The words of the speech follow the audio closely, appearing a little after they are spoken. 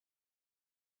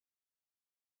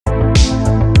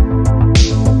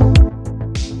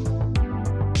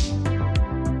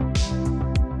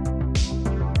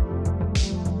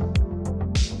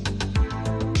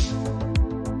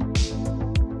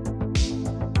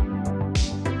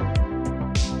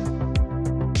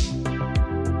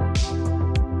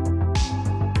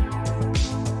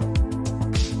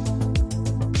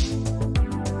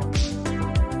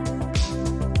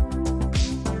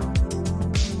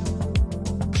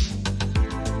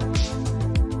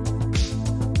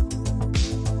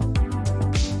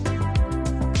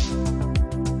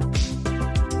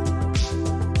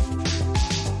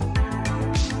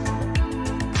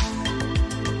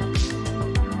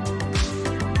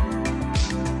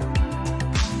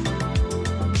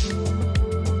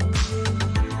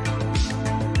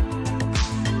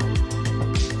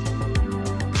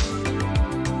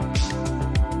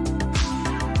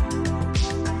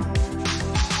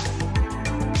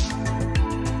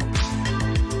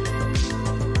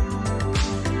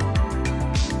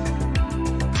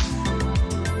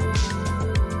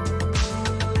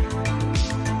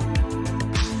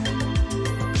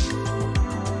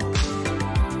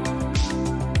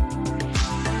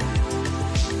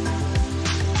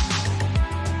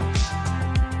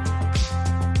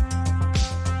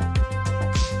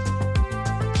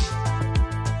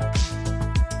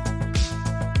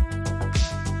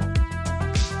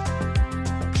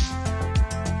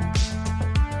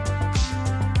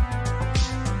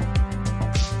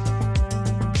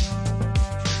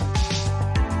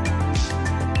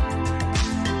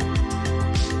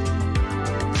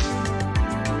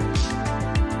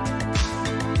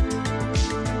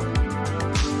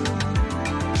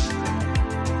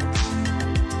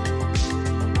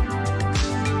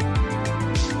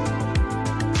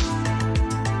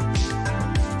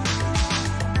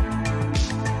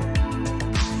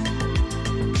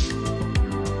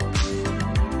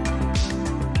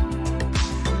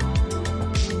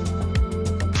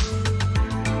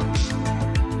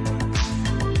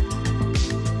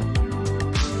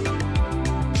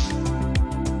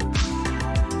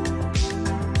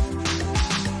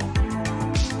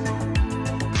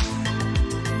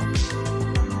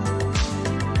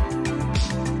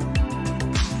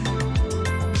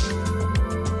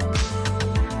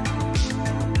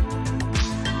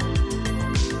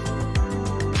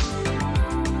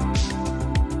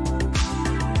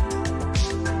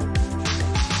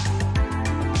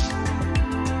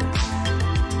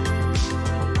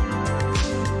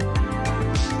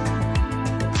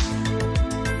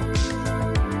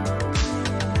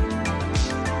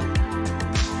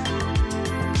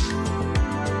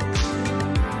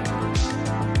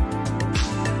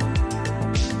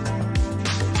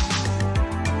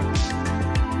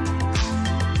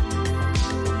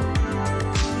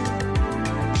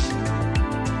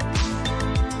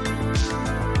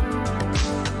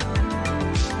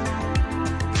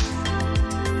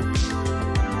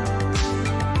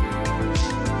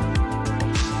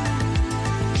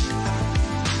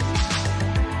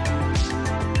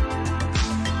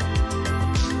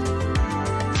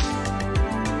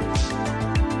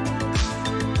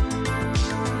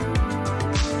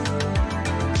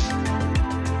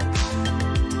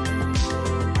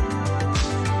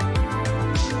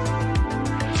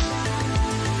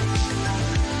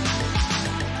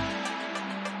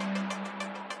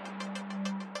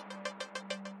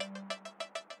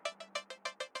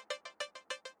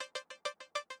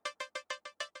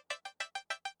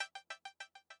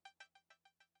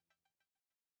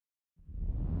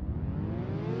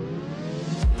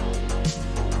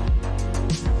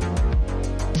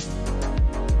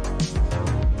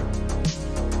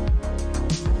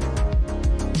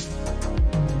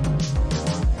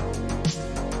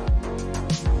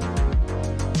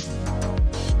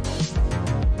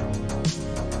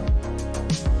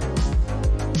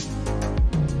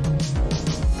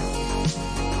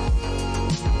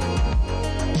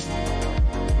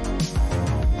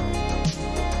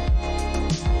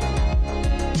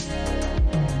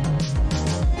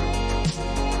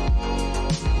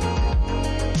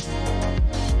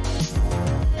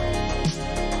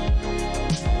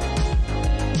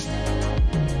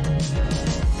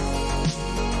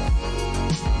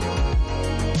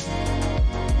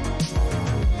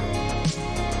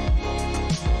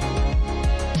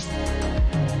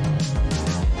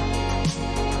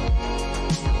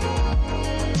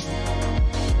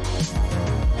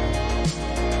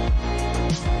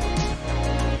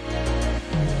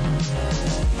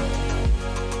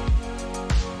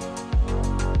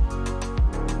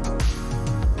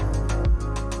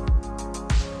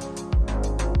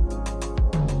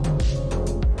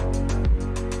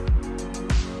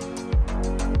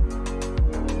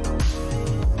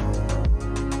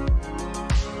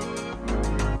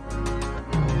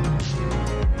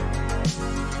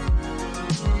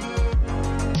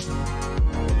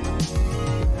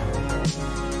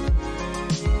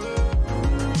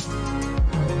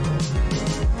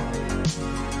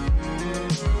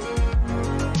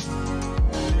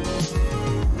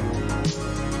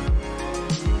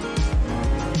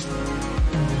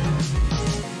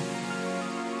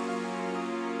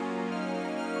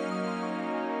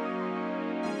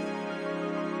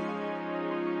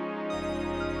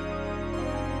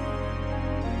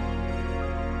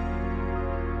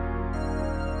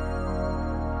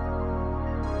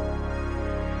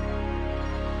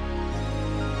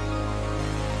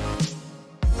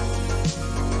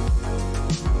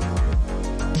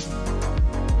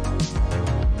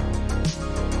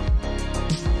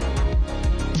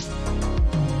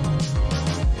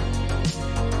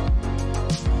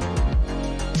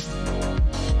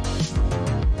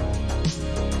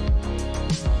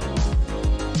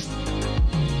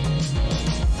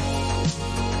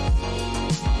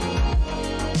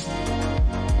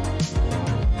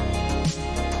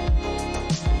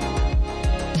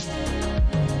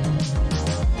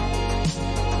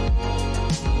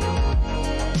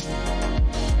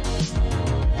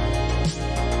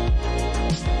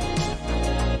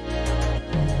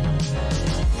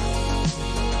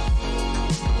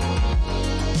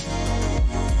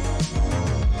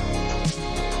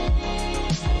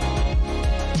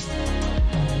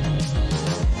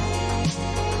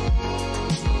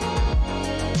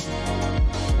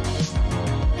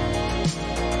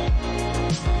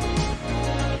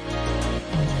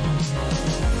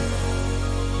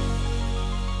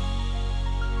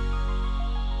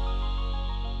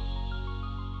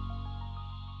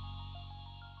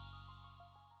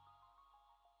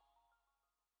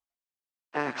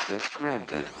Access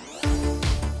granted.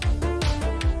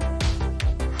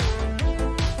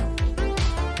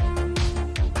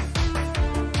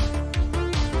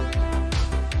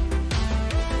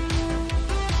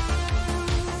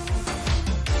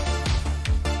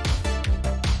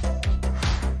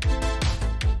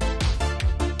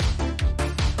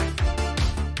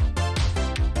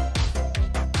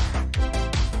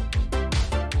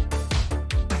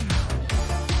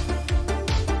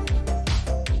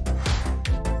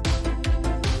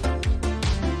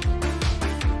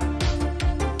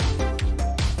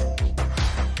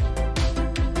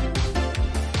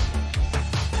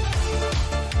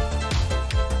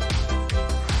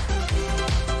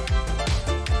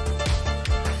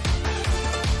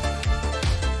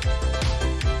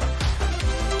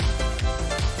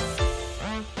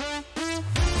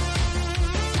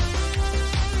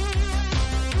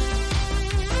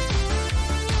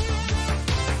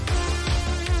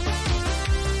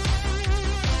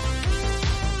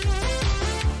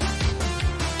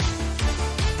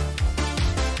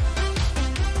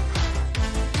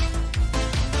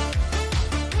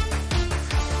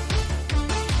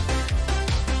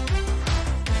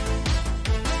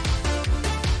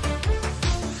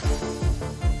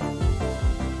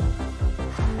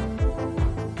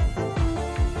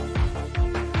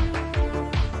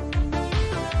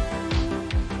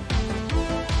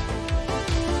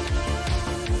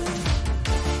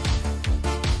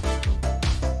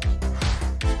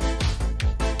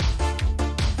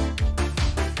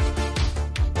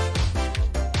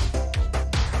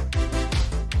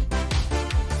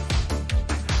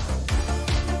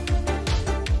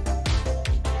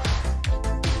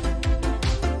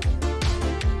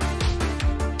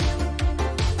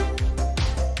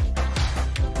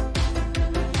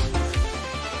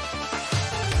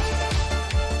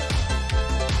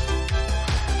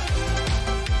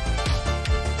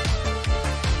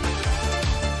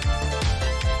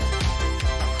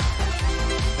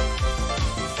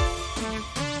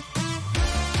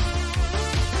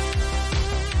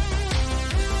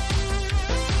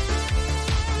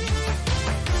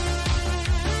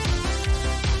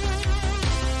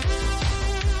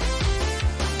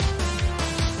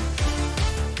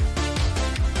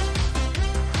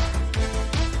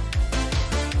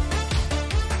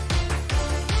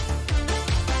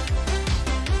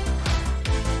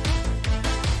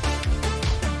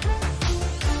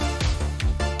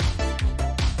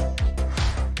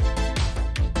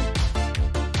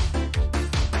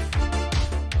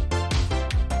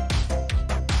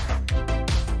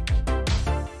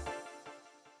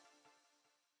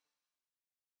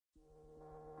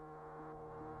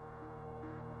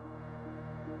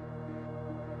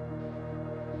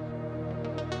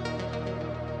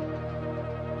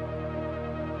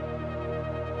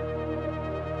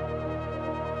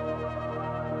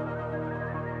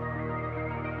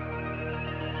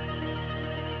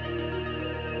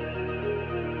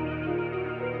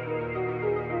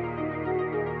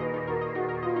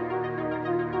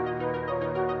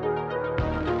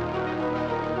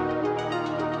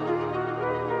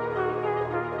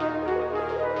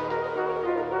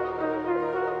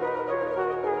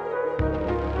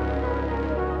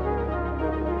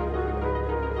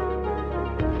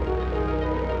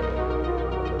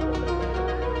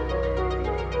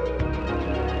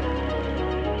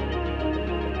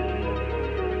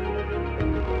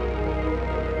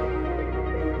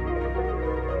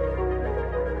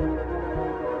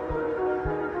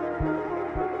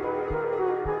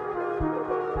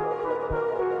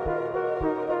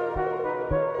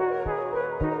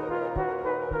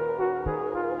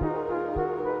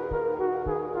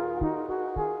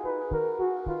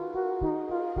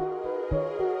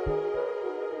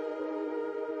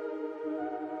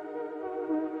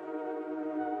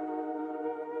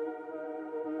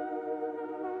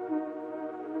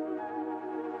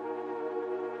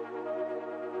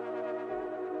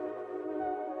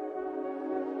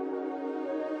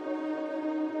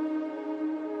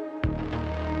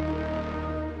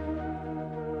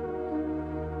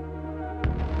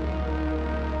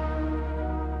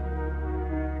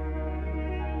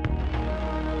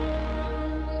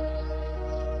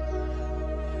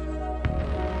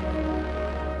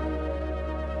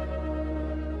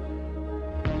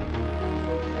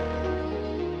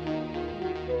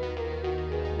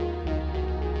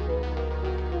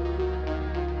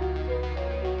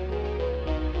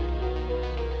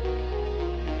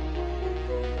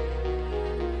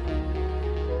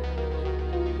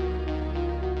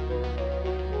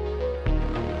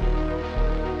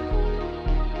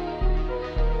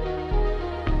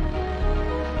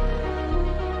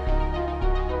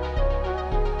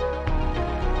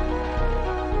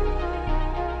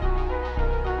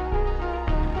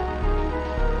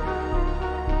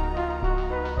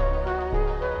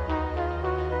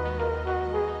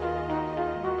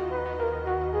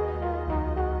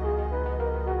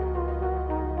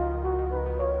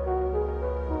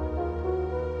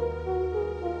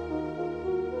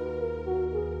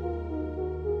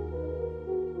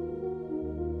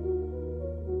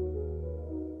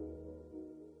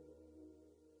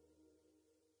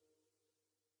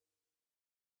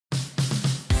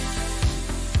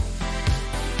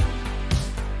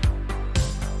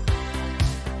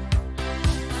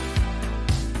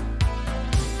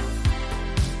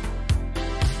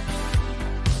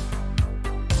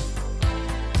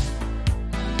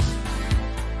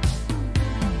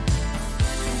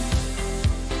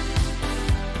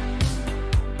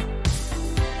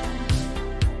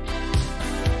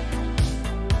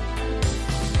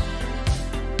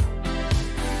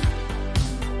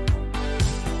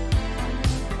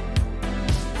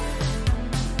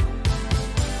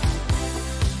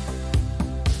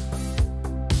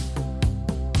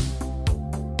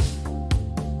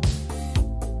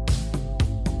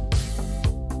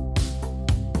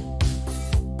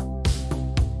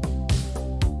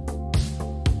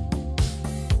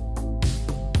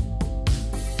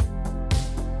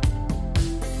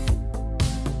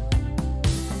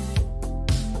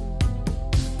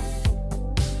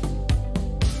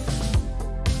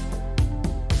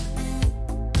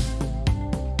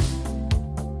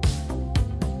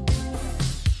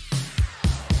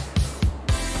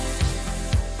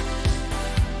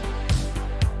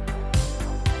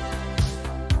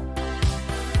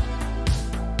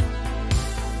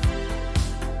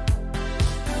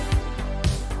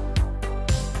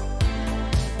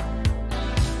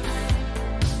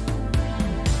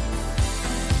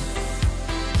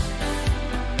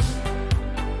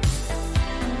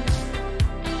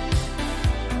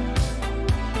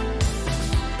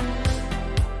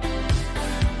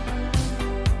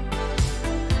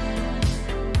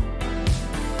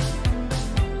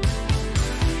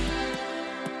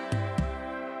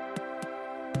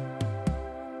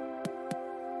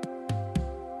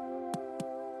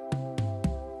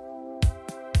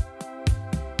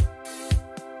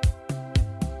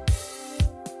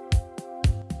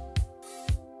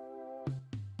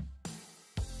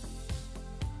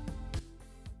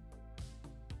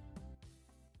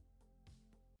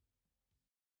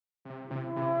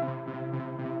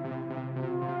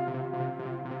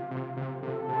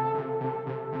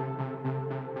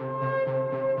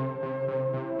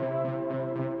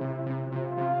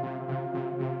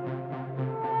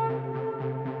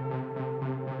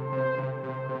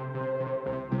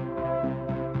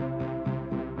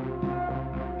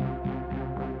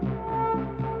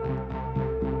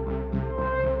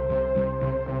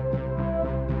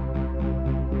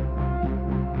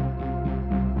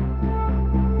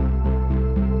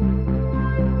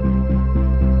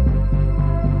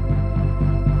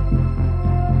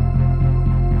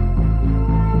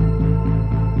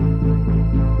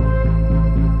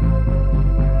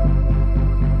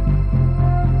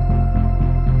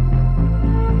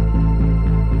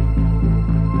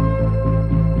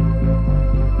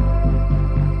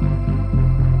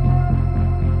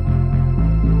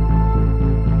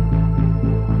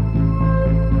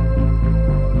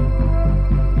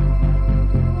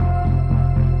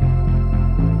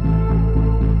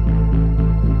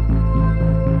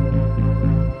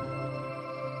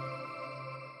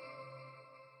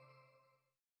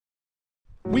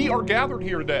 We are gathered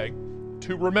here today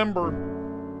to remember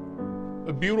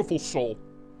a beautiful soul.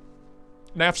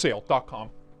 KNAFSale.com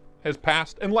has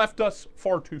passed and left us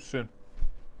far too soon.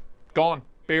 Gone,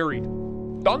 buried,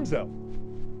 donezo.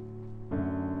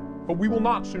 But we will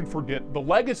not soon forget the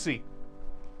legacy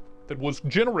that was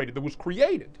generated, that was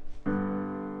created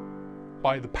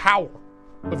by the power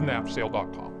of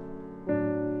KNAFSale.com.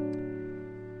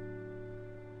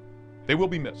 They will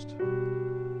be missed.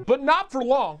 But not for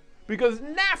long, because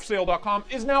KNAFSale.com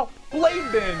is now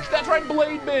BLADEBINGE. That's right,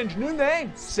 BLADEBINGE. New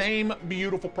name, same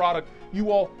beautiful product.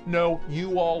 You all know,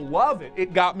 you all love it.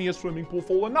 It got me a swimming pool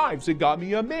full of knives. It got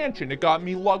me a mansion. It got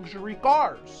me luxury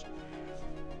cars.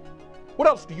 What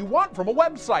else do you want from a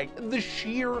website? The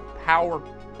sheer power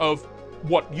of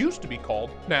what used to be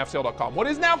called KNAFSale.com, what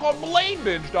is now called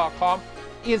BLADEBINGE.com,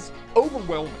 is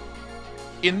overwhelming.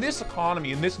 In this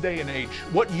economy, in this day and age,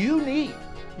 what you need,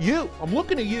 I'm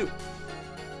looking at you,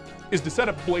 is to set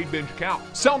up a BLADEBINGE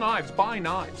account. Sell knives, buy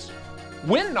knives,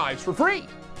 win knives for free.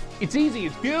 It's easy,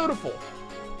 it's beautiful.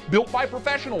 Built by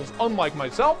professionals, unlike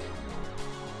myself.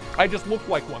 I just look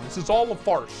like one. This is all a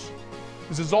farce.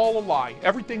 This is all a lie.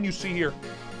 Everything you see here,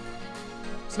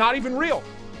 it's not even real.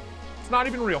 It's not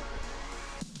even real.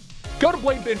 Go to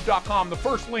BLADEBINGE.com, the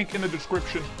first link in the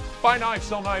description. Buy knives,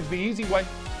 sell knives the easy way.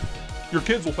 Your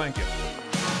kids will thank you.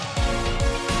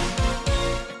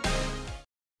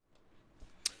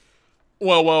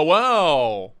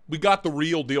 Well. We got the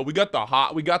real deal. We got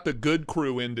the good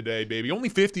crew in today, baby. Only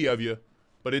 50 of you,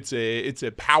 but it's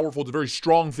a powerful, it's a very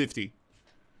strong 50.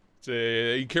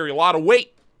 You carry a lot of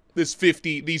weight. These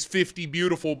 50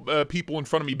 beautiful people in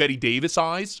front of me. Betty Davis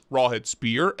Eyes, Rawhead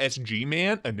Spear, SG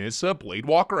Man, Anissa, Blade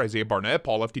Walker, Isaiah Barnett,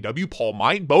 Paul FTW, Paul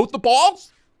Might, both the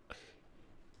Pauls?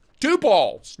 2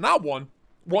 Pauls, not one.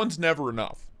 One's never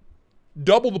enough.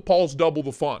 Double the Pauls, double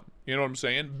the fun. You know what I'm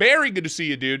saying? Very good to see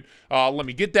you, dude. Let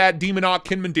me get that. Demonoc,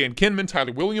 Kinman, Dan Kinman,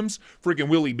 Tyler Williams, freaking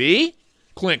Willie B,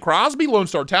 Clint Crosby, Lone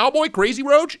Star Towboy, Crazy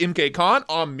Roach, MK Khan,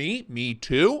 on me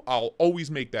too. I'll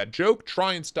always make that joke.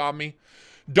 Try and stop me.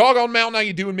 Doggone Mountain, how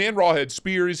you doing, man? Rawhead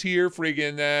Spear is here.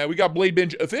 Friggin', we got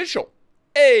BLADEBINGE official.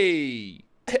 Hey,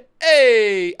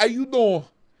 how you doing?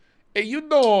 How you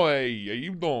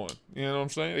doing? You know what I'm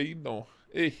saying? How you doing?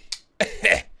 Hey.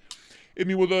 Hit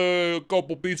me with a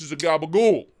couple pieces of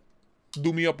gabagool.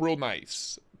 Do me up real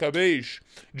nice. Cabbage.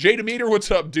 Jay Demeter,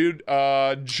 what's up, dude?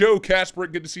 Joe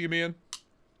Kasprick, good to see you, man.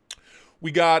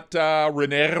 We got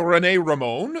Renee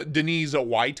Ramon, Denise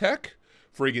Wytek,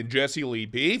 friggin' Jesse Lee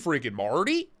B, friggin'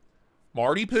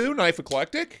 Marty Poo, Knife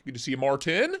Eclectic, good to see you,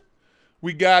 Martin.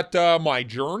 We got My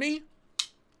Journey,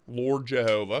 Lord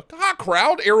Jehovah,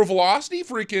 Crowd, Aero Velocity,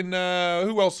 freaking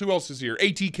who else is here?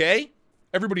 ATK.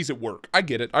 Everybody's at work. I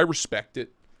get it. I respect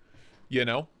it. You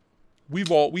know, we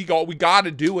got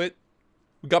to do it.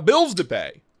 We got bills to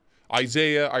pay.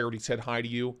 Isaiah, I already said hi to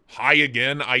you. Hi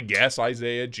again, I guess,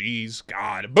 Isaiah. Jeez,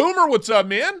 God. Boomer, what's up,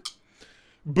 man?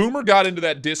 Boomer got into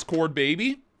that Discord,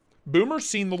 baby. Boomer's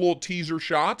seen the little teaser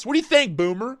shots. What do you think,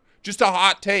 Boomer? Just a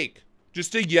hot take.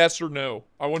 Just a yes or no.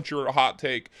 I want your hot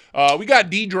take. We got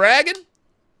D-Dragon.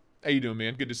 How you doing,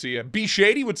 man? Good to see you. B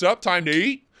Shady, what's up? Time to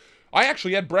eat. I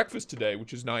actually had breakfast today,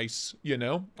 which is nice, you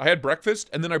know. I had breakfast,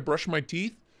 and then I brushed my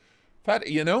teeth.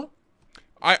 You know,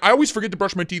 I always forget to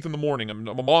brush my teeth in the morning. I'm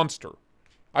a monster.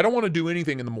 I don't want to do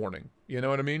anything in the morning. You know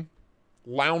what I mean?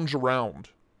 Lounge around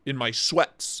in my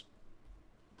sweats.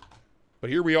 But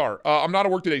here we are. I'm not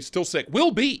at work today. Still sick.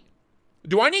 Will be.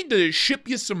 Do I need to ship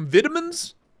you some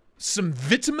vitamins? Some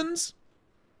vitamins?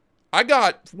 I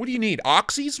got... What do you need?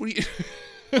 Oxys? What do you...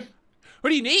 What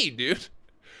do you need, dude?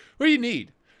 What do you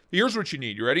need? Here's what you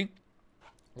need. You ready?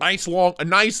 A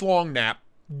nice long nap.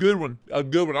 Good one. A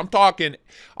good one. I'm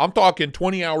talking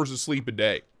 20 hours of sleep a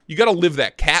day. You got to live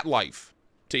that cat life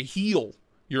to heal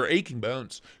your aching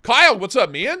bones. Kyle, what's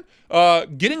up, man?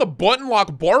 Getting a button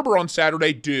lock barber on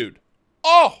Saturday, dude.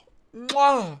 Oh,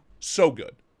 mwah. So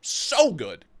good. So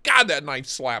good. God, that knife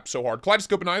slaps so hard.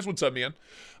 Kaleidoscope and Eyes, what's up, man?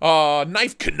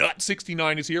 Knife Knut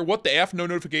 69 is here. What the F? No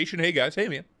notification. Hey, guys. Hey,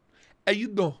 man. How you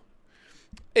doing?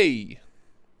 Hey.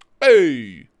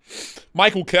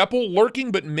 Michael Keppel,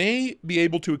 lurking, but may be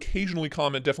able to occasionally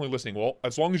comment, definitely listening. Well,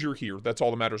 as long as you're here, that's all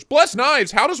that matters. Bless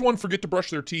Knives, how does one forget to brush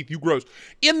their teeth? You gross.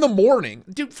 In the morning.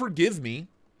 Dude, forgive me.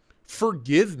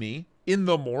 Forgive me. In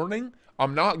the morning,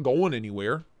 I'm not going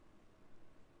anywhere.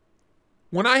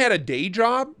 When I had a day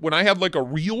job, when I had like a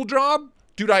real job,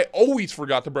 dude, I always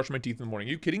forgot to brush my teeth in the morning.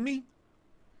 Are you kidding me?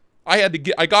 I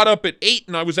got up at 8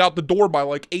 and I was out the door by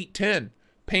like 8:10.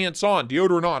 Pants on,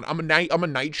 deodorant on. I'm a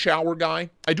night shower guy.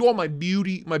 I do all my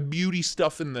beauty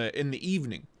stuff in the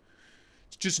evening.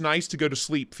 It's just nice to go to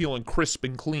sleep feeling crisp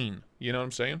and clean. You know what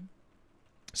I'm saying?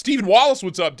 Stephen Wallace,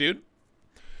 what's up, dude?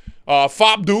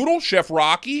 Fob Doodle, Chef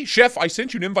Rocky. Chef, I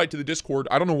sent you an invite to the Discord.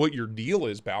 I don't know what your deal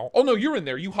is, pal. Oh, no, you're in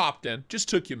there. You hopped in. Just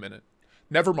took you a minute.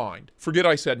 Never mind. Forget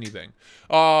I said anything.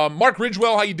 Mark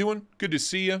Ridgewell, how you doing? Good to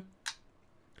see you.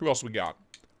 Who else we got?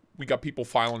 We got people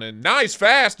filing in. Nice,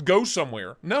 fast, go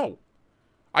somewhere. No.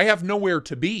 I have nowhere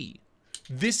to be.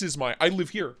 This is I live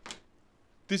here.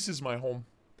 This is my home.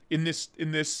 In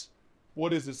this,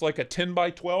 what is this, like a 10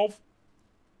 by 12?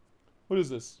 What is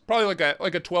this? Probably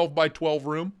like a 12 by 12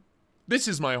 room. This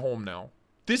is my home now.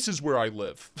 This is where I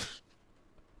live.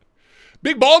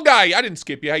 Big bald guy. I didn't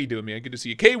skip you. How you doing, man? Good to see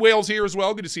you. K-Whale's here as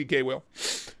well. Good to see you, K-Whale.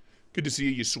 Good to see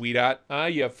you, you sweetheart.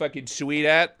 You fucking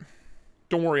sweetheart.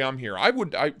 Don't worry, I'm here.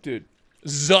 Dude.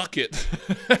 Zuck it.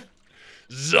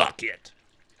 Zuck it.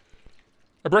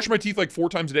 I brush my teeth like 4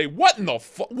 times a day. What in the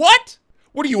what?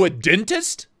 What are you, a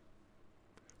dentist?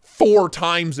 4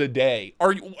 times a day.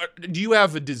 Do you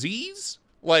have a disease?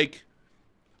 Like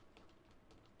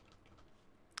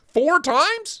 4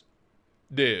 times?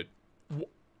 Dude.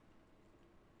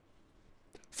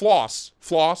 Floss,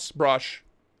 brush,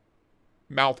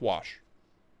 mouthwash.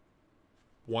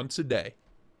 Once a day.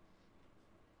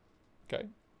 Okay.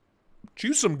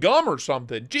 Chew some gum or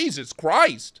something. Jesus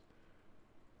Christ.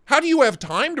 How do you have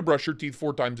time to brush your teeth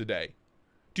 4 times a day?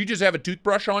 Do you just have a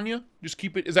toothbrush on you? Just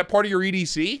keep it. Is that part of your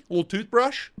EDC? A little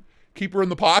toothbrush? Keep her in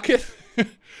the pocket? Does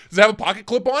it have a pocket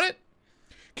clip on it?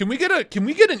 Can we get an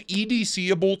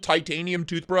EDC-able titanium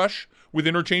toothbrush with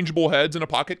interchangeable heads and a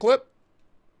pocket clip?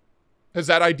 Has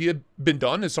that idea been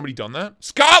done? Has somebody done that?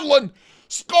 Scotland!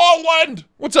 Scotland!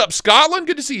 What's up, Scotland?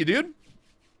 Good to see you, dude.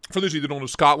 For those of you that don't know,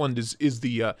 Scotland is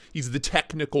the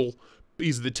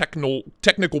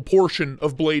technical portion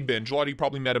of Blade Binge. A lot of you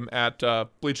probably met him at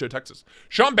Blade Show, Texas.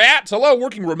 Sean Batts, hello,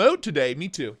 working remote today. Me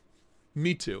too.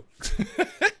 Me too.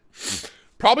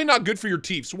 Probably not good for your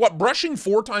teeth. So what, brushing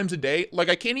 4 times a day? Like,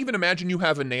 I can't even imagine you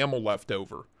have enamel left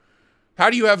over. How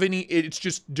do you have any? It's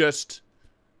just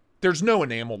there's no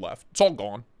enamel left. It's all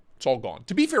gone. It's all gone.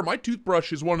 To be fair, my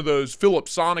toothbrush is one of those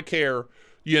Philips Sonicare,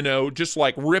 you know, just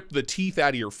like rip the teeth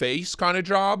out of your face kind of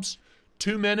jobs.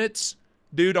 2 minutes.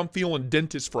 Dude, I'm feeling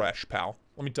dentist fresh, pal.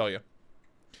 Let me tell you.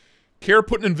 Care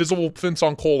put an invisible fence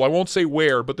on Cole. I won't say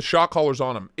where, but the shock collar's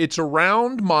on him. It's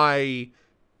around my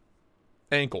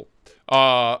ankle.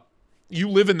 You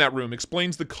live in that room.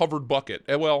 Explains the covered bucket.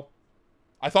 Well,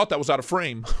 I thought that was out of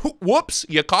frame. Whoops,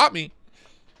 you caught me.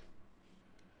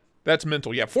 That's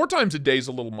mental. Yeah, 4 times a day is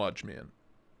a little much, man.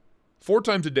 4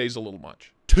 times a day is a little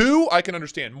much. 2, I can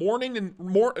understand. Morning and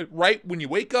right when you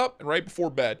wake up and right before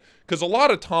bed. Because a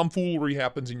lot of tomfoolery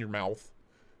happens in your mouth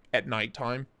at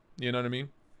nighttime. You know what I mean?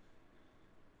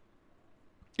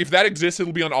 If that exists,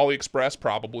 it'll be on AliExpress,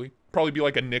 probably. Probably be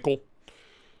like a nickel.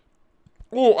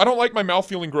 Oh, I don't like my mouth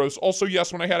feeling gross. Also,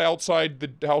 yes, when I had outside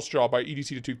the house job, I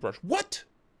EDC'd a toothbrush. What?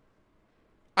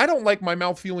 I don't like my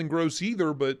mouth feeling gross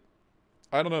either, but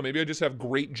I don't know. Maybe I just have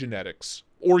great genetics.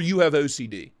 Or you have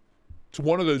OCD. It's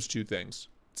one of those 2 things.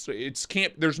 So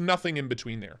there's nothing in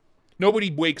between there.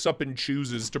 Nobody wakes up and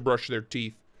chooses to brush their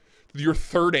teeth. Your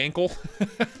 3rd ankle.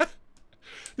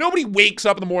 Nobody wakes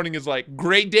up in the morning and is like,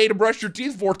 great day to brush your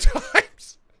teeth 4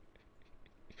 times.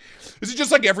 Is it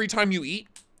just like every time you eat?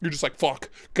 You're just like, fuck,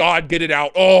 God, get it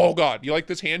out. Oh, God. You like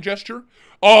this hand gesture?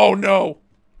 Oh, no.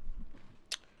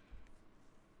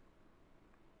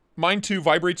 Mine, too,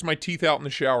 vibrates my teeth out in the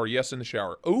shower. Yes, in the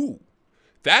shower. Ooh,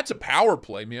 that's a power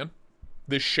play, man.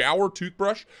 The shower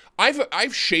toothbrush.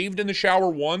 I've shaved in the shower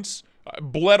once.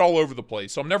 Bled all over the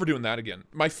place, so I'm never doing that again.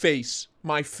 My face.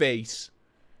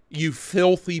 You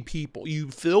filthy people. You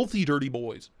filthy, dirty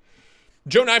boys.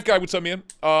 Joe Knife Guy, what's up, man?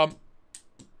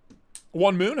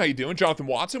 One Moon, how you doing? Jonathan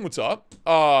Watson, what's up?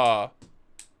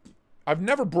 I've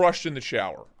never brushed in the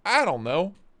shower. I don't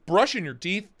know. Brushing your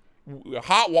teeth,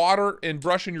 hot water and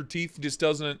brushing your teeth just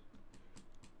doesn't...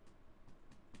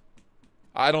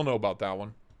 I don't know about that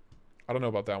one.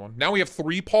 Now we have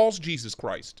 3 Pauls? Jesus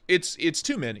Christ. It's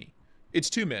too many. It's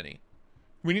too many.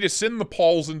 We need to send the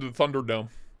Pauls into the Thunderdome.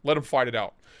 Let them fight it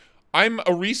out. I'm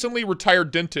a recently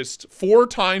retired dentist. 4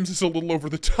 times is a little over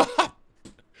the top.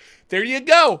 There you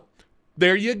go.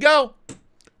 There you go.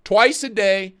 Twice a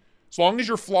day, as long as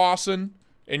you're flossing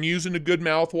and using a good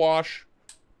mouthwash.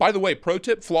 By the way, pro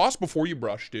tip, floss before you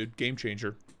brush, dude. Game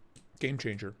changer. Game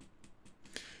changer.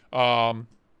 Waffle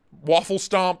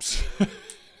stomps.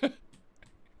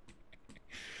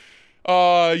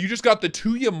 You just got the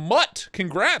Tuya Mutt.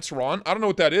 Congrats, Ron. I don't know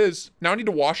what that is. Now I need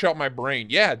to wash out my brain.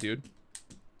 Yeah, dude.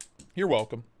 You're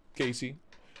welcome, Casey.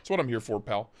 That's what I'm here for,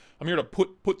 pal. I'm here to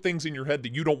put things in your head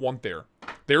that you don't want there.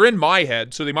 They're in my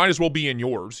head, so they might as well be in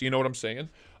yours. You know what I'm saying?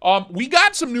 We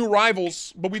got some new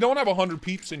arrivals, but we don't have 100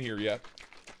 peeps in here yet.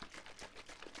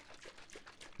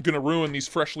 I'm gonna ruin these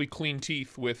freshly clean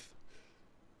teeth with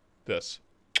this.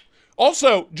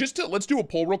 Also, let's do a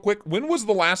poll real quick. When was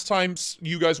the last time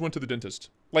you guys went to the dentist?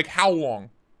 Like, how long?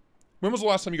 When was the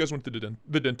last time you guys went to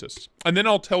the dentist? And then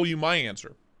I'll tell you my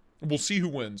answer. We'll see who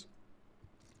wins.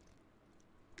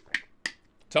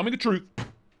 Tell me the truth.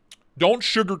 Don't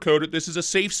sugarcoat it. This is a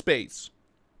safe space.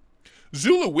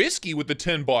 Zulu Whiskey with the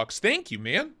 $10. Thank you,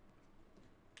 man.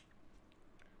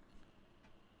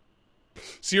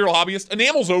 Serial Hobbyist.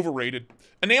 Enamel's overrated.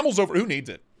 Enamel's who needs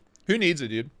it? Who needs it,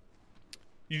 dude?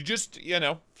 You just, you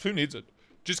know, who needs it?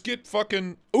 Just get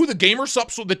fucking... Oh, the gamer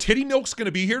sup, so the titty milk's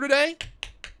gonna be here today?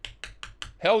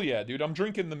 Hell yeah, dude. I'm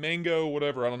drinking the mango,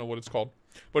 whatever. I don't know what it's called.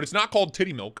 But it's not called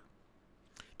titty milk.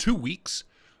 2 weeks?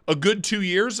 A good 2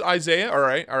 years, Isaiah? All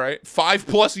right, all right.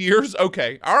 5+ years?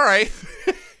 Okay, all right.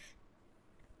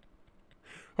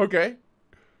 Okay.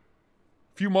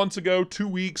 A few months ago, 2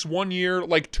 weeks, 1 year,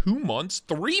 like 2 months,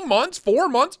 3 months, 4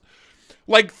 months,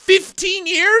 like 15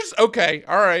 years? Okay,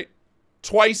 all right.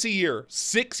 Twice a year,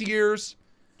 6 years.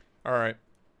 All right.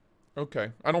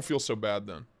 Okay, I don't feel so bad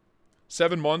then.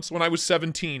 7 months when I was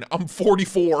 17. I'm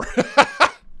 44.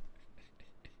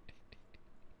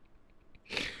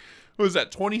 What was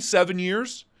that, 27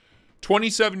 years?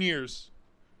 27 years.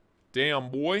 Damn,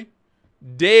 boy.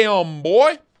 Damn,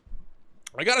 boy.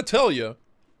 I gotta tell you,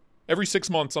 every 6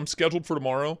 months I'm scheduled for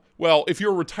tomorrow. Well, if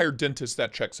you're a retired dentist,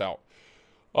 that checks out.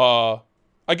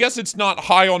 I guess it's not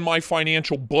high on my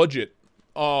financial budget.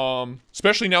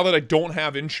 Especially now that I don't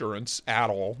have insurance at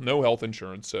all. No health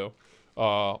insurance, so...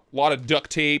 a lot of duct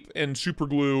tape and super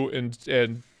glue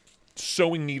and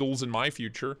sewing needles in my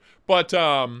future. But,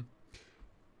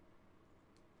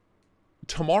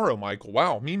 tomorrow, Michael.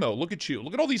 Wow, Mimo, look at you.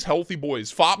 Look at all these healthy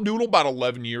boys. Fop Noodle, about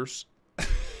 11 years.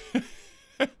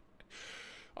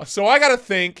 So I gotta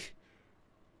think,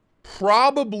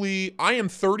 probably, I am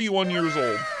 31 years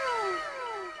old.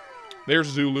 There's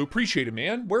Zulu. Appreciate it,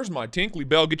 man. Where's my tinkly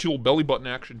bell? Get you a little belly button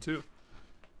action, too.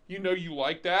 You know you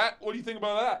like that. What do you think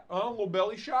about that? Huh? A little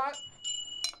belly shot?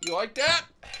 You like that?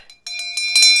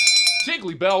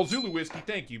 Tinkly bell, Zulu Whiskey.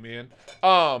 Thank you, man.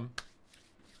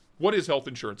 What is health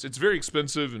insurance? It's very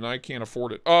expensive, and I can't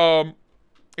afford it. And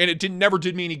it never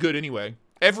did me any good anyway.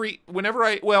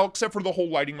 Well, except for the whole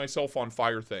lighting myself on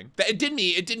fire thing. It did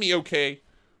me okay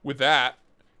with that.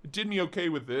 It did me okay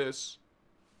with this.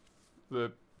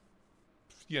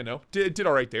 You know, did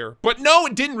all right there. But no,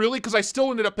 it didn't really, because I still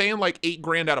ended up paying like $8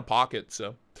 grand out of pocket,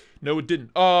 so. No, it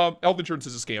didn't. Health insurance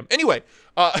is a scam. Anyway,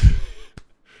 at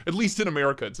least in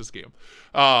America, it's a scam.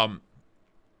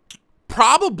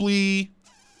 Probably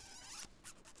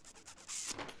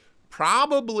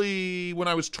when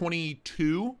I was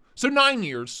 22. So 9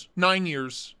 years. 9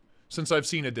 years since I've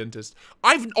seen a dentist.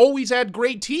 I've always had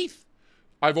great teeth.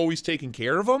 I've always taken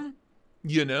care of them,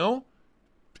 you know.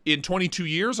 In 22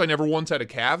 years, I never once had a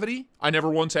cavity. I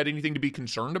never once had anything to be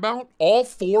concerned about. All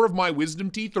 4 of my wisdom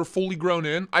teeth are fully grown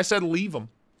in. I said leave them.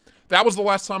 That was the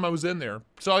last time I was in there.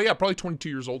 So yeah, probably 22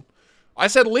 years old. I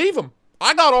said leave them.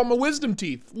 I got all my wisdom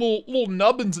teeth. Little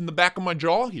nubbins in the back of my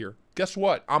jaw here. Guess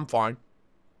what? I'm fine.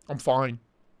 I'm fine.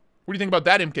 What do you think about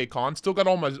that, MK Con? Still got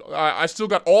I still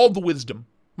got all the wisdom.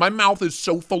 My mouth is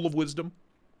so full of wisdom.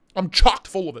 I'm chocked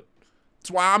full of it.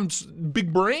 That's why I'm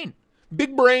big brain.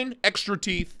 Big brain, extra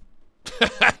teeth.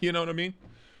 You know what I mean?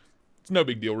 It's no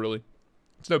big deal, really.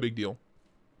 It's no big deal.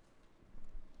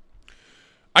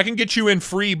 I can get you in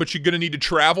free, but you're going to need to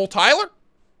travel. Tyler?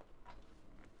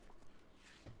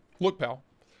 Look, pal.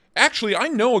 Actually, I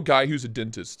know a guy who's a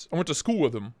dentist. I went to school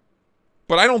with him.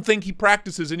 But I don't think he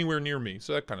practices anywhere near me,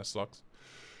 so that kind of sucks.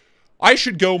 I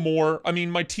should go more. I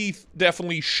mean, my teeth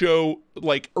definitely show,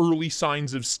 like, early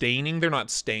signs of staining. They're not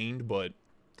stained, but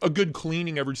a good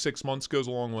cleaning every 6 months goes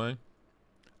a long way.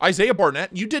 Isaiah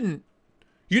Barnett, you didn't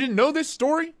know this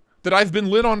story? That I've been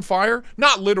lit on fire?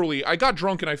 Not literally. I got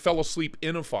drunk and I fell asleep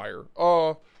in a fire.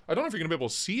 I don't know if you're going to be able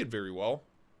to see it very well.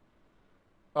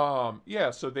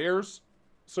 Yeah, so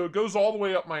it goes all the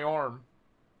way up my arm.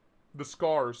 The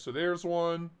scars. So there's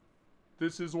one.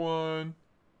 This is one.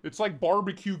 It's like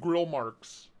barbecue grill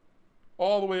marks.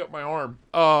 All the way up my arm.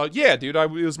 Yeah, dude, it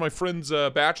was my friend's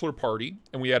bachelor party,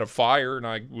 and we had a fire, and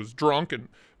I was drunk and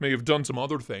may have done some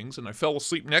other things, and I fell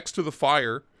asleep next to the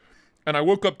fire, and I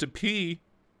woke up to pee,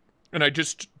 and I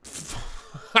just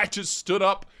stood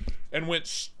up and went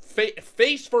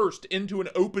face first into an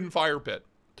open fire pit.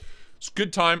 It's a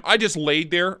good time. I just laid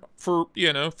there for,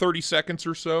 30 seconds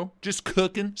or so, just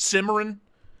cooking, simmering.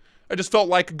 I just felt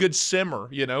like a good simmer,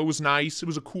 It was nice. It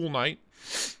was a cool night.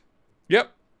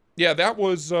 Yep. Yeah, that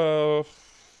was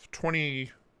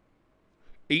 20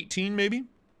 18 maybe.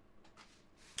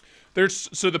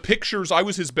 So the pictures, I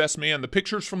was his best man. The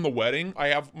pictures from the wedding, I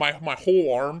have my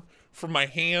whole arm from my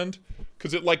hand,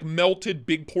 because it like melted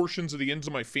big portions of the ends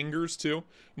of my fingers too.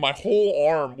 My whole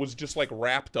arm was just like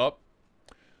wrapped up.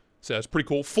 So that's pretty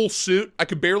cool. Full suit. I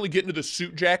could barely get into the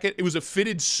suit jacket. It was a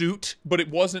fitted suit, but it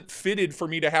wasn't fitted for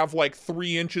me to have like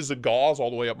 3 inches of gauze all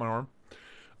the way up my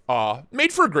arm.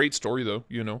 Made for a great story though,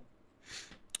 you know.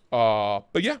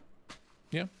 But yeah.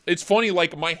 Yeah, it's funny,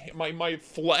 like, my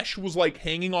flesh was, like,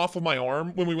 hanging off of my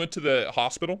arm when we went to the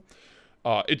hospital.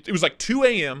 It was, like, 2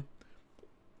 a.m.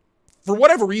 For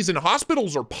whatever reason,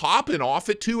 hospitals are popping off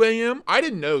at 2 a.m. I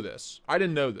didn't know this. I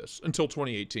didn't know this until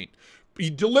 2018.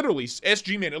 Literally,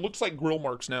 SG, man, it looks like grill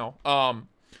marks now.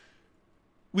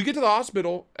 We get to the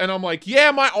hospital, and I'm like,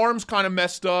 yeah, my arm's kind of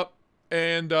messed up.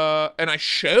 And I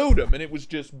showed him, and it was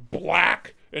just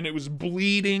black. And it was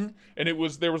bleeding, and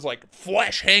there was like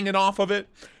flesh hanging off of it,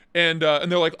 and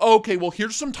they're like, oh, okay, well,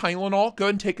 here's some Tylenol. Go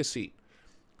ahead and take a seat.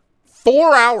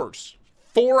 4 hours,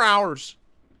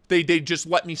 They just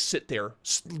let me sit there,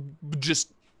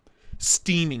 just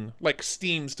steaming, like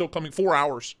steam still coming. 4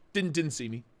 hours, didn't see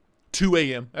me. 2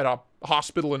 a.m. at a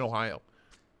hospital in Ohio.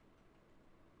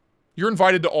 You're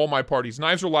invited to all my parties.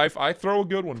 Knives are life. I throw a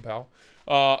good one, pal.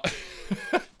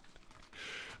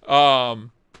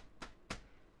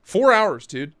 4 hours,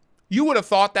 dude. You would have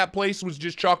thought that place was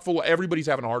just chock full of everybody's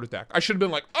having a heart attack. I should have been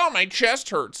like, oh, my chest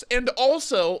hurts. And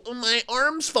also, my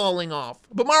arm's falling off.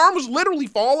 But my arm was literally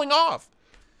falling off.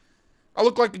 I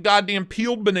look like a goddamn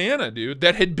peeled banana, dude,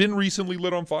 that had been recently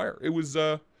lit on fire. It was,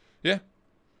 yeah.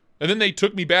 And then they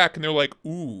took me back, and they're like,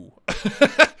 ooh.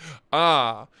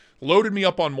 Loaded me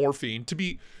up on morphine.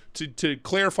 To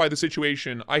clarify the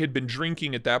situation, I had been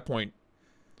drinking at that point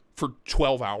for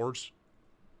 12 hours.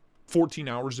 14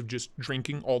 hours of just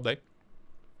drinking all day.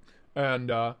 And,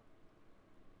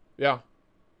 yeah.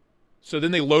 So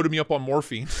then they loaded me up on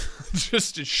morphine.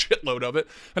 Just a shitload of it.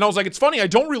 And I was like, it's funny, I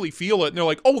don't really feel it. And they're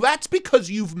like, oh, that's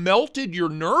because you've melted your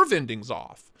nerve endings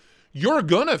off. You're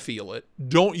gonna feel it.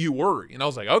 Don't you worry. And I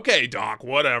was like, okay, doc,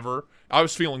 whatever. I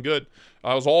was feeling good.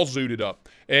 I was all zooted up.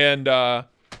 And, and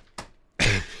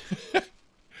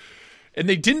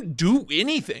they didn't do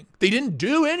anything.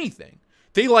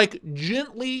 They, like,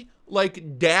 gently,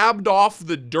 like, dabbed off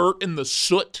the dirt and the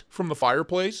soot from the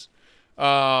fireplace.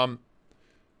 And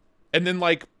then,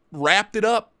 like, wrapped it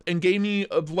up and gave me,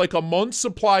 like, a month's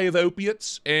supply of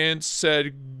opiates and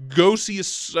said, go see a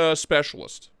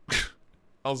specialist.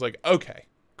 I was like, okay,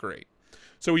 great.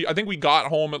 So I think we got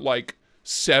home at, like,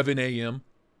 7 a.m.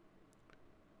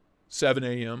 7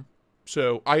 a.m.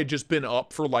 So I had just been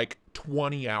up for, like,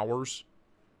 20 hours.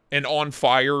 And on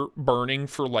fire, burning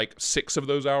for like 6 of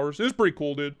those hours. It was pretty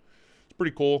cool, dude. It's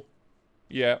pretty cool.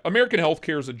 Yeah, American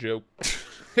healthcare is a joke.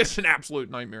 It's an absolute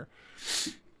nightmare.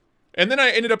 And then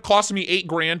I ended up costing me $8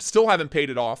 grand. Still haven't paid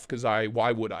it off because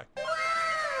why would I?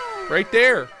 Right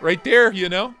there, you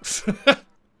know.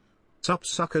 Sup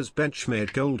suckers,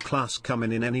 Benchmade gold class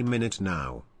coming in any minute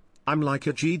now. I'm like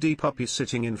a GD puppy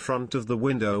sitting in front of the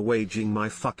window waging my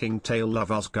fucking tail, love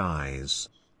us guys.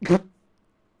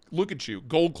 Look at you,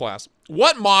 gold class.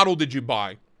 What model did you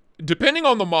buy? Depending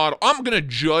on the model, I'm gonna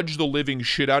judge the living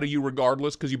shit out of you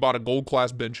regardless because you bought a gold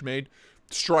class Benchmade.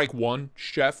 Strike 1,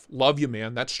 chef, love you,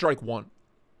 man. That's strike 1.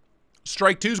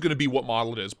 Strike 2 is gonna be what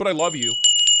model it is, but I love you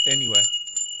anyway.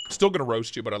 Still gonna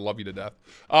roast you, but I love you to death.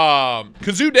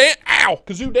 Kazoo Dan, ow,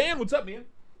 Kazoo Dan, what's up, man?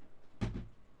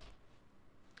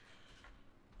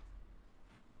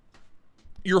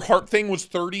 Your heart thing was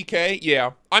 30K?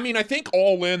 Yeah. I mean, I think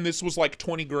all in, this was like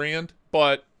 20 grand,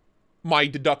 but my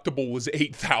deductible was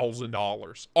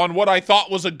 $8,000 on what I thought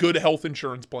was a good health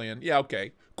insurance plan. Yeah,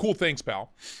 okay. Cool, thanks,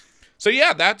 pal. So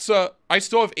yeah, that's, I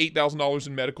still have $8,000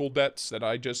 in medical debts that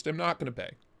I just am not going to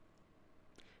pay.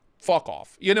 Fuck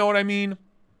off. You know what I mean?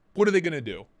 What are they going to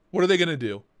do? What are they going to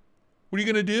do? What are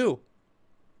you going to do?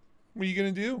 What are you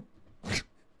going to do?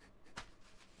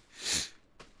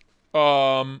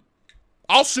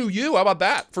 I'll sue you. How about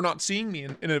that? For not seeing me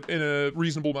in a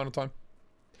reasonable amount of time.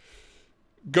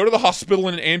 Go to the hospital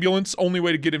in an ambulance. Only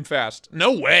way to get in fast.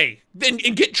 No way. And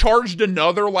get charged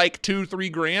another like 2-3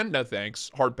 grand? No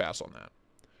thanks. Hard pass on that.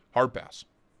 Hard pass.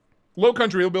 Low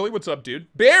Country Hillbilly. What's up, dude?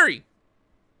 Barry.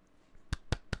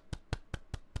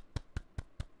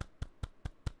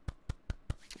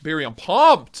 Barry, I'm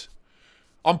pumped.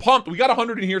 I'm pumped. We got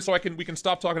 100 in here, so we can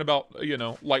stop talking about, you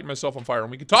know, lighting myself on fire,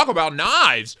 and we can talk about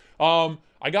knives.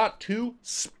 I got 2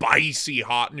 spicy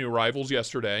hot new arrivals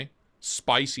yesterday.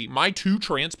 Spicy. My 2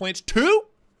 transplants. 2?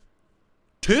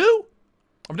 2?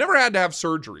 I've never had to have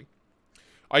surgery.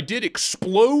 I did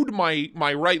explode my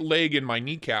right leg and my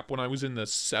kneecap when I was in the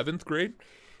 7th grade.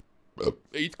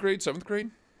 8th grade, 7th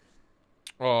grade.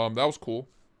 That was cool.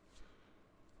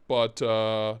 But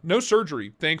no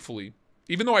surgery, thankfully.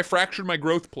 Even though I fractured my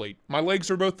growth plate, my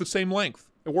legs are both the same length.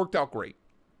 It worked out great.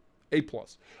 A+.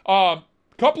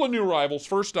 Couple of new arrivals.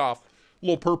 First off,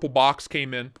 little purple box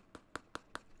came in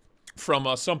from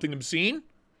Something Obscene.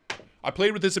 I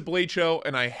played with this at Blade Show,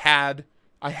 and I had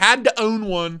to own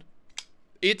one.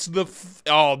 It's the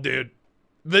oh, dude,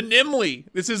 the Nimley.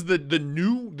 This is the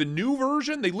new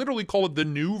version. They literally call it the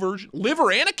new version.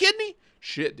 Liver and a kidney?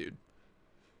 Shit, dude.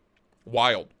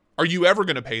 Wild. Are you ever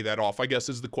gonna pay that off? I guess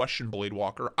is the question, Blade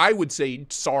Walker. I would say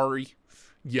sorry.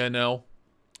 You know.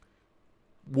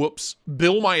 Whoops.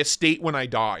 Bill my estate when I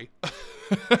die.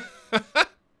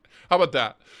 How about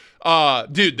that?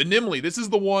 Dude, the Nimley. This is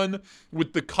the one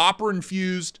with the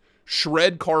copper-infused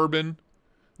shred carbon,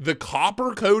 the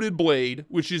copper-coated blade,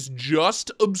 which is just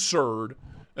absurd,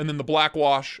 and then the black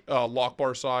wash lock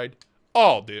bar side.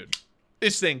 Oh, dude.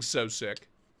 This thing's so sick.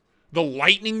 The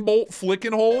lightning bolt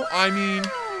flicking hole. I mean...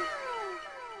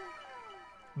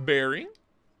 Barry?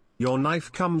 Your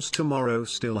knife comes tomorrow.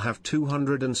 Still have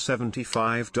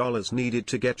 $275 needed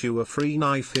to get you a free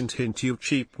knife. Hint hint, you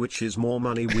cheap, which is more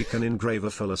money we can engrave a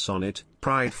phallus on it.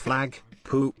 Pride flag,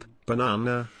 poop,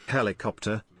 banana,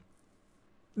 helicopter.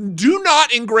 Do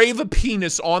not engrave a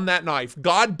penis on that knife.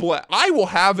 God bless. I will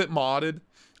have it modded.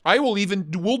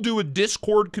 We'll do a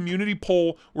Discord community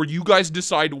poll where you guys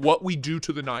decide what we do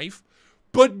to the knife.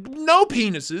 But no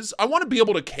penises. I want to be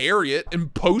able to carry it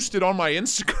and post it on my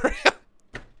Instagram.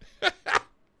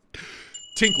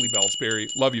 Tinkly bells, Barry.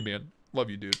 Love you, man.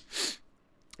 Love you, dude.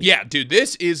 Yeah, dude,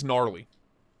 this is gnarly.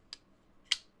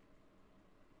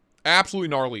 Absolutely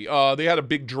gnarly. They had a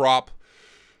big drop.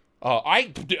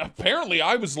 Apparently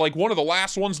I was like one of the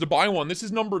last ones to buy one. This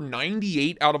is number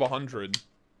 98 out of 100.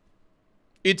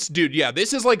 Dude, yeah,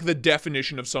 this is like the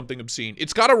definition of Something Obscene.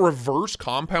 It's got a reverse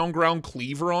compound ground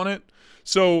cleaver on it.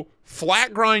 So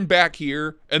flat grind back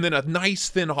here, and then a nice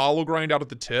thin hollow grind out at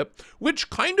the tip,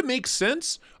 which kind of makes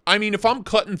sense. I mean, if I'm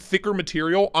cutting thicker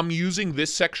material, I'm using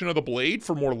this section of the blade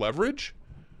for more leverage,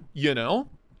 you know?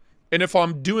 And if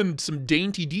I'm doing some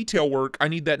dainty detail work, I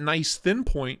need that nice thin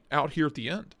point out here at the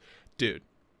end. Dude.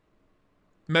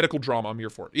 Medical drama, I'm here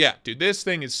for it. Yeah, dude, this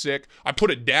thing is sick. I put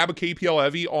a dab of KPL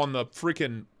Heavy on the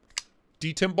freaking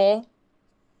detemp ball.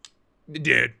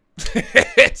 Dude.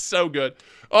 It's so good.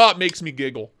 Oh, it makes me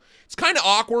giggle. It's kind of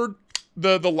awkward.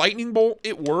 The lightning bolt,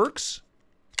 it works.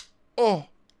 Oh.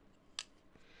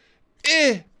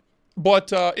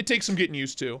 But it takes some getting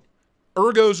used to.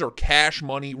 Ergos are cash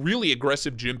money. Really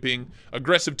aggressive jimping.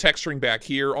 Aggressive texturing back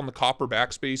here on the copper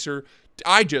backspacer.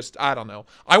 I don't know.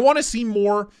 I want to see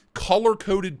more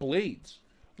color-coded blades.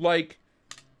 Like,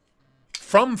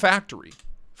 from factory.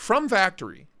 From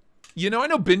factory. You know, I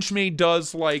know Benchmade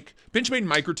does, like... Benchmade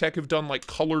and Microtech have done, like,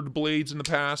 colored blades in the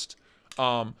past.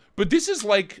 But this is,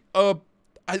 like, the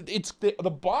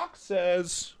box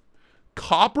says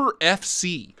Copper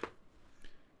FC.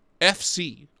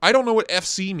 FC. I don't know what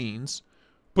FC means.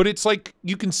 But it's like,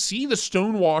 you can see the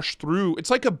stone wash through. It's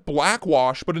like a black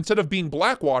wash, but instead of being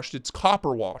black washed, it's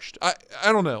copper washed. I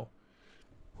don't know.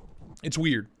 It's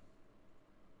weird.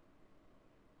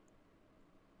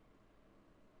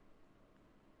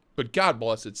 But God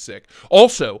bless, it's sick.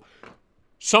 Also,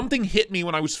 something hit me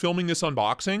when I was filming this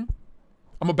unboxing.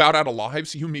 I'm about out of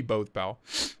lives. You and me both, pal.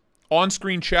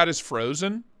 On-screen chat is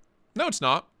frozen. No, it's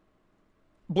not.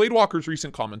 Blade Walker's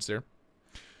recent comments there.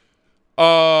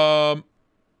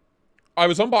 I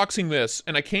was unboxing this,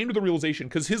 and I came to the realization,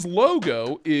 because his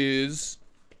logo is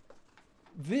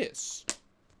this.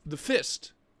 The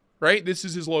fist. Right? This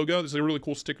is his logo. This is a really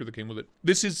cool sticker that came with it.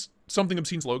 This is Something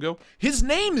Obscene's logo. His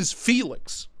name is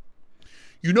Felix.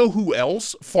 You know who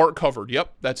else? Fart covered.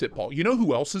 Yep, that's it, Paul. You know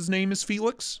who else's name is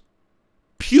Felix?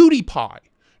 PewDiePie.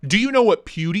 Do you know what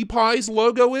PewDiePie's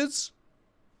logo is?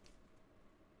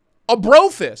 A bro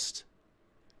fist.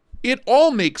 It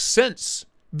all makes sense.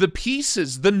 The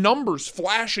pieces, the numbers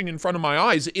flashing in front of my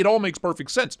eyes, it all makes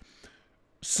perfect sense.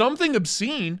 Something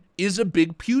Obscene is a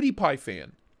big PewDiePie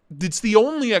fan. It's the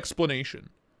only explanation.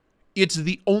 It's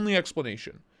the only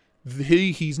explanation.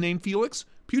 He's named Felix.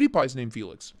 PewDiePie's named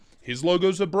Felix. His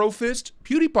logo's a bro fist.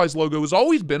 PewDiePie's logo has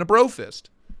always been a bro fist.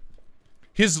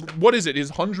 His, what is it?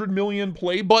 His 100 million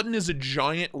play button is a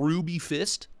giant ruby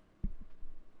fist.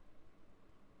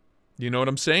 You know what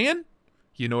I'm saying?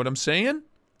 You know what I'm saying?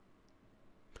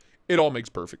 It all makes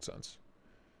perfect sense.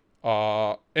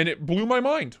 And it blew my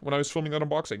mind when I was filming that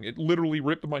unboxing. It literally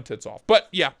ripped my tits off. But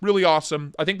yeah, really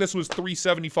awesome. I think this was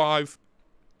 $375.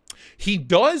 He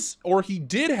does, or he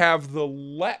did have the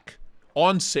LEC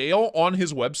on sale on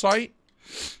his website.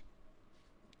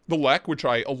 The LEC, which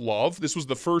I love. This was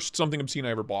the first Something Obscene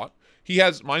I ever bought. He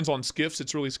has, mine's on Skiffs.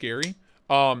 It's really scary.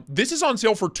 This is on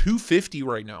sale for $250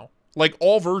 right now. Like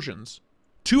all versions.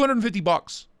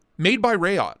 $250. Made by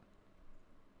Rayot.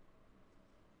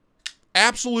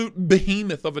 Absolute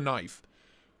behemoth of a knife.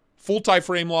 Full tie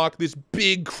frame lock. This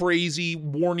big, crazy,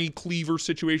 warny cleaver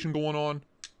situation going on.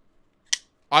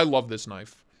 I love this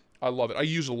knife. I love it. I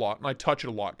use it a lot, and I touch it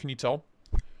a lot. Can you tell?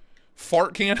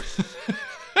 Fart cannon.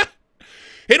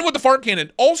 Hit him with the fart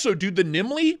cannon. Also, dude, the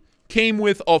Nimley came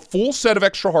with a full set of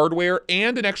extra hardware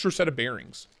and an extra set of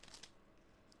bearings.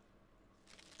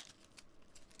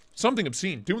 Something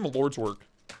Obscene. Doing the Lord's work.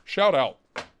 Shout out.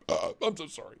 I'm so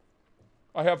sorry.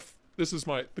 This is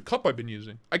the cup I've been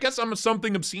using. I guess I'm a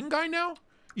Something Obscene guy now.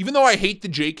 Even though I hate the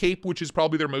J-Cape, which is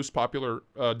probably their most popular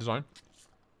design.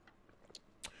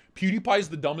 PewDiePie's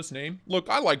the dumbest name. Look,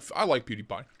 I like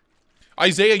PewDiePie.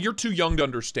 Isaiah, you're too young to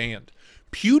understand.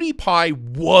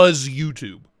 PewDiePie was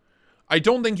YouTube. I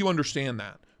don't think you understand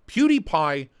that.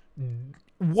 PewDiePie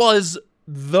was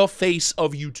the face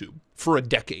of YouTube for a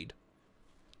decade.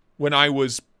 When I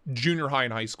was junior high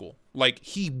and high school. Like,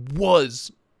 he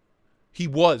was.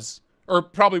 Or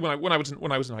probably when I was in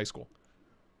high school.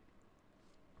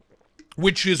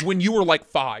 Which is when you were like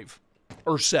 5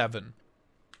 or 7.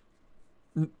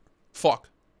 Fuck.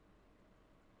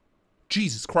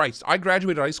 Jesus Christ. I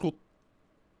graduated high school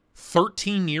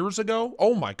 13 years ago?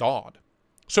 Oh my God.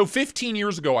 So 15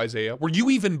 years ago, Isaiah. Were you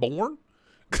even born?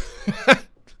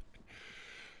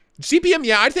 CPM,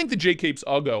 yeah, I think the J-Cape's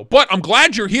uggo. But I'm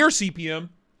glad you're here, CPM.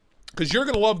 Because you're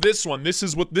going to love this one. This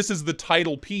is the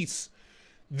title piece.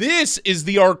 This is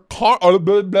the Arcona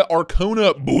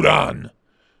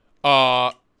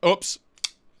Buran. Oops.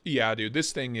 Yeah, dude,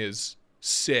 this thing is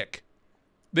sick.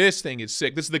 This thing is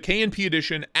sick. This is the KNP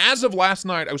edition. As of last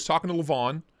night, I was talking to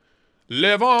Levon.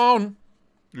 Levon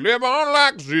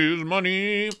likes his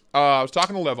money. I was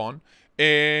talking to Levon,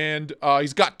 and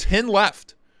he's got 10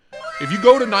 left. If you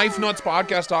go to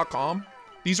knifenutspodcast.com,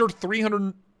 these are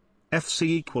 300... FC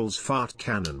equals fart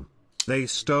cannon. They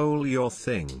stole your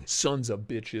thing. Sons of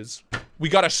bitches. We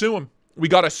gotta sue him.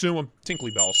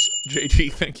 Tinkly bells.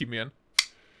 JT, thank you, man.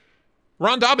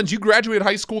 Ron Dobbins, you graduated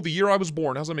high school the year I was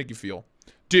born. How's that make you feel?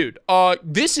 Dude,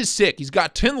 this is sick. He's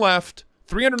got 10 left.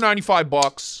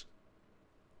 $395.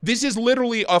 This is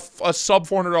literally a sub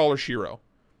 $400 Shiro.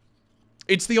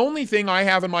 It's the only thing I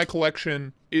have in my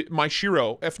collection. My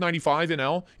Shiro F95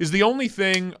 NL is the only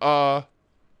thing,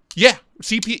 yeah,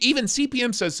 even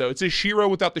CPM says so. It's a Shiro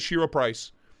without the Shiro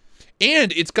price.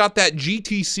 And it's got that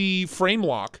GTC frame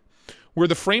lock where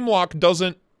the frame lock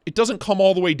doesn't come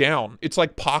all the way down. It's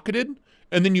like pocketed,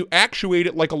 and then you actuate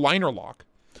it like a liner lock.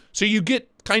 So you get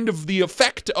kind of the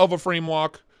effect of a frame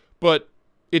lock, but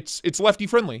it's lefty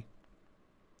friendly.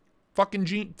 Fucking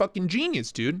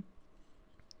genius, dude.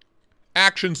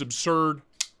 Action's absurd.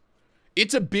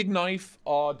 It's a big knife.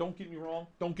 Don't get me wrong.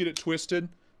 Don't get it twisted.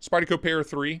 Spyderco Para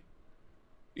 3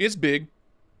 is big.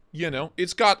 You know,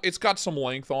 it's got some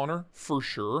length on her for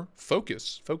sure.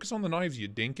 Focus on the knives, you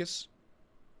dinkus.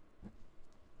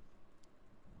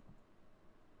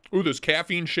 Ooh, those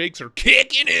caffeine shakes are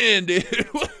kicking in, dude.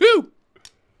 Woohoo!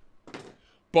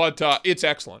 But it's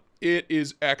excellent. It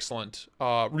is excellent.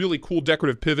 Really cool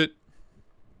decorative pivot.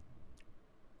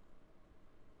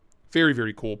 Very,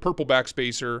 very cool. Purple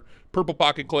backspacer, purple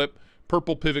pocket clip,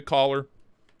 purple pivot collar.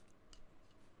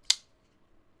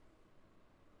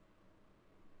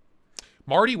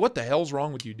 Marty, what the hell's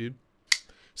wrong with you, dude?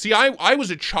 See, I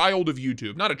was a child of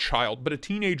YouTube. Not a child, but a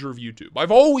teenager of YouTube.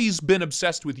 I've always been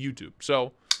obsessed with YouTube,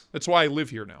 so that's why I live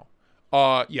here now.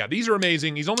 Yeah, these are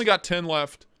amazing. He's only got 10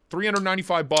 left.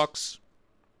 $395.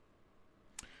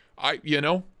 You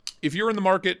know, if you're in the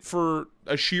market for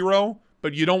a Shiro,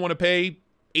 but you don't want to pay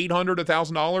 $800,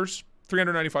 $1,000,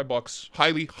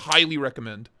 $395. Highly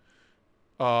recommend.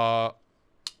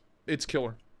 It's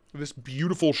killer. This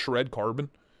beautiful shred carbon.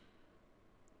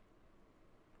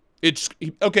 It's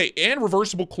okay, and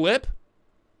reversible clip.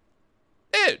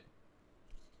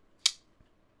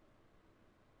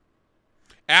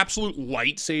 Absolute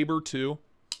lightsaber too.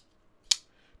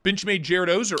 Benchmade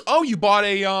Jared Ozer. Oh, you bought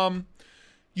a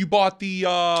you bought the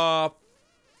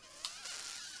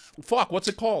fuck, what's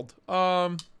it called?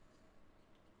 The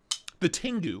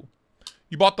Tengu.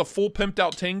 You bought the full pimped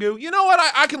out Tengu. You know what?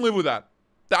 I can live with that.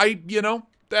 You know,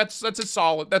 that's a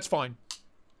solid. That's fine.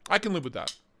 I can live with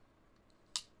that.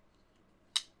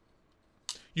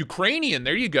 Ukrainian,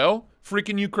 there you go.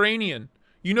 Freaking Ukrainian.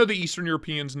 You know the Eastern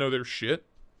Europeans know their shit.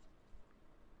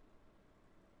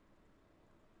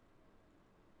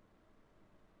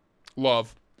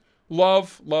 Love.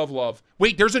 Love, love, love.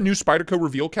 Wait, there's a new Spyderco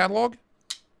reveal catalog?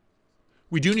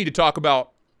 We do need to talk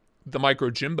about the Micro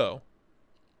Jimbo.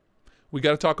 We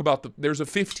got to talk about there's a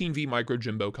 15V Micro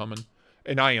Jimbo coming.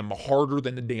 And I am harder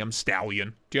than the damn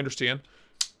stallion. Do you understand?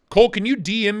 Cole, can you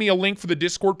DM me a link for the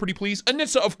Discord, pretty please?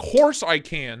 Anissa, of course I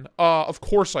can. Of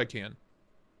course I can.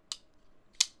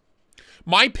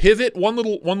 My pivot, one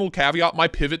little caveat, my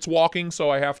pivot's walking, so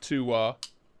I have to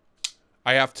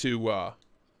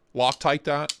Loctite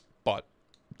that. But,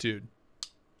 dude.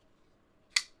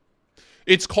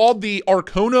 It's called the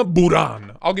Arcona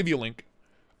Buran. I'll give you a link.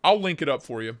 I'll link it up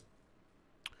for you.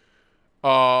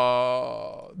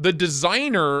 The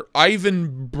designer,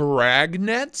 Ivan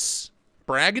Bragnets?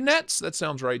 Bragnets? That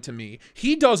sounds right to me.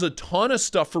 He does a ton of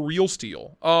stuff for Real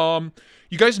Steel.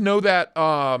 You guys know that,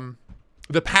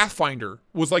 the Pathfinder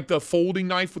was like the folding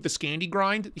knife with the Scandi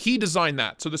grind. He designed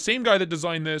that. So the same guy that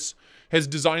designed this has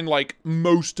designed like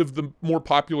most of the more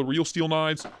popular Real Steel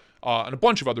knives, and a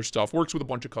bunch of other stuff. Works with a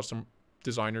bunch of custom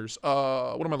designers.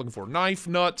 What am I looking for? Knife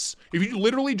Nuts. If you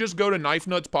literally just go to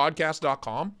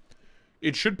knifenutspodcast.com,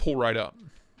 it should pull right up.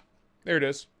 There it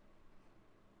is.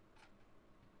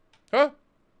 Huh?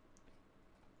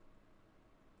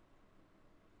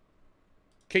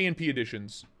 KNP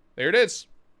editions. There it is.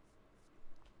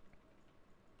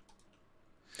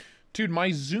 Dude, my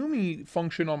zoomy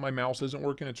function on my mouse isn't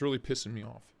working. It's really pissing me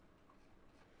off.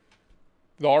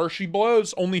 The Archie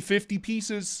blows. Only 50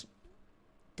 pieces.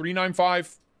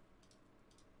 $3.95.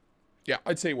 Yeah,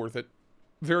 I'd say worth it.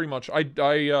 Very much.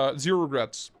 Zero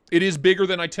regrets. It is bigger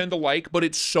than I tend to like, but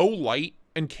it's so light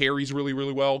and carries really,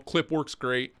 really well. Clip works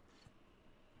great.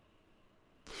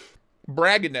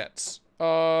 Braganets.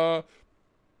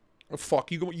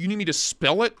 Fuck, you need me to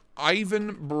spell it?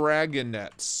 Ivan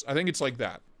Braganets. I think it's like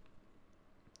that.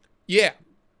 Yeah.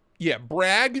 Yeah,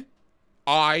 Brag,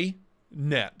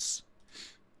 Nets.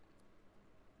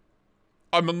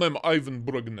 I'm a name Ivan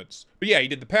Braganets. But yeah, he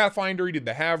did the Pathfinder, he did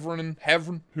the Havren.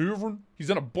 He's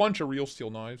done a bunch of Real Steel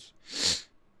knives.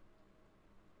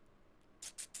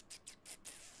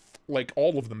 Like,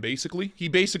 all of them, basically. He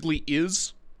basically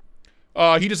is.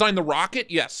 He designed the rocket?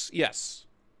 Yes.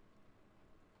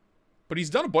 But he's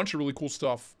done a bunch of really cool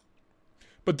stuff.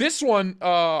 But this one,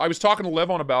 I was talking to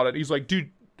Levon about it. He's like, dude,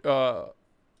 because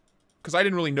I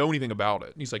didn't really know anything about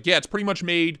it. And he's like, yeah, it's pretty much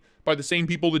made by the same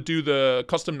people that do the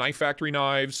custom Knife Factory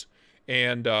knives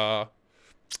and the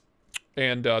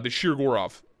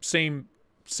Shirgorov.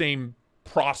 Same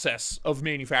process of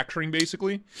manufacturing,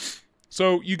 basically.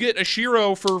 So you get a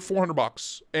Shiro for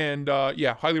 $400, and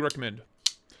yeah, highly recommend.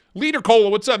 Leader Cola,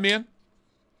 what's up, man?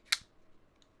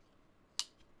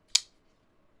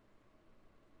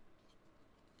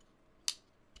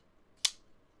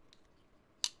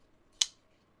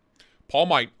 Paul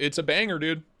Mite, it's a banger,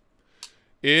 dude.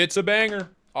 It's a banger.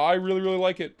 I really, really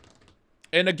like it.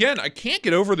 And again, I can't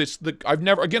get over this. I've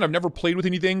never played with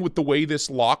anything with the way this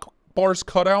lock bar's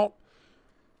cut out,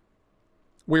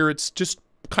 where it's just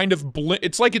kind of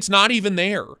it's like it's not even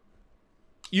there.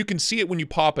 You can see it when you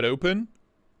pop it open.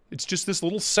 It's just this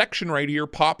little section right here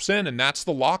pops in, and that's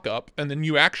the lockup, and then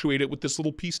you actuate it with this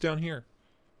little piece down here.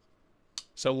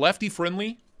 So lefty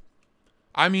friendly.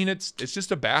 I mean, it's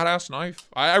just a badass knife.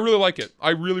 I really like it.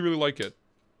 I really, really like it.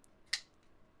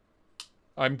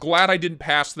 I'm glad I didn't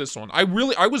pass this one. I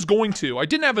was going to. I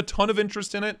didn't have a ton of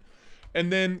interest in it.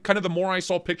 And then kind of the more I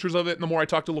saw pictures of it and the more I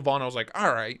talked to Levon, I was like,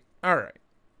 all right.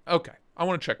 Okay, I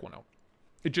want to check one out.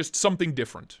 It's just something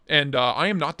different. And I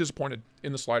am not disappointed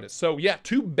in the slightest. So yeah,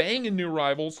 2 banging new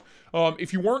arrivals.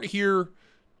 If you weren't here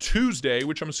Tuesday,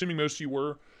 which I'm assuming most of you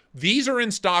were, these are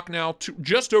in stock now,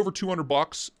 just over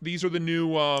 $200. These are the new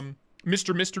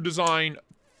Mr. Design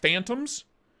Phantoms.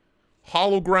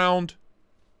 Hollow Ground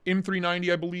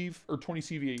M390, I believe, or 20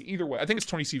 CV. Either way, I think it's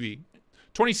 20 CV.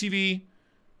 20 CV,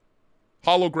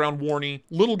 Hollow Ground Warney.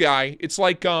 Little guy. It's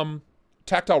like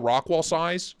tactile Rockwall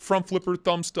size. Front flipper,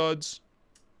 thumb studs.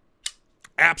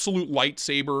 Absolute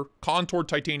lightsaber. Contoured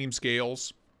titanium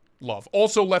scales. Love.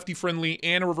 Also lefty friendly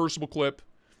and a reversible clip.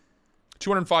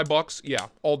 $205. Yeah,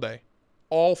 all day.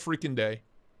 All freaking day.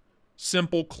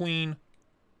 Simple, clean.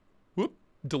 Whoop.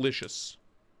 Delicious.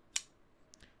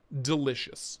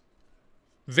 Delicious.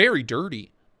 Very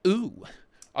dirty. Ooh.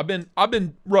 I've been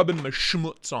rubbing my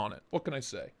schmutz on it. What can I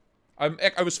say?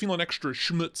 I was feeling extra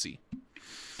schmutzy.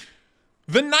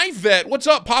 The Knife Vet. What's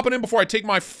up? Popping in before I take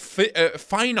my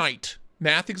finite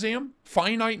math exam.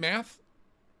 Finite math?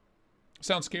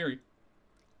 Sounds scary.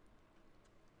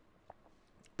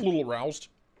 A little aroused.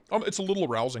 It's a little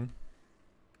arousing.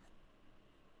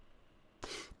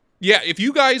 Yeah, if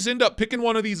you guys end up picking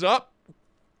one of these up,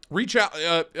 Reach out.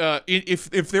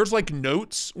 If there's like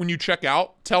notes when you check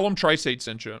out, tell them Tristate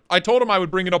sent you. I told him I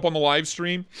would bring it up on the live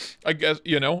stream. I guess,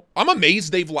 you know, I'm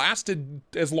amazed they've lasted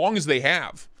as long as they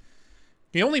have.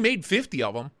 He only made 50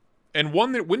 of them. And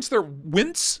one that once they're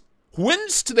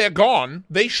gone,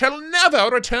 they shall never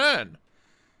return.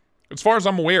 As far as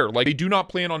I'm aware, like, they do not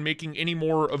plan on making any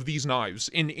more of these knives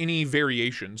in any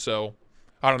variation. So,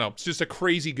 I don't know. It's just a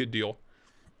crazy good deal.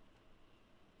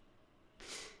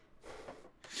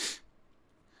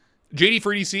 JD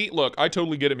for EDC, look, I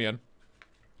totally get it, man.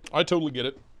 I totally get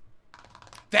it.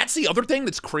 That's the other thing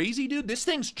that's crazy, dude. This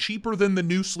thing's cheaper than the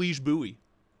new Sleege buoy.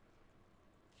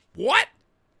 What?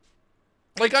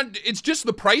 Like, it's just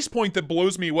the price point that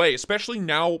blows me away, especially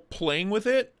now playing with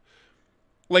it.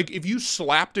 Like, if you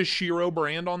slapped a Shiro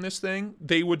brand on this thing,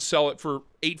 they would sell it for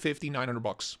 $850,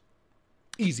 $900.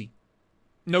 Easy.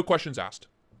 No questions asked.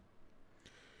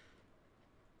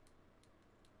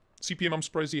 CPM, I'm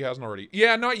surprised he hasn't already.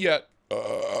 Yeah, not yet.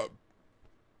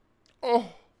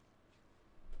 Oh.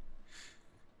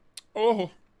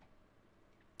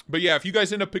 But yeah, if you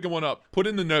guys end up picking one up, put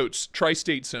in the notes,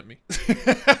 Tristate sent me.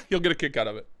 He'll get a kick out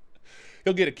of it.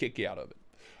 He'll get a kick out of it.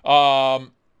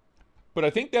 But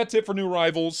I think that's it for new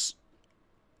arrivals.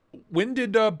 When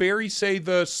did Barry say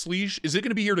the Sleege? Is it going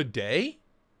to be here today?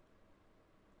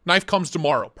 Knife comes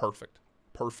tomorrow. Perfect.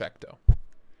 Perfecto.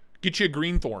 Get you a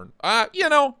greenthorn. You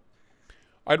know,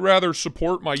 I'd rather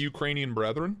support my Ukrainian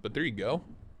brethren, but there you go.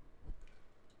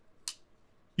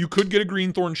 You could get a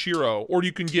greenthorn Shiro, or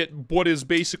you can get what is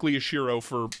basically a Shiro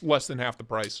for less than half the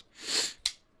price.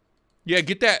 Yeah,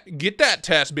 get that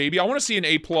test, baby. I want to see an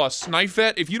A+. Knife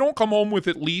vet, if you don't come home with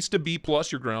at least a B+,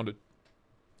 you're grounded.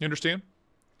 You understand?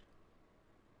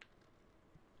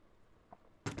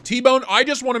 T-Bone, I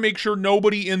just want to make sure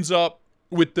nobody ends up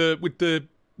with the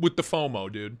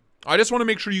FOMO, dude. I just want to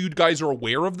make sure you guys are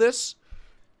aware of this.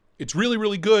 It's really,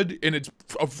 really good, and it's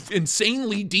an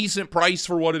insanely decent price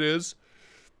for what it is.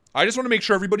 I just want to make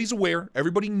sure everybody's aware.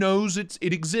 Everybody knows it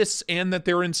exists and that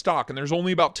they're in stock, and there's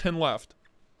only about 10 left.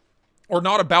 Or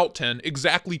not about 10,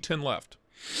 exactly 10 left.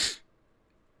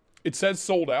 It says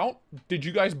sold out. Did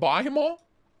you guys buy them all?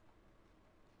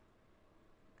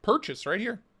 Purchase right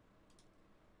here.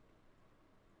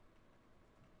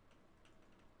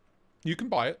 You can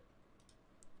buy it.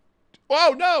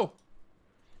 Oh, no!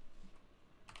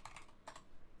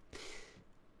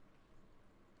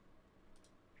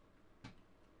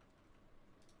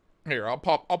 Here, I'll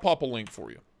pop a link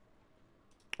for you.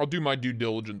 I'll do my due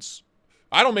diligence.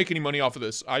 I don't make any money off of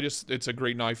this. It's a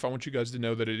great knife. I want you guys to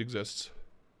know that it exists.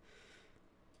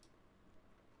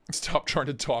 Stop trying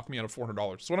to talk me out of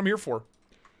 $400. That's what I'm here for.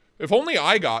 If only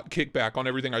I got kickback on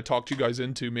everything I talked you guys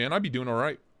into, man, I'd be doing all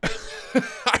right.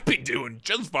 I'd be doing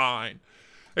just fine.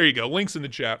 There you go. Links in the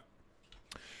chat.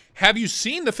 Have you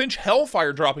seen the Finch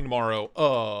Hellfire dropping tomorrow?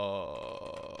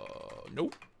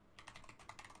 Nope.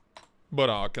 But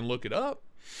I can look it up.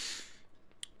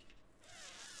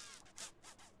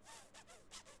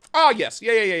 Ah, yes.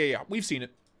 Yeah. We've seen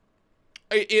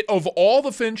it. Of all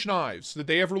the Finch knives that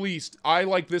they have released, I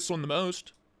like this one the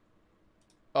most.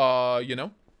 You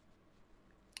know?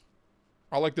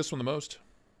 I like this one the most.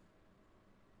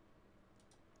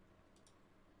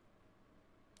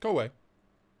 Go away.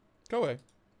 Go away.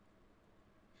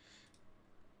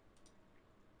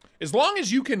 As long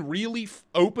as you can really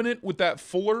open it with that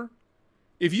fuller,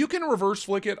 if you can reverse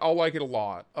flick it, I'll like it a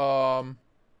lot.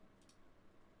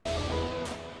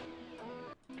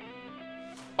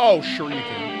 Oh, sure you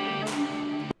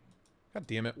can. God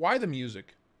damn it. Why the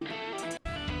music?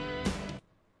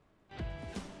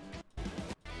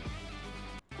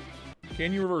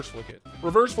 Can you reverse flick it?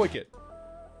 Reverse flick it.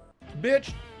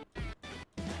 Bitch.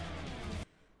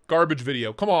 Garbage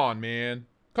video. Come on, man.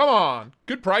 Come on.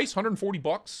 Good price. 140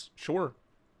 bucks. Sure.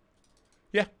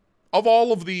 Yeah. Of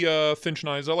all of the Finch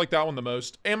knives, I like that one the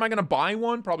most. Am I going to buy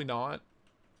one? Probably not.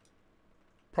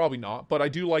 Probably not. But I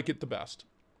do like it the best.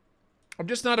 I'm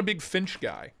just not a big Finch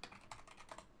guy.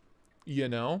 You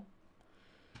know?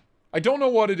 I don't know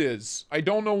what it is. I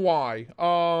don't know why.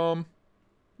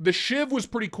 The Shiv was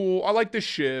pretty cool. I like the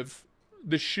Shiv.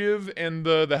 The Shiv and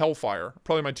the Hellfire.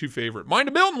 Probably my two favorite. Mind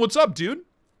of Milton, what's up, dude?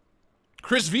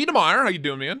 Chris Wiedemeyer, how you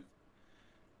doing, man?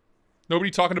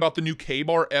 Nobody talking about the new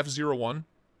K-Bar F01?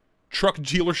 Truck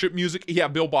dealership music? Yeah,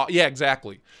 Bill Bob. Yeah,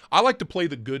 exactly. I like to play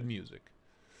the good music.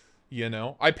 You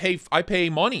know? I pay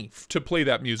money to play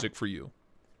that music for you.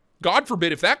 God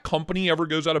forbid, if that company ever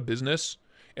goes out of business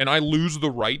and I lose the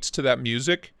rights to that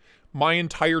music, my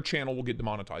entire channel will get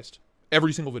demonetized.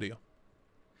 Every single video.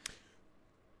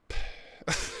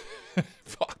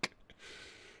 Fuck.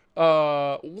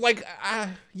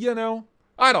 You know,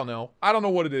 I don't know. I don't know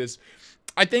what it is.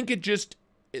 I think it just,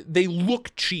 they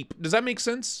look cheap. Does that make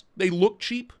sense? They look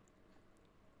cheap.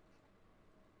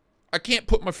 I can't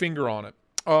put my finger on it.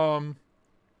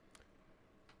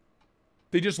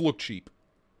 They just look cheap.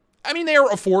 I mean, they are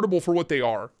affordable for what they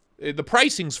are. The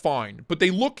pricing's fine, but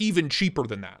they look even cheaper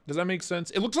than that. Does that make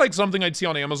sense? It looks like something I'd see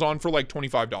on Amazon for like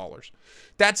 $25.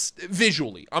 That's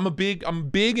visually. I'm big.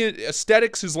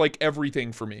 Aesthetics is like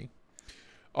everything for me.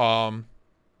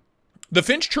 The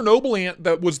Finch Chernobyl ant,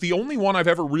 that was the only one I've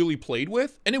ever really played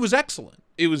with, and it was excellent.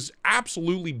 It was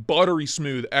absolutely buttery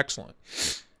smooth, excellent.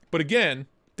 But again,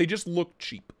 they just look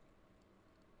cheap.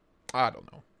 I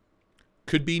don't know.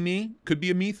 Could be me. Could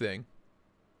be a me thing.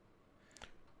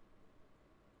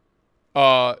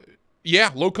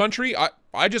 Yeah, Low Country.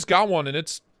 I just got one and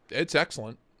it's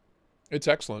excellent. It's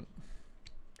excellent.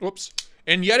 Whoops.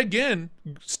 And yet again,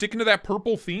 sticking to that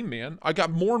purple theme, man. I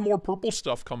got more and more purple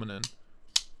stuff coming in.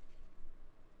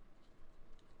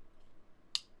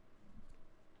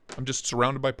 I'm just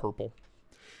surrounded by purple.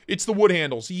 It's the wood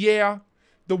handles. Yeah.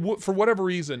 The wood, for whatever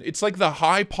reason, it's like the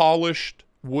high polished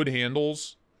wood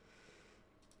handles.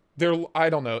 They're, I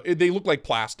don't know. They look like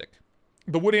plastic.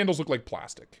 The wood handles look like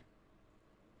plastic.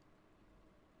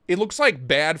 It looks like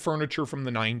bad furniture from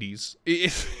the 90s.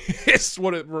 It's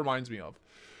what it reminds me of.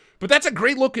 But that's a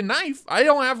great looking knife. I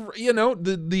don't have, you know,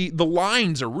 the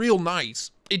lines are real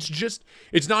nice. It's just,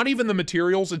 it's not even the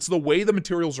materials. It's the way the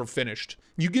materials are finished.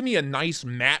 You give me a nice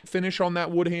matte finish on that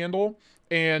wood handle,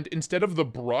 and instead of the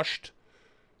brushed,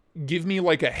 give me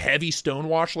like a heavy stone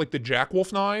wash like the Jack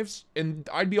Wolf knives, and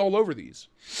I'd be all over these.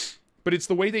 But it's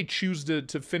the way they choose to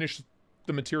finish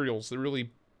the materials that really,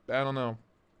 I don't know.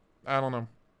 I don't know.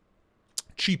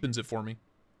 Cheapens it for me.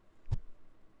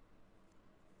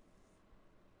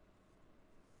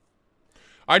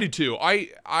 I do too. I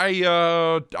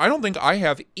don't think I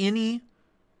have any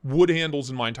wood handles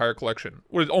in my entire collection.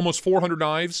 With almost 400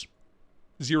 knives,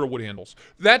 0 wood handles.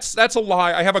 That's a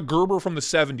lie. I have a Gerber from the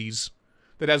 70s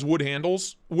that has wood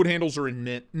handles. Wood handles are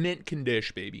in mint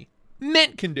condition, baby.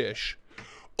 Mint condition.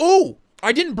 Oh,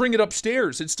 I didn't bring it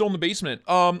upstairs. It's still in the basement.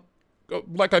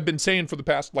 Like I've been saying for the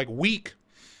past like week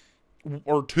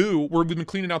or two, we've been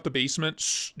cleaning out the basement.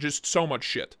 Just so much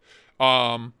shit.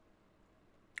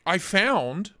 I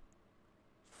found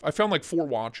like 4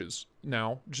 watches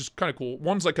now, which is kind of cool.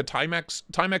 One's like a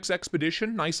Timex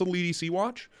Expedition, nice little EDC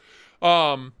watch.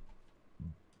 What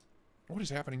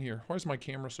is happening here? Why is my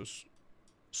camera so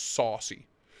saucy?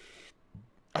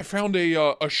 I found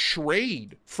a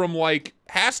Schrade from like,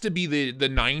 has to be the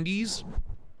 90s,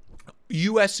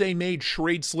 USA made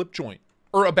Schrade slip joint,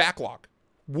 or a backlock.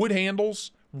 Wood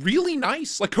handles, really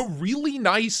nice, like a really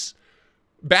nice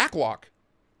backlock.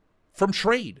 From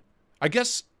Schrade. I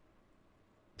guess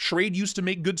Schrade used to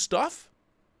make good stuff.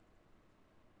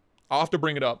 I'll have to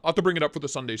bring it up. I'll have to bring it up for the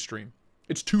Sunday stream.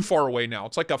 It's too far away now.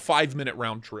 It's like a 5-minute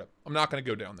round trip. I'm not going to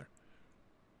go down there.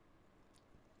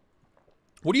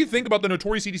 What do you think about the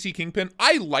Notorious EDC Kingpin?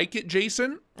 I like it,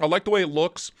 Jason. I like the way it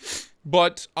looks.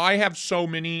 But I have so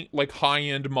many like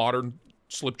high-end modern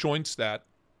slip joints that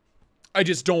I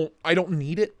just don't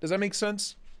need it. Does that make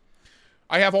sense?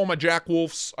 I have all my Jack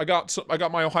Wolfs. I got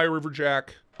my Ohio River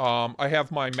Jack. I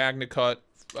have my Magna Cut,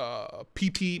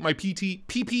 PP, my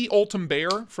PP Ultim Bear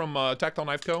from Tactile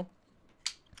Knife Co.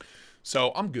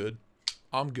 So I'm good.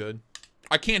 I'm good.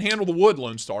 I can't handle the wood,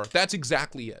 Lone Star. That's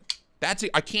exactly it. That's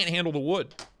it. I can't handle the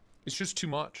wood. It's just too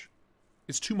much.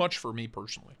 It's too much for me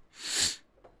personally.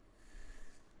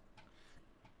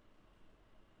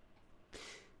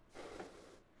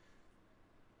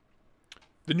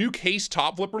 The new case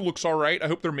top flipper looks all right. I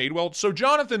hope they're made well. So,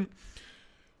 Jonathan,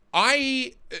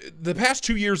 the past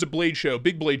 2 years at Blade Show,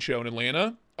 big Blade Show in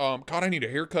Atlanta, God, I need a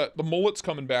haircut. The mullet's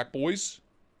coming back, boys.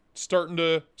 Starting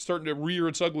to rear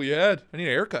its ugly head. I need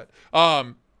a haircut.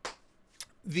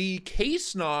 The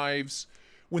case knives,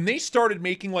 when they started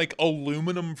making like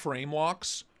aluminum frame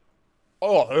locks,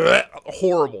 oh,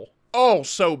 horrible. Oh,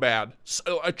 so bad.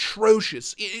 So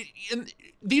atrocious. And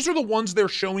these are the ones they're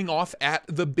showing off at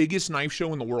the biggest knife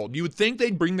show in the world. You would think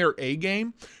they'd bring their A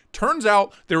game. Turns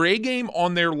out their A game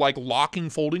on their like locking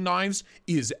folding knives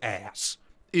is ass.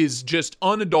 Is just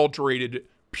unadulterated,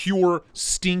 pure,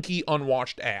 stinky,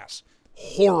 unwashed ass.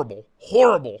 Horrible.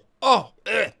 Horrible. Oh,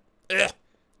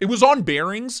 It was on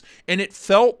bearings, and it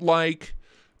felt like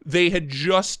they had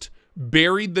just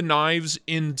buried the knives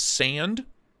in sand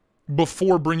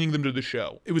before bringing them to the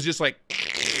show. It was just like...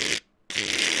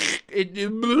 it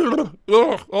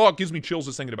gives me chills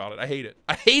just thinking about it. I hate it.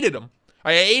 I hated them.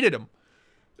 I hated them.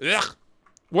 Ugh.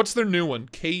 What's their new one?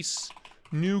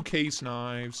 New case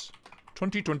knives.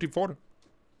 2024.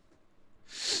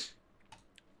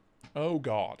 Oh,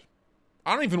 God.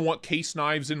 I don't even want case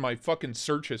knives in my fucking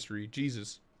search history.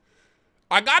 Jesus.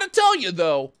 I gotta tell you,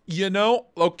 though, you know,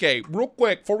 okay, real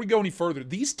quick, before we go any further,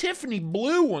 these Tiffany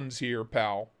blue ones here,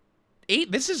 pal.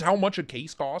 This is how much a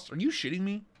case costs? Are you shitting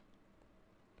me?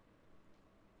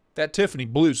 That Tiffany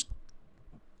blue's,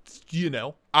 you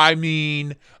know, I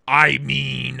mean,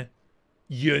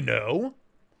 you know,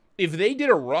 if they did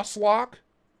a rust lock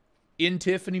in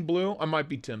Tiffany blue, I might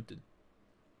be tempted.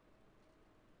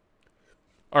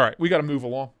 All right, we got to move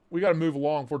along. We got to move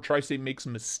along before Tristate makes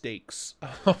mistakes.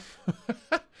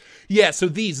 Yeah, so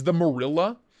these, the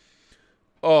Marilla.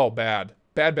 Oh, bad.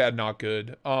 Bad, not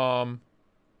good. Does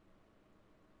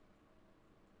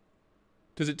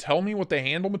it tell me what the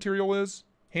handle material is?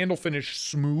 Handle finish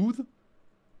smooth?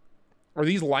 Are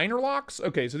these liner locks?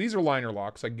 Okay, so these are liner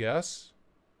locks, I guess.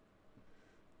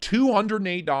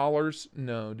 $208?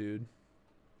 No, dude.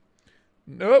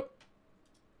 Nope.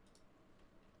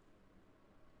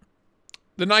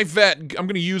 The Knife Vet, I'm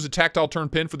going to use a tactile turn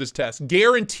pin for this test.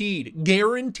 Guaranteed.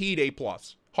 Guaranteed A+.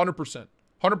 100%.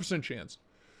 100% chance.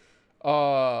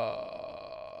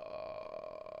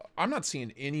 I'm not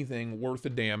seeing anything worth a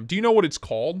damn. Do you know what it's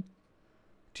called?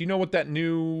 Do you know what that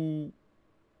new...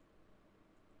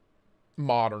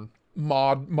 Modern.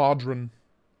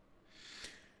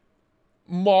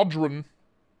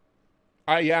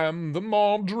 I am the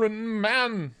modern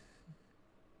man.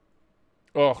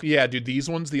 Oh, yeah, dude, these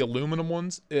ones, the aluminum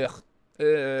ones, ugh.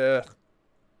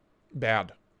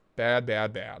 Bad.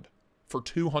 Bad. For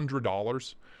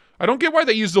 $200. I don't get why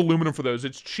they used aluminum for those.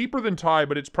 It's cheaper than tie,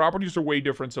 but its properties are way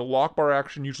different, so lock bar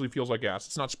action usually feels like ass.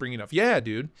 It's not springy enough. Yeah,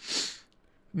 dude.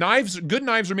 Good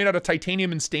knives are made out of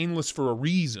titanium and stainless for a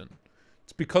reason.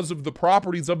 It's because of the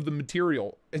properties of the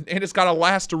material, and it's got to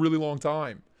last a really long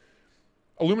time.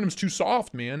 Aluminum's too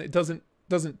soft, man. It doesn't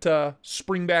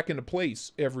spring back into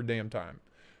place every damn time.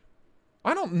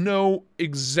 I don't know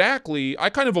exactly. I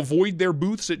kind of avoid their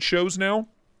booths at shows now.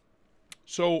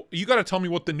 So you got to tell me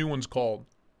what the new one's called.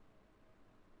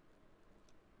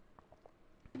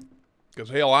 Because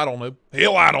hell, I don't know.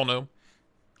 Hell, I don't know.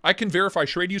 I can verify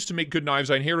Schrade used to make good knives.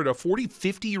 I inherited a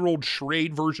 50-year-old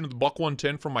Schrade version of the Buck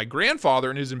 110 from my grandfather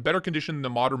and is in better condition than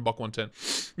the modern Buck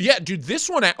 110. Yeah, dude, this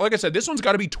one, like I said, this one's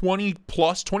got to be 20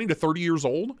 to 30 years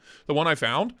old. The one I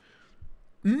found.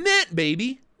 Mint,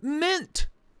 baby. Mint.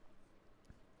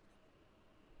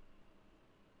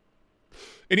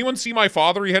 Anyone see my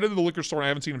father? He headed to the liquor store and I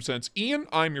haven't seen him since. Ian,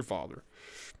 I'm your father.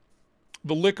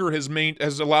 The liquor has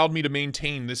allowed me to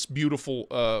maintain this beautiful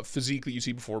physique that you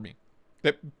see before me.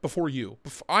 Before you.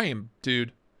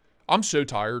 Dude, I'm so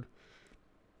tired.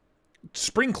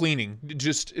 Spring cleaning,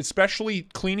 just especially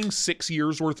cleaning 6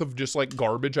 years worth of just like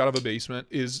garbage out of a basement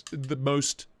is the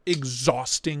most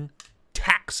exhausting,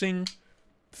 taxing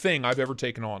thing I've ever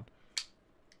taken on.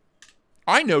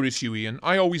 I notice you, Ian.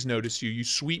 I always notice you, you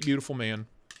sweet, beautiful man.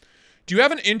 Do you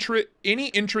have any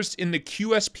interest in the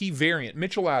QSP variant?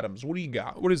 Mitchell Adams, what do you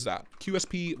got? What is that?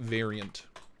 QSP variant.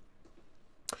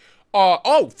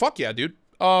 Oh, fuck yeah, dude.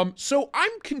 So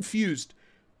I'm confused.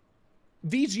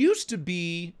 These used to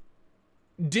be...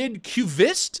 Did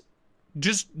Qvist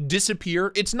just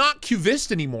disappear? It's not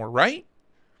Qvist anymore, right?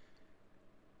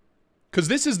 Because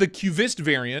this is the Qvist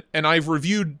variant, and I've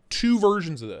reviewed 2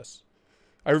 versions of this.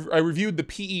 I reviewed the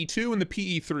PE2 and the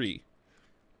PE3.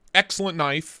 Excellent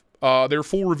knife. There are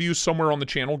full reviews somewhere on the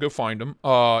channel. Go find them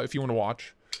if you want to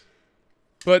watch.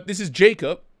 But this is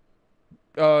Jacob.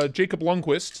 Jacob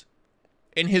Lundquist.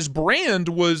 And his brand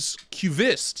was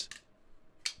Qvist.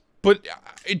 But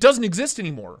it doesn't exist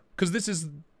anymore. Because this is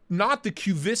not the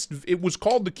Qvist. It was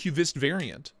called the Qvist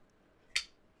variant.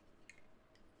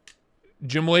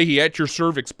 Jim Leahy at your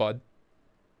cervix, bud.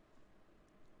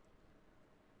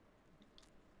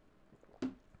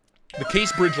 The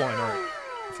case bridge line, alright.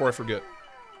 Before I forget.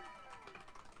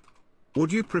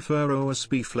 Would you prefer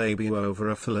OSB Flavio over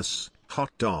a Phyllis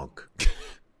hot dog?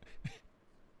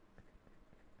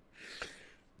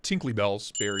 Tinkly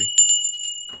bells, Barry.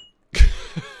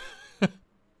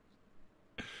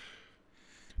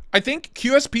 I think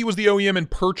QSP was the OEM and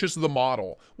purchased the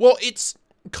model. Well, it's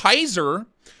Kaiser.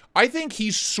 I think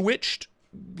he's switched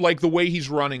like the way he's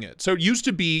running it. So it used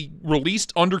to be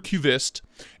released under Qvist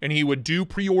and he would do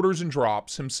pre-orders and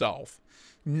drops himself.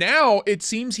 Now it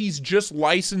seems he's just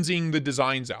licensing the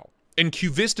designs out. And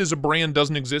Qvist as a brand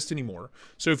doesn't exist anymore.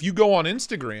 So if you go on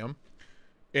Instagram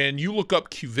and you look up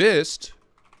Qvist,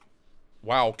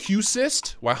 wow,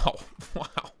 Qsist? Wow. Wow.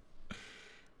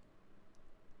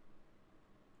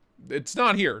 It's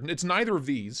not here. It's neither of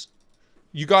these.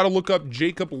 You got to look up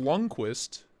Jacob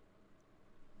Lundquist.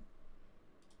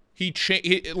 He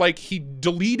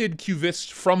deleted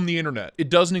QVist from the internet.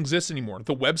 It doesn't exist anymore.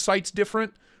 The website's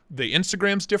different. The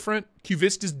Instagram's different.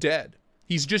 QVist is dead.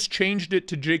 He's just changed it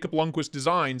to Jacob Lundquist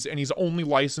Designs, and he's only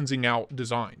licensing out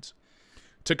designs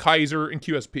to Kaiser and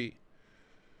QSP.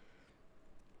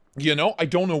 You know, I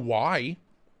don't know why.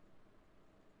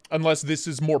 Unless this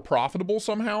is more profitable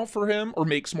somehow for him or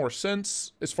makes more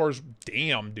sense as far as,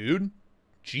 damn, dude.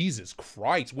 Jesus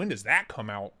Christ, when does that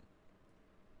come out?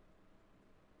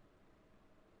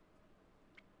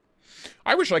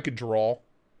 I wish I could draw.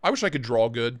 I wish I could draw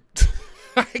good.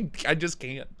 I just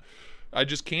can't. I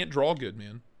just can't draw good,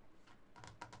 man.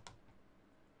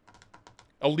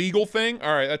 A legal thing?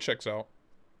 All right, that checks out.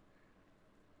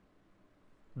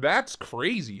 That's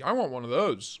crazy. I want one of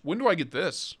those. When do I get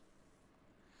this?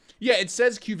 Yeah, it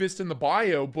says QVist in the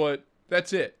bio, but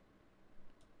that's it.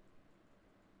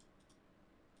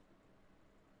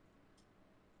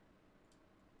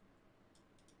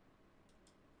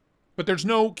 But there's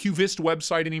no QVist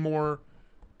website anymore.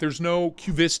 There's no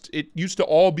QVist. It used to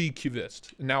all be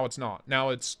QVist, and now it's not. Now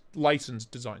it's licensed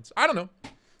designs. I don't know.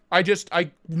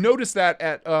 I noticed that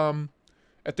at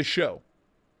the show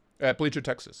at Bleacher,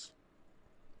 Texas.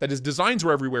 That his designs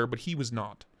were everywhere, but he was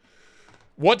not.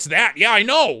 What's that? Yeah, I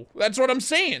know. That's what I'm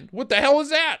saying. What the hell is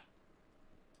that?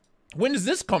 When does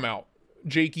this come out?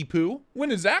 Jakey Poo? When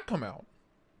does that come out?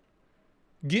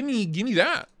 Give me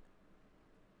that.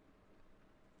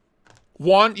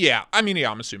 One? Yeah. I mean,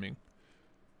 yeah, I'm assuming.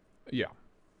 Yeah.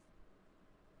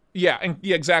 Yeah, and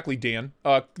yeah, exactly, Dan.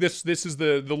 This is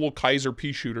the little Kaiser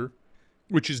pea shooter,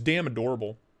 which is damn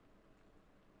adorable.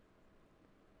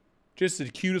 Just the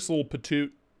cutest little patoot.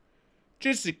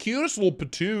 Just the cutest little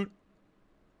patoot.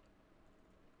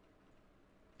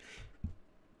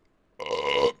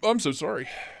 I'm so sorry.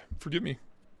 Forgive me.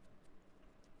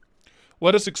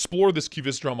 Let us explore this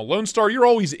QVist drama. Lone Star, you're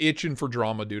always itching for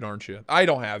drama, dude, aren't you? I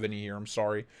don't have any here. I'm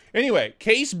sorry. Anyway,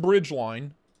 Case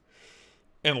Bridgeline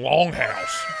and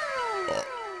Longhouse.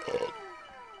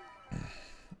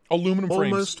 Aluminum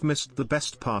frames. Almost missed the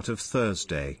best part of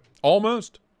Thursday.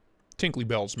 Almost. Tinkly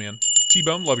bells, man.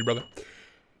 T-Bone, love you, brother.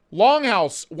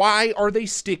 Longhouse, why are they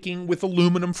sticking with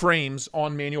aluminum frames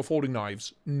on manual folding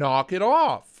knives? Knock it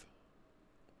off.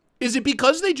 Is it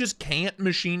because they just can't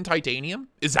machine titanium?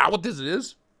 Is that what this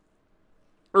is?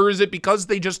 Or is it because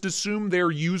they just assume their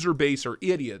user base are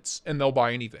idiots and they'll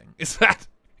buy anything? Is that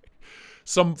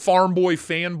some farm boy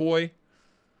fanboy?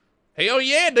 Hell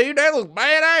yeah, dude, that looks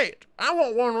badass. I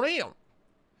want one of them.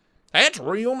 That's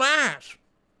real nice.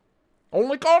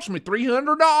 Only cost me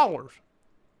 $300.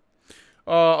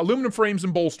 Aluminum frames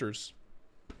and bolsters.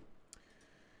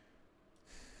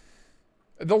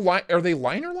 Are they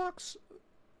liner locks?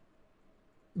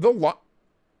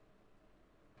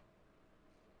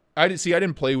 I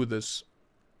didn't play with this.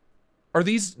 Are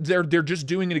these they're just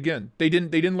doing it again? They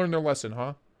didn't learn their lesson,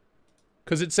 huh?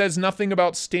 Cuz it says nothing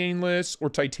about stainless or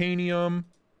titanium.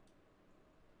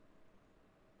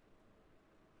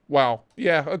 Wow.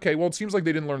 Yeah, okay. Well, it seems like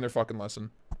they didn't learn their fucking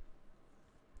lesson.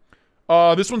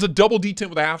 This one's a double detent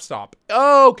with a half stop.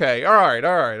 Okay. All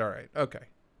right. Okay.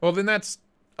 Well, then that's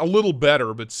a little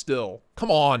better, but still. Come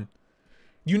on.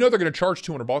 You know they're going to charge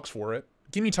 $200 for it.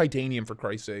 Give me titanium, for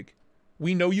Christ's sake.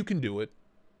 We know you can do it.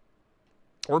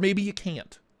 Or maybe you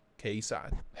can't. Case,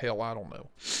 hell, I don't know.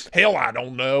 Hell, I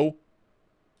don't know.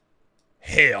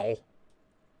 Hell.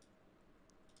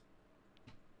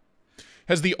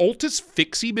 Has the Altus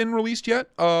Fixie been released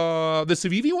yet? The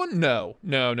Civivi one? No.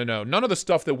 None of the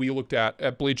stuff that we looked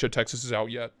at Blade Show Texas is out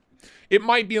yet. It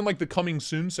might be in, like, the coming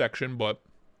soon section, but...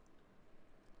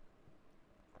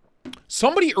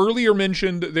 Somebody earlier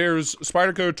mentioned there's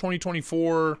Spyderco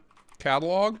 2024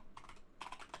 catalog.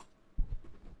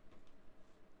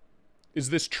 Is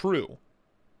this true?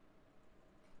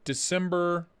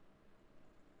 December.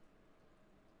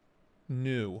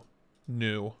 New.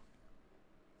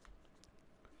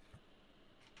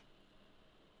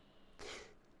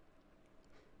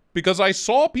 Because I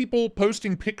saw people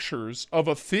posting pictures of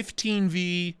a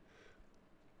 15V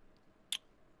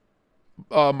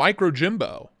micro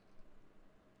Jimbo.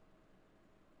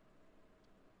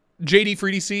 JD for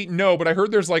EDC? No, but I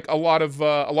heard there's like a lot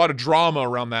of drama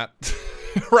around that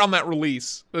around that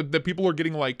release. That people are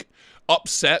getting like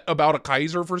upset about a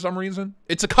Kaiser for some reason.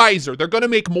 It's a Kaiser. They're gonna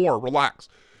make more. Relax.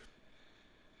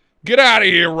 Get out of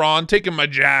here, Ron. Taking my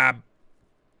job.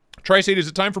 Tristate, is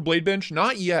it time for BLADEBINGE?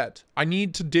 Not yet. I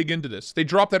need to dig into this. They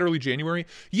dropped that early January.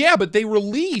 Yeah, but they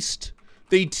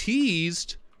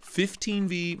teased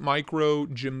 15V micro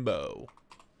Jimbo.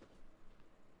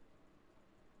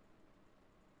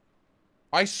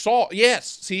 I saw, yes,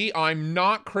 see, I'm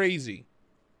not crazy.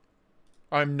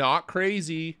 I'm not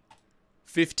crazy.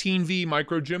 15V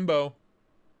Micro Jimbo.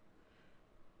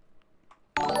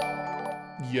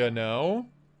 You know?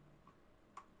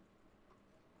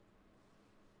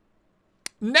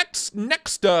 Next,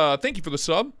 thank you for the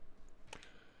sub.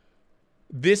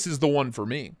 This is the one for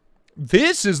me.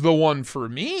 This is the one for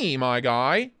me, my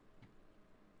guy.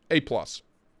 A+.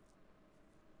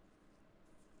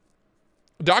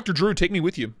 Dr. Drew, take me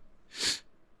with you.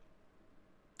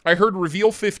 I heard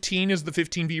Reveal 15 is the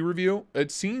 15V review.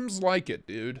 It seems like it,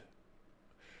 dude.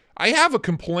 I have a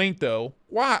complaint, though.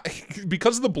 Why?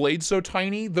 Because the blade's so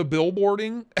tiny, the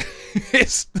billboarding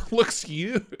looks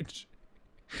huge.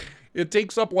 It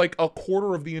takes up like a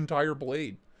quarter of the entire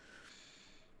blade.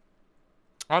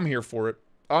 I'm here for it.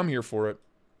 I'm here for it.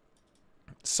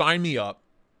 Sign me up.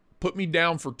 Put me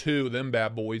down for 2 of them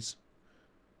bad boys.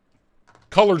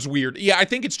 Color's weird. Yeah, I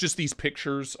think it's just these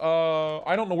pictures.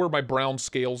 I don't know where my brown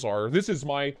scales are. This is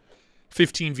my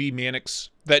 15V Manix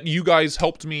that you guys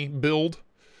helped me build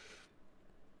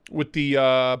with the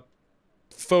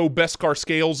faux Beskar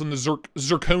scales and the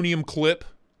zirconium clip.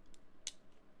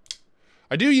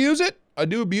 I do use it. I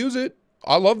do abuse it.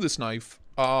 I love this knife.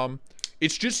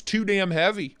 It's just too damn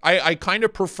heavy. I kind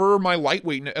of prefer my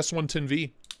lightweight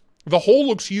S110V. The hole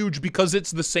looks huge because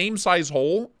it's the same size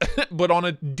hole, but on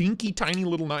a dinky, tiny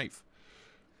little knife.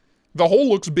 The hole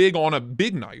looks big on a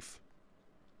big knife.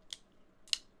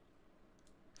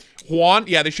 Juan,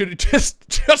 yeah, they should have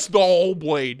just the whole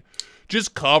blade.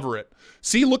 Just cover it.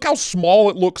 See, look how small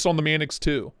it looks on the Manix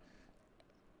 2.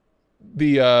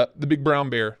 The big brown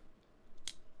bear.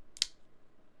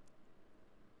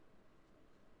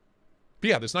 But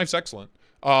yeah, this knife's excellent.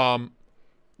 One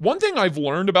thing I've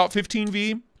learned about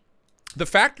 15V, the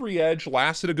factory edge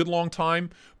lasted a good long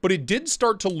time, but it did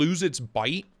start to lose its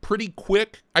bite pretty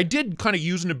quick. I did kind of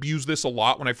use and abuse this a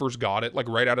lot when I first got it, like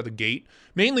right out of the gate,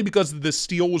 mainly because the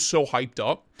steel was so hyped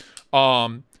up.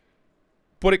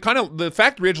 But it kind of, the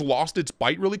factory edge lost its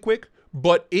bite really quick,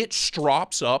 but it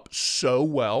strops up so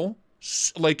well,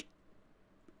 like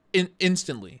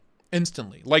instantly.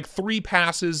 Like 3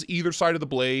 passes either side of the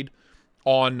blade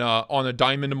on a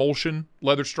diamond emulsion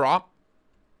leather strop.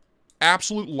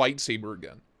 Absolute lightsaber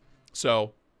again.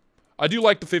 So, I do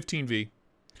like the 15V.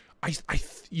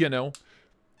 You know,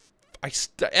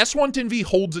 S110V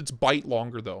holds its bite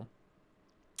longer though.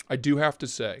 I do have to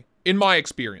say, in my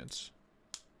experience.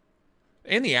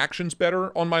 And the action's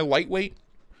better on my lightweight.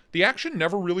 The action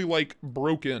never really like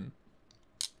broke in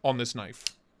on this knife.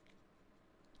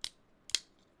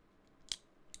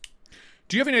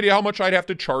 Do you have any idea how much I'd have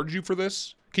to charge you for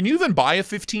this? Can you even buy a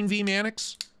 15V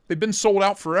Manix? They've been sold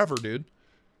out forever, dude.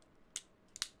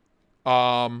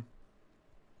 And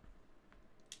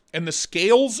the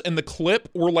scales and the clip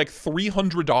were like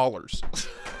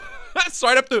 $300. So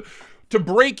I'd have to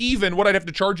break even, what I'd have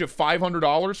to charge you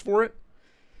 $500 for it?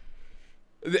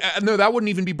 No, that wouldn't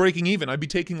even be breaking even. I'd be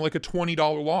taking like a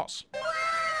 $20 loss.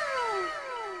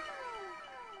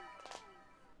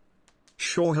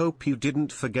 Sure hope you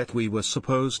didn't forget we were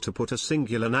supposed to put a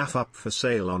singular NAF up for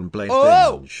sale on BLADEBINGE.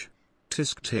 Oh!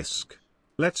 Tisk tisk.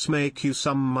 Let's make you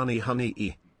some money,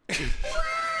 honey.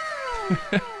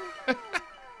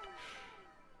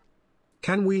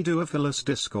 Can we do a Phyllis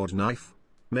Discord knife?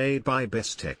 Made by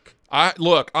Bestech.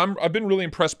 Look, I've been really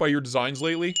impressed by your designs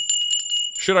lately.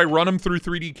 Should I run them through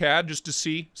 3D CAD just to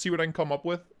see what I can come up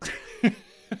with?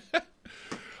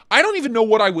 I don't even know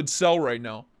what I would sell right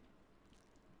now.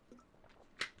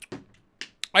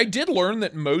 I did learn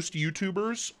that most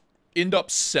YouTubers end up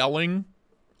selling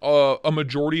a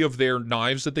majority of their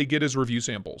knives that they get as review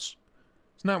samples.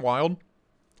 Isn't that wild?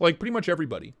 Like, pretty much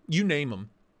everybody. You name them.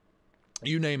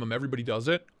 You name them. Everybody does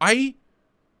it. I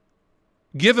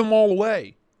give them all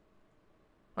away.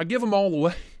 I give them all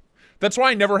away. That's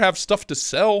why I never have stuff to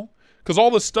sell. Because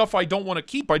all the stuff I don't want to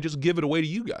keep, I just give it away to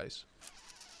you guys.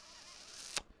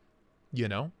 You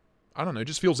know? I don't know. It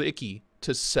just feels icky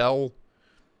to sell.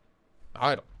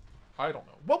 I don't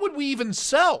know. What would we even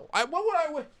sell?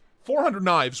 400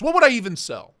 knives. What would I even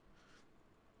sell?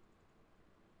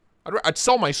 I'd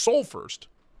sell my soul first.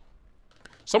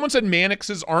 Someone said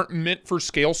Manixes aren't meant for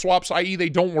scale swaps, i.e. they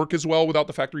don't work as well without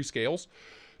the factory scales.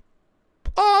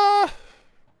 I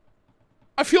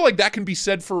feel like that can be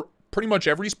said for pretty much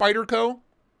every Spyderco.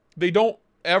 They don't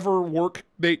ever work,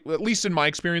 at least in my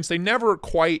experience, they never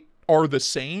quite are the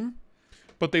same,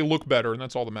 but they look better, and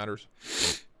that's all that matters.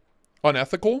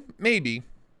 Unethical? Maybe.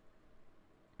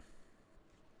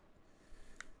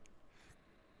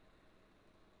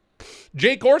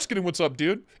 Jake Orskinen, what's up,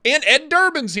 dude? And Ed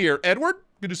Durbin's here. Edward,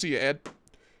 good to see you, Ed.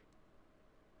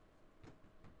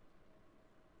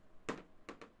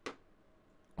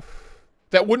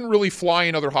 that wouldn't really fly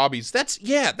in other hobbies. That's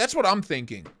what I'm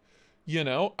thinking. You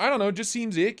know, I don't know, it just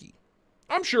seems icky.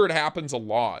 I'm sure it happens a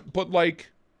lot, but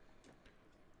like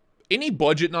any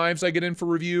budget knives I get in for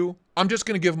review, I'm just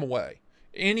going to give them away.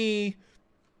 Any,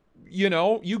 you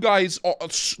know, you guys,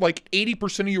 like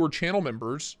 80% of your channel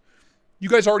members, you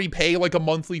guys already pay like a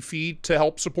monthly fee to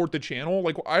help support the channel.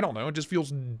 Like, I don't know, it just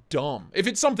feels dumb. If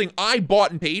it's something I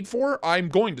bought and paid for, I'm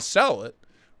going to sell it,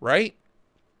 right?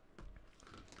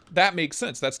 That makes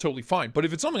sense. That's totally fine. But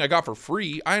if it's something I got for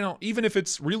free, even if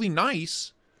it's really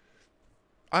nice,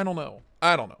 I don't know.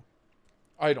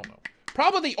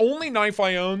 Probably the only knife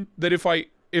I own that if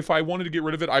I wanted to get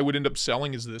rid of it, I would end up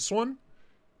selling is this one.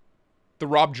 The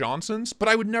Rob Johnson's. But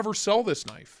I would never sell this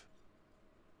knife.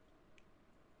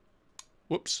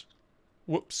 Whoops.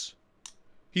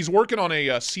 He's working on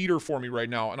a cedar for me right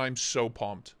now, and I'm so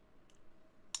pumped.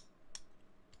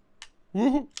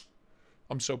 Woohoo!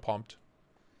 I'm so pumped.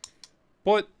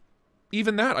 But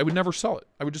even that, I would never sell it.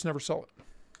 I would just never sell it.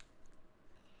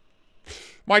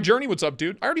 My Journey, what's up,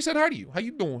 dude? I already said hi to you. How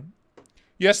you doing?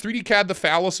 Yes, 3D CAD, the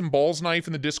phallus and balls knife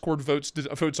in the Discord votes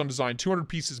on design. 200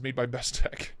 pieces made by Best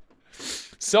Tech.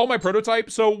 Sell my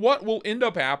prototype. So what will end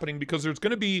up happening, because there's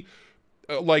going to be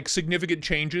like significant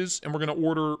changes, and we're going to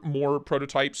order more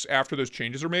prototypes after those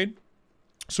changes are made,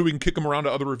 so we can kick them around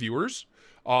to other reviewers.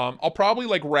 I'll probably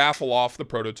like raffle off the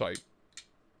prototype,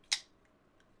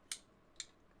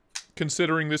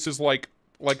 considering this is like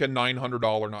a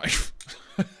 $900 knife.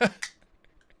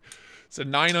 It's a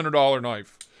 $900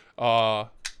 knife.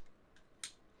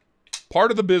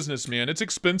 Part of the business, man. It's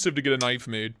expensive to get a knife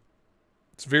made.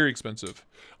 It's very expensive.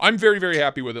 I'm very, very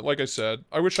happy with it. Like I said,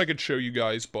 I wish I could show you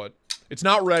guys, but it's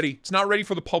not ready. It's not ready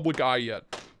for the public eye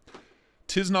yet.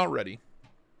 'Tis not ready.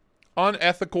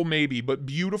 Unethical, maybe, but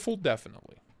beautiful,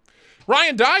 definitely.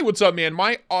 Ryan Dye, what's up, man?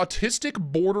 My autistic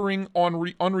bordering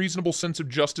on unreasonable sense of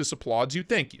justice applauds you.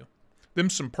 Thank you. Them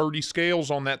some purty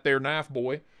scales on that there knife,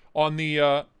 boy. On the,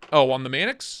 on the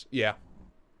Mannix? Yeah.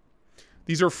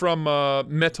 These are from,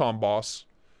 Meton Boss.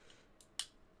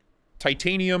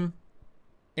 Titanium,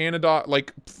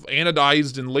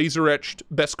 anodized and laser etched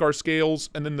Beskar scales,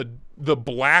 and then the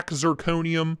black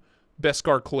zirconium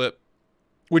Beskar clip,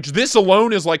 which this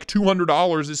alone is like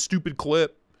 $200, this stupid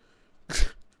clip.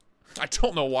 I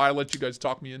don't know why I let you guys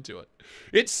talk me into it.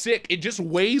 It's sick. It just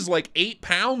weighs like 8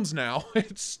 pounds now.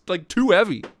 It's like too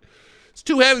heavy. It's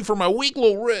too heavy for my weak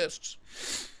little wrists.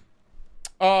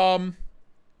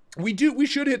 We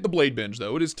should hit the blade binge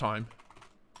though. It is time.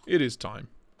 It is time.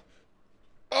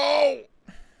 Oh!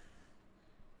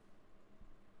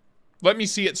 Let me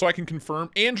see it so I can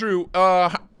confirm. Andrew,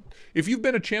 if you've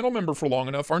been a channel member for long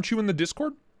enough, aren't you in the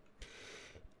Discord?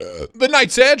 The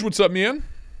Night's Edge, what's up, man?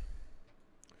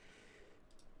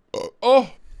 I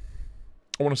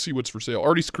want to see what's for sale.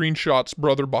 Already screenshots,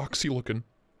 brother, boxy looking.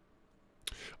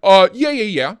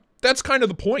 Yeah. That's kind of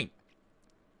the point.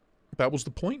 That was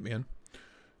the point, man.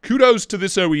 Kudos to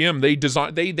this OEM.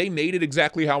 They made it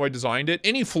exactly how I designed it.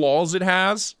 Any flaws it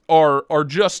has are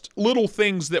just little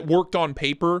things that worked on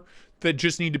paper that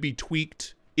just need to be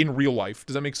tweaked in real life.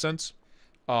 Does that make sense?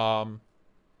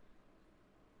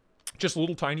 Just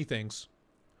little tiny things.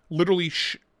 Literally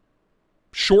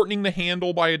shortening the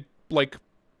handle by like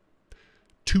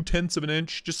 0.2 of an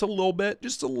inch, just a little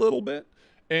bit,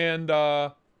 and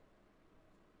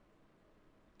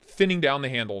thinning down the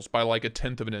handles by like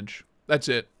 1/10 of an inch. That's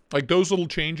it. Like those little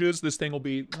changes, this thing will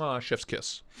be chef's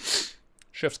kiss.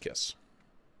 Chef's kiss.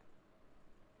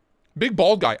 Big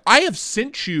bald guy, I have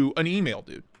sent you an email,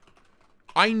 dude.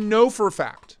 I know for a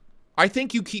fact. I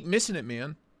think you keep missing it,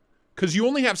 man, because you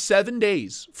only have 7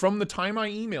 days from the time I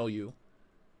email you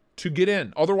to get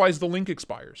in. Otherwise, the link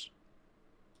expires.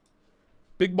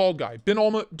 Big bald guy.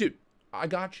 Dude, I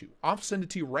got you. I'll send it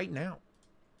to you right now.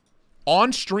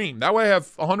 On stream. That way I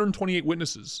have 128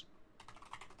 witnesses.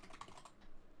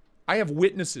 I have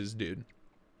witnesses, dude.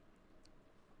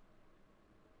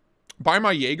 Buy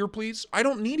my Jaeger, please. I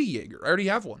don't need a Jaeger. I already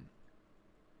have one.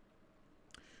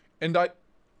 And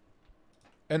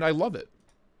I love it.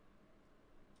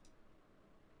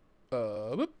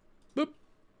 Boop, boop.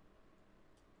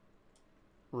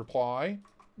 Reply.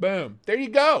 Boom. There you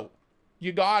go.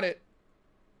 You got it.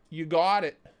 You got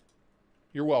it.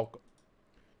 You're welcome.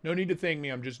 No need to thank me.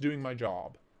 I'm just doing my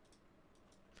job.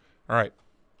 All right.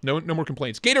 No more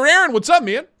complaints. Gator Aaron, what's up,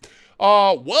 man?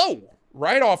 Whoa.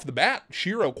 Right off the bat,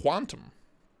 Shiro Quantum.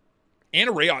 And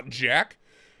a Rayot Jack.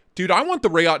 Dude, I want the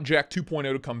Rayot Jack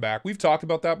 2.0 to come back. We've talked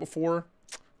about that before.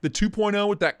 The 2.0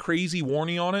 with that crazy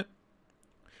warning on it.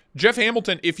 Jeff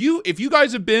Hamilton, if you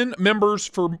guys have been members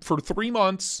for 3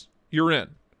 months, you're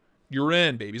in. You're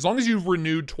in, baby. As long as you've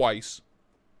renewed twice.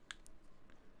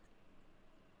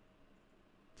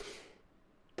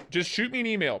 Just shoot me an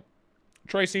email.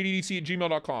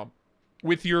 tristateedc@gmail.com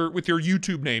with your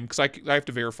YouTube name, because I have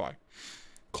to verify.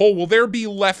 Cole, will there be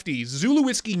lefties? Zulu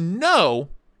Whiskey, no.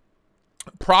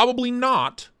 Probably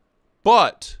not.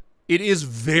 But it is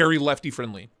very lefty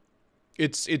friendly.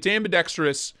 It's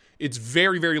ambidextrous. It's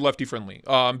very, very lefty friendly.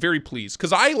 I'm very pleased.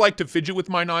 Because I like to fidget with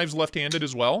my knives left-handed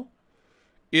as well.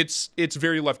 It's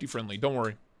very lefty friendly. Don't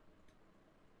worry.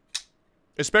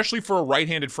 Especially for a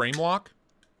right-handed frame lock.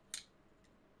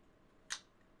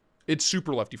 It's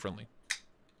super lefty friendly.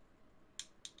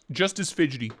 Just as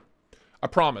fidgety. I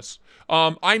promise.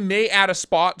 I may add a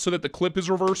spot so that the clip is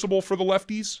reversible for the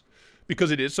lefties.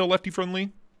 Because it is so lefty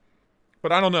friendly.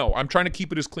 But I don't know. I'm trying to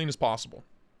keep it as clean as possible.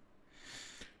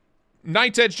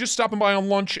 Night's Edge, just stopping by on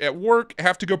lunch at work. I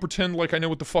have to go pretend like I know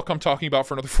what the fuck I'm talking about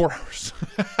for another 4 hours.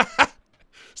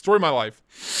 Story of my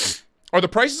life. Are the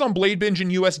prices on BLADEBINGE in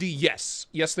USD? Yes.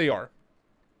 Yes, they are.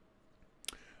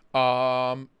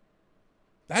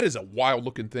 That is a wild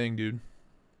looking thing, dude.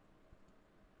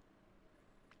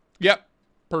 Yep.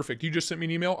 Perfect. You just sent me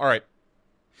an email? All right.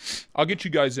 I'll get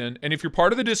you guys in. And if you're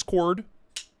part of the Discord,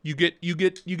 you get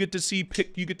to see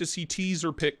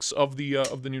teaser pics of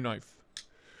the new knife.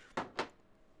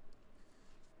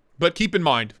 But keep in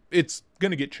mind, it's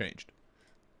gonna get changed.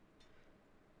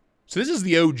 So this is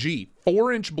the OG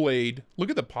 4-inch blade. Look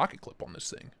at the pocket clip on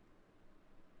this thing.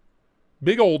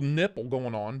 Big old nipple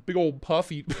going on. Big old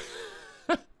puffy.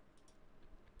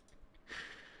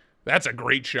 That's a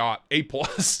great shot. A+.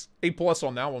 A+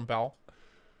 on that one, pal.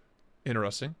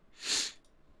 Interesting.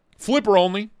 Flipper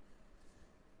only.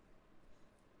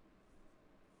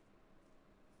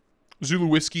 Zulu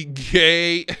Whiskey,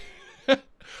 gay.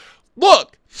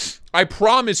 Look, I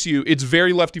promise you, it's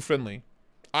very lefty friendly.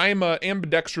 I am an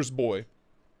ambidextrous boy.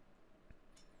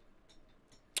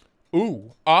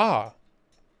 Ooh, ah.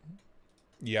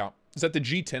 Yeah. Is that the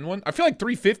G10 one? I feel like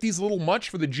 350 is a little much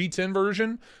for the G10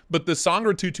 version, but the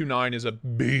Sangra 229 is a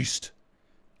beast.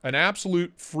 An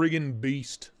absolute friggin'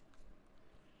 beast.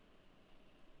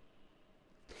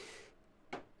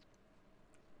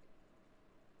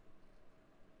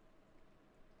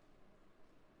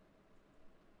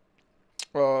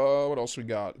 What else we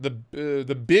got? The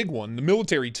big one, the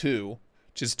military 2,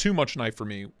 which is too much knife for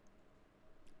me.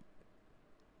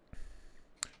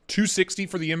 260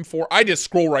 for the M4. I just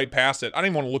scroll right past it. I don't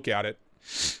even want to look at it.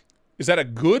 Is that a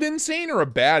good insane or a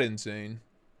bad insane?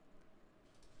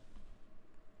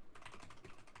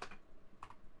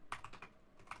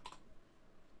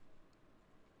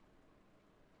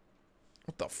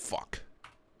 What the fuck?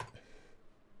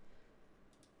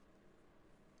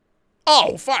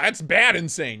 Oh, fuck, that's bad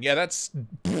insane. Yeah, that's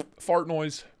fart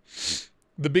noise.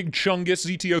 The big Chungus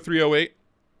ZTO 308.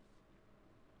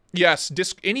 Yes,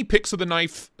 any pics of the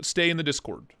knife, stay in the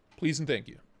Discord. Please and thank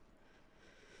you.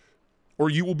 Or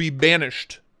you will be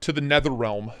banished to the nether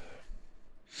realm.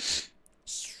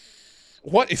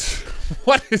 What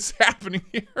is happening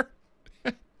here?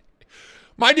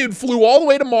 My dude flew all the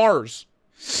way to Mars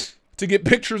to get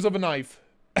pictures of a knife.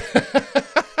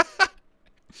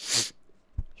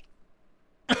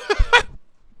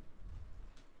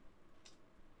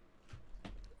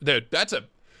 Dude, that's a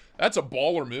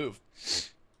baller move.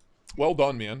 Well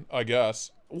done, man, I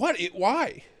guess.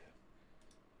 Why?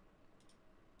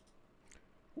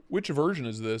 Which version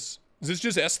is this? Is this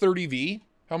just S30V?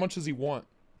 How much does he want?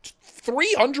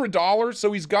 $300?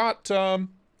 So he's got,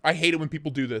 I hate it when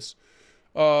people do this.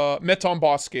 Meton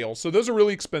Boss scales. So those are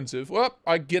really expensive. Well,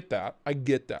 I get that. I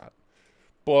get that.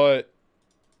 But,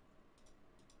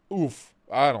 oof,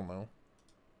 I don't know.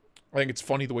 I think it's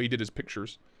funny the way he did his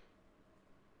pictures.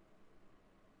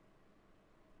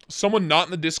 Someone not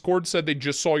in the Discord said they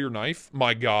just saw your knife.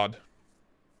 My God.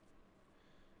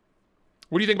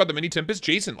 What do you think about the Mini Tempest?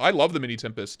 Jason, I love the Mini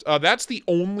Tempest. That's the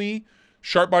only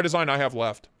Sharp by Design I have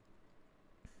left.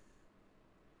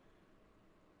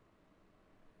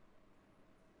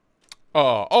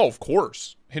 Oh, of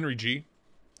course. Henry G.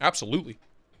 Absolutely.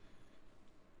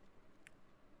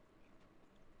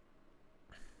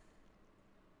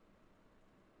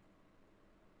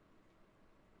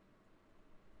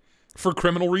 For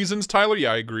criminal reasons, Tyler?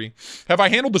 Yeah, I agree. Have I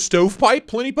handled the stovepipe,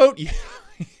 Plenipote? Yeah.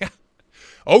 Yeah.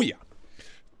 Oh, yeah.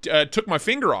 Took my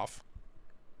finger off.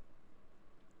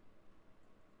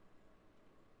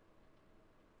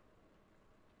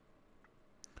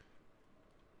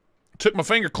 Took my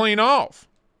finger clean off.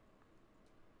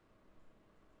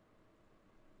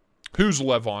 Who's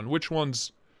Levon? Which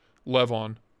one's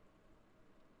Levon?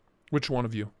 Which one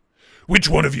of you? Which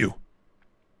one of you?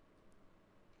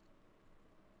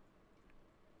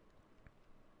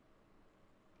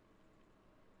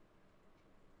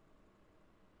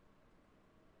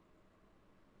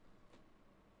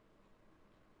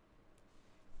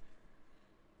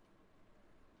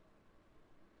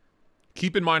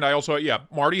 Keep in mind, I also, yeah,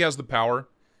 Marty has the power.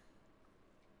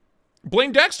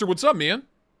 Blaine Dexter, what's up, man?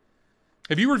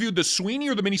 Have you reviewed the Sweeney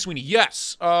or the mini Sweeney?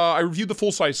 Yes, I reviewed the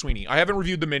full-size Sweeney. I haven't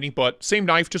reviewed the mini, but same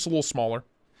knife, just a little smaller.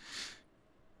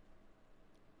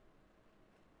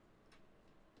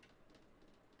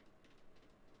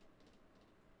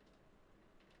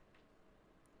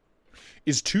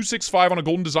 Is 265 on a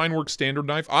Golden Design Works standard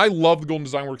knife? I love the Golden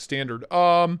Design Works standard.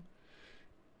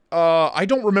 I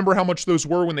don't remember how much those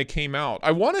were when they came out.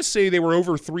 I want to say they were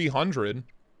over 300.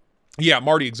 Yeah,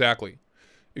 Marty, exactly.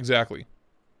 Exactly.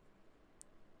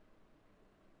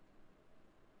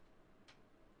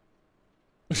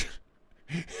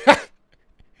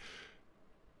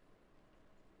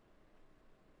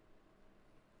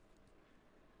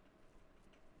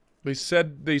 They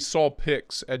said they saw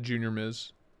pics at Junior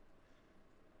Miz.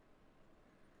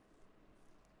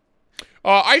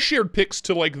 I shared pics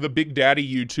to, like, the Big Daddy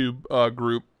YouTube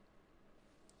group.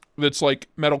 That's, like,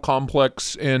 Metal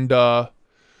Complex and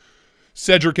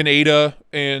Cedric and Ada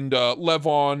and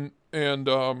Levon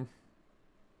and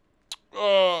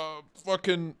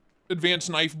fucking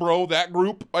Advanced Knife Bro, that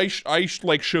group. I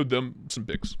like, showed them some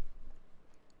pics.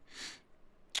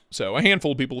 So, a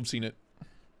handful of people have seen it.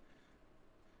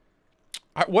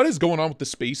 What is going on with the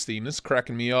space theme? This is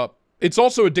cracking me up. It's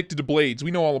also Addicted to Blades. We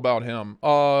know all about him.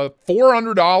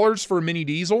 $400 for a mini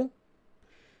diesel.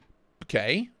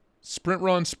 Okay. Sprint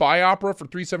Run Spy Opera for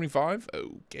 $375.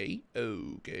 Okay.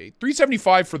 Okay.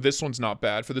 $375 for this one's not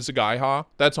bad. For this Agaiha,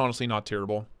 that's honestly not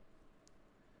terrible.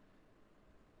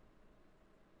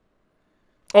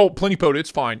 Oh, Plenipotent. It's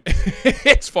fine.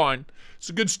 It's fine. It's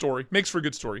a good story. Makes for a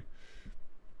good story.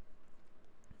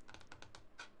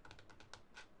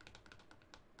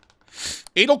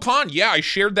 Adel Khan, yeah, I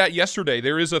shared that yesterday.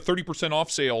 There is a 30% off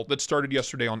sale that started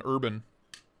yesterday on Urban.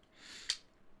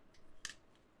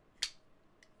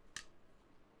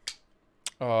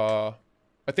 I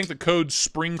think the code's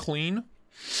Spring Clean.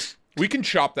 We can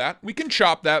chop that. We can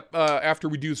chop that after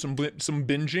we do some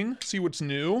binging. See what's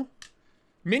new.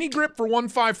 Mini grip for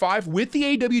 $155 with the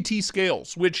AWT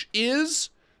scales, which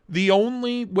is the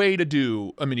only way to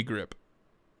do a mini grip.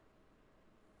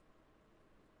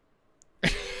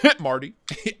 Marty.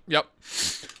 Yep.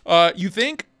 You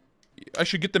think I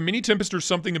should get the Mini Tempest or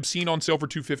something obscene on sale for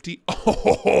 $250?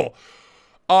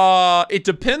 Oh, it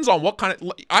depends on what kind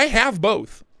of... I have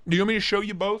both. Do you want me to show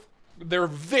you both? They're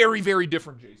very, very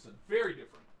different, Jason. Very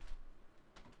different.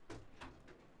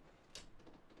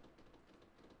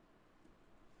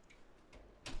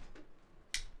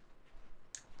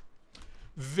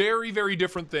 Very, very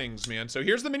different things, man. So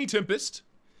here's the Mini Tempest.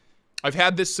 I've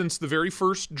had this since the very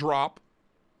first drop.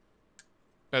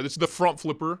 This is the front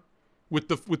flipper with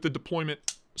the deployment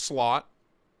slot.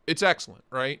 It's excellent,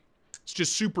 right? It's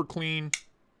just super clean,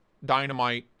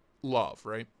 dynamite, love,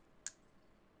 right?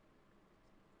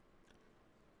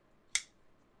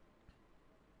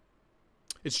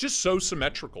 It's just so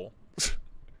symmetrical.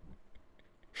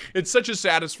 It's such a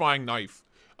satisfying knife.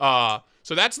 So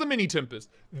that's the Mini Tempest.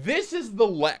 This is the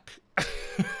Lek.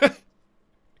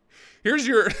 Here's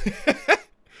your...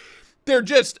 They're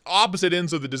just opposite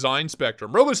ends of the design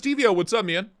spectrum. Robo Stevio, what's up,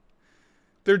 man?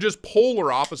 They're just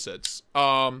polar opposites.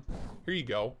 Here you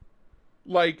go.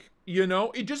 Like, you know,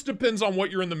 it just depends on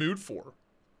what you're in the mood for.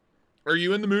 Are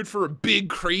you in the mood for a big,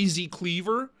 crazy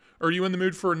cleaver? Or are you in the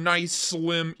mood for a nice,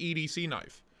 slim EDC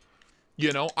knife?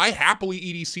 You know, I happily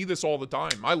EDC this all the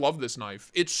time. I love this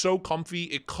knife. It's so comfy.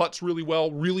 It cuts really well.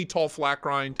 Really tall flat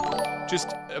grind. Just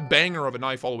a banger of a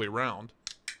knife all the way around.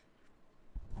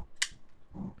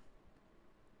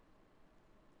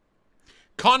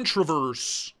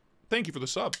 Controverse. Thank you for the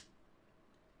sub.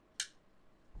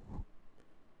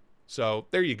 So,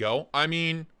 there you go. I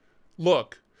mean,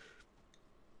 look.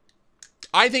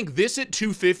 I think this at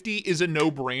 $250 is a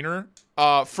no-brainer.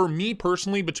 For me,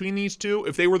 personally, between these two,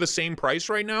 if they were the same price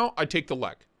right now, I'd take the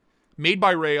Lek. Made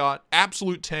by Rayot,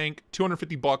 absolute tank,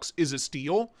 $250 is a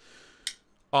steal.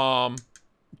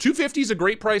 $250 is a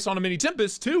great price on a Mini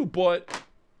Tempest, too, but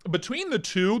between the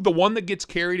two, the one that gets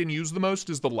carried and used the most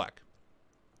is the Lek.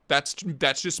 That's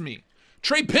just me.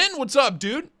 Trey Penn, what's up,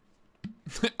 dude?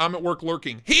 I'm at work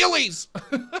lurking. Heelys!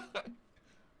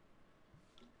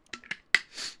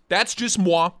 That's just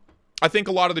moi. I think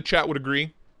a lot of the chat would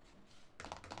agree.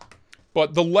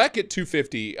 But the Lek at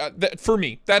 $250, for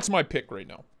me, that's my pick right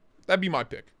now. That'd be my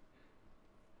pick.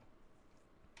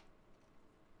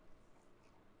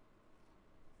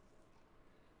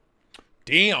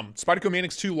 Damn. Spyderco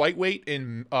Manix 2 lightweight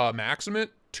in Maximate,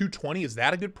 $220. Is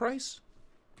that a good price?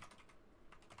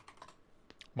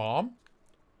 Mom?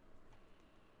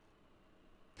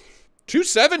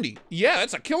 $270. Yeah,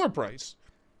 that's a killer price.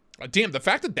 Damn, the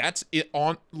fact that that's it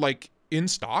on, like, in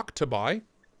stock to buy.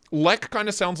 Lek kind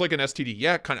of sounds like an STD.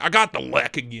 Yeah, kind of. I got the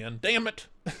Lek again. Damn it.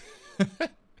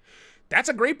 That's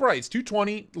a great price.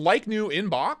 $220, like new in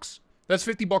box. That's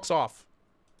 $50 off.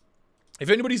 If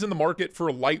anybody's in the market for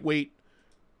a lightweight,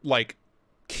 like,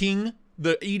 King,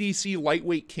 the EDC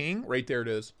lightweight King, right there it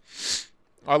is.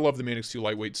 I love the Manix 2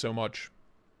 lightweight so much.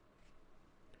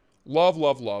 Love,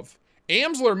 love, love.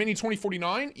 Amsler Mini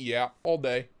 2049? Yeah, all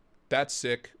day. That's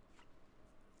sick.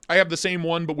 I have the same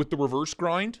one, but with the reverse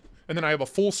grind. And then I have a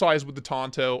full size with the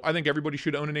Tonto. I think everybody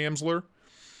should own an Amsler.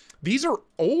 These are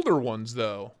older ones,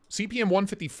 though. CPM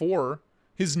 154.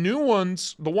 His new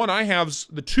ones, the one I have's,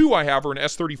 the two I have are in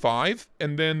S35.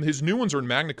 And then his new ones are in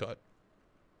MagnaCut.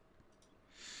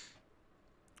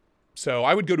 So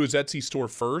I would go to his Etsy store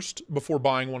first before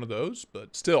buying one of those.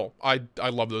 But still, I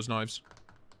love those knives.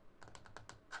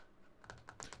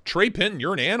 Trey Pinton,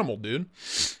 you're an animal, dude.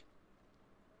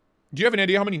 Do you have an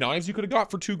idea how many knives you could have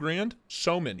got for $2 grand?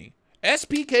 So many.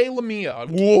 SPK Lamia.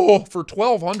 Whoa, for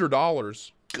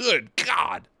 $1,200. Good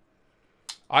God.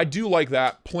 I do like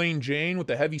that. Plain Jane with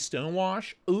the heavy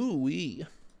stonewash. Ooh-wee.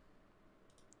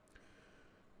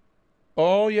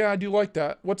 Oh, yeah, I do like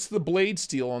that. What's the blade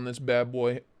steel on this bad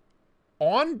boy?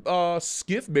 On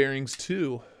skiff bearings,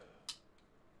 too.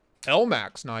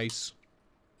 LMAX, nice.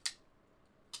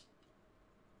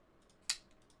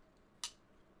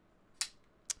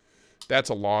 That's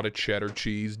a lot of cheddar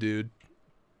cheese, dude.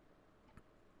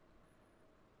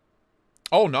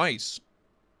 Oh, nice.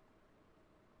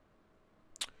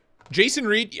 Jason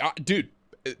Reed, dude,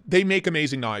 they make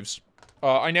amazing knives.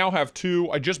 I now have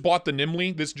two. I just bought the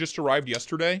Nimley. This just arrived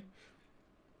yesterday.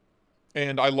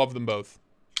 And I love them both.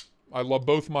 I love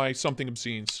both my something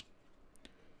obscenes.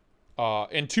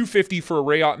 And $250 for a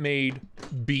Rayot made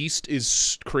Beast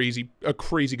is crazy, a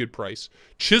crazy good price.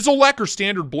 Chisel-Lek or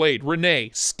standard blade?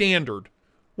 Renee, standard.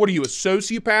 What are you, a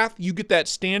sociopath? You get that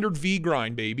standard V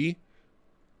grind, baby.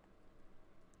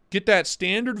 Get that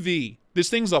standard V. This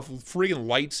thing's a friggin'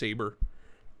 lightsaber.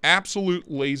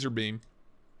 Absolute laser beam.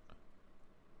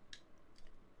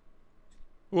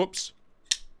 Whoops.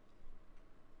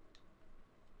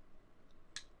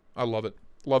 I love it.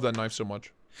 Love that knife so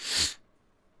much.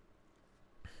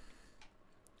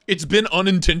 It's been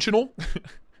unintentional.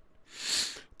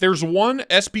 There's one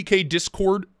SPK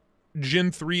Discord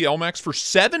Gen 3 LMAX for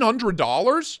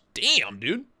 $700? Damn,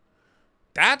 dude.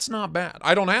 That's not bad.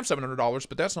 I don't have $700,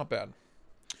 but that's not bad.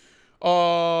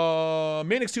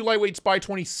 Manix 2 Lightweight Spy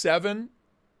 27.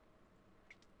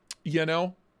 You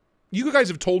know? You guys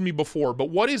have told me before, but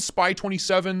what is Spy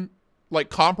 27, like,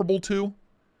 comparable to?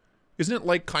 Isn't it,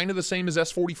 like, kind of the same as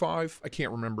S45? I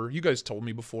can't remember. You guys told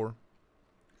me before.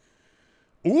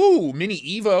 Ooh, Mini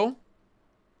Evo.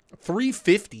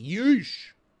 $350.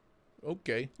 Yeesh.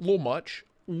 Okay. A little much.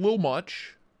 A little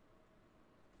much.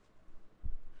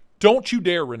 Don't you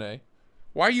dare, Renee.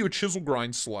 Why are you a chisel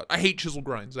grind slut? I hate chisel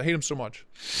grinds. I hate them so much.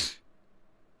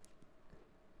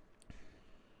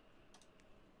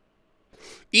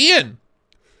 Ian.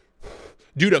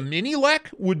 Dude, a Mini Lek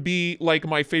would be, like,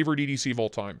 my favorite EDC of all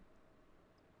time.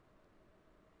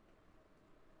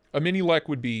 A Mini Lek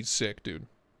would be sick, dude.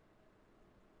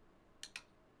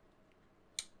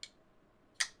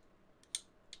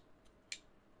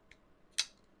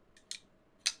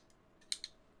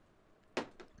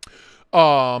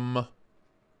 A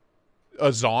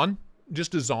Zon,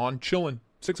 just a Zon, chilling,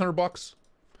 $600.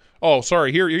 Oh,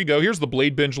 sorry. Here you go. Here's the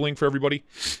Blade Binge link for everybody.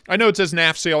 I know it says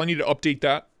KNAFS sale. I need to update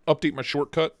that. Update my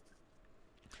shortcut,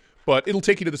 but it'll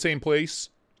take you to the same place.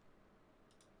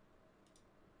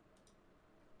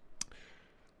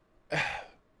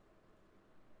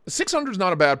 $600 is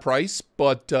not a bad price,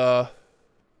 but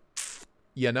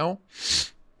you know.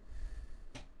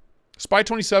 Spy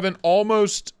 27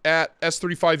 almost at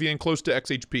S35V and close to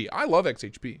XHP. I love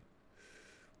XHP.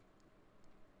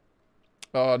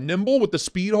 Nimble with the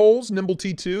speed holes. Nimble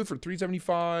T2 for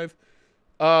 $375.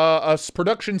 A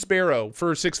production Sparrow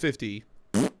for $650.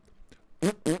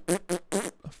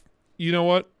 You know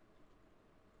what?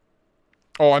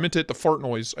 Oh, I meant to hit the fart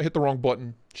noise. I hit the wrong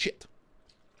button. Shit.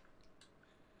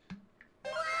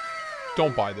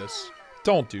 Don't buy this.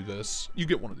 Don't do this. You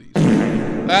get one of these.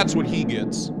 That's what he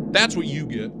gets. That's what you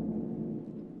get.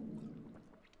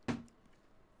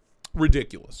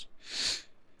 Ridiculous.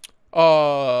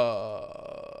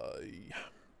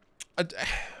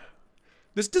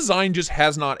 This design just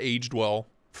has not aged well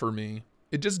for me.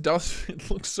 It just does. It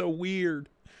looks so weird.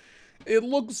 It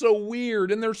looks so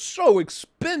weird, and they're so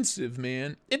expensive,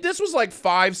 man. If this was like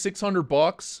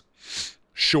 $500-600,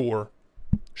 sure.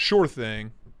 Sure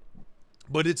thing.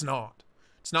 But it's not.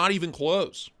 It's not even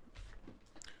close.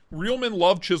 Real men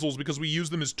love chisels because we use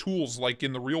them as tools, like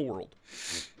in the real world.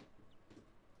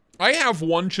 I have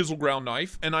one chisel ground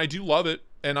knife, and I do love it,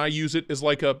 and I use it as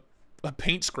like a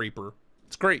paint scraper.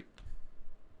 It's great.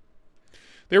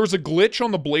 There was a glitch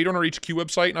on the Blade Runner HQ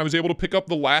website, and I was able to pick up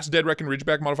the last Dead Reckon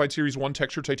Ridgeback Modified Series 1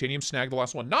 texture titanium, snag the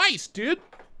last one. Nice, dude!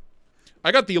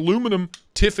 I got the aluminum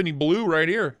Tiffany blue right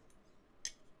here.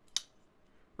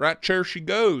 Right there she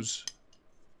goes.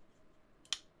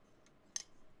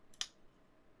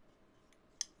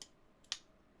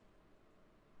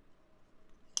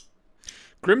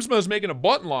 Grimsmo's making a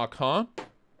button lock, huh?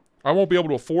 I won't be able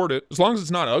to afford it, as long as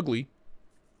it's not ugly.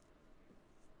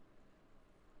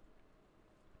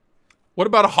 What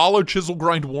about a hollow chisel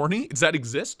grind warning? Does that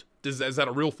exist? Is that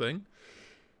a real thing?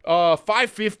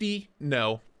 $5.50?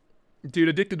 No. Dude,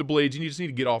 addicted to blades, you just need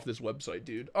to get off this website,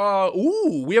 dude.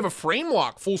 Ooh, we have a frame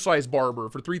lock full-size barber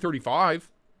for $335.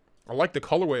 I like the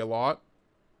colorway a lot.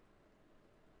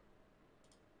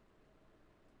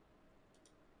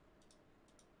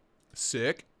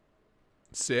 Sick.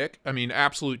 Sick. I mean,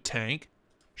 absolute tank.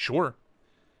 Sure.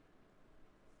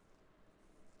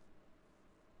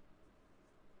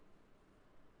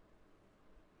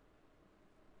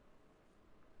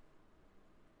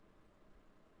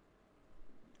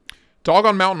 Dog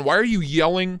on Mountain, why are you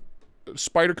yelling?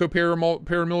 Spyderco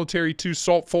paramilitary 2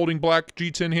 salt folding black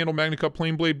G10 handle magna cut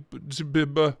plain blade.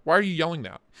 Why are you yelling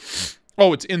that?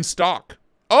 Oh, it's in stock.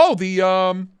 Oh, the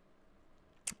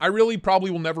I really probably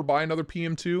will never buy another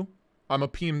PM2. I'm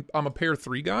a pair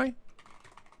 3 guy.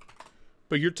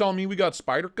 But you're telling me we got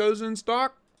Spydercos in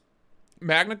stock?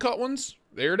 Magna cut ones?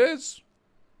 There it is.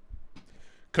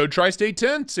 Code Tristate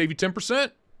 10, save you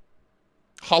 10%.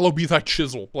 Hollow be thy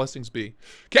chisel. Blessings be.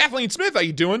 Kathleen Smith, how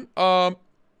you doing? Hello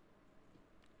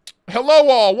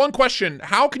all. One question.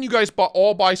 How can you guys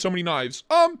all buy so many knives?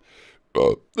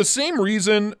 The same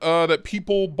reason that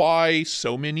people buy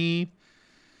so many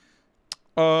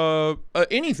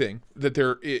anything. That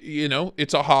they're, you know,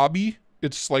 it's a hobby.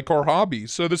 It's like our hobby.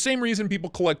 So the same reason people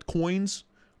collect coins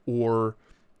or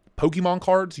Pokemon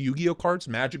cards, Yu-Gi-Oh cards,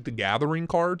 Magic the Gathering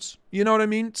cards. You know what I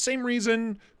mean? Same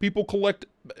reason people collect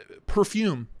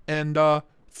perfume and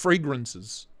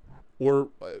fragrances. Or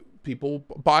people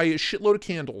buy a shitload of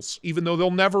candles, even though they'll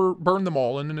never burn them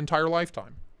all in an entire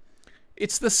lifetime.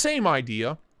 It's the same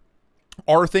idea.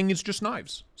 Our thing is just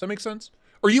knives. Does that make sense?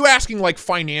 Are you asking, like,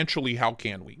 financially, how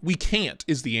can we? We can't,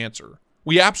 is the answer.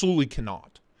 We absolutely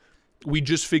cannot. We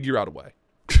just figure out a way.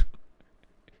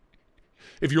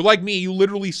 If you're like me, you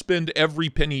literally spend every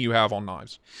penny you have on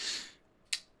knives.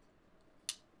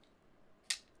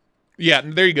 Yeah,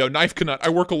 there you go. Knife Canut. I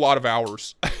work a lot of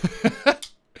hours.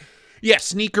 Yeah,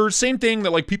 sneakers. Same thing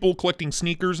that, like, people collecting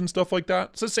sneakers and stuff like that.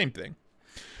 It's the same thing.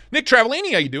 Nick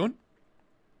Travellini, how you doing?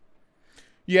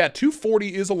 Yeah,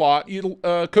 $240 is a lot. It'll,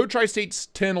 Code Tri-State's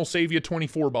 10 will save you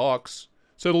 $24.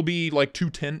 So it'll be like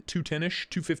 $210-ish,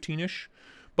 $215-ish.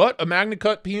 But a Magna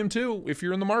Cut PM2, if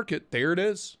you're in the market, there it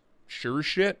is. Sure as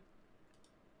shit.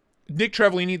 Nick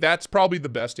Travellini, that's probably the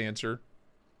best answer.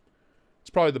 It's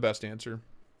probably the best answer.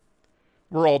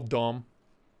 We're all dumb.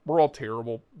 We're all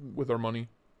terrible with our money.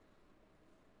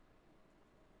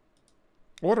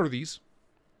 What are these?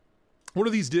 What do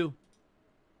these do?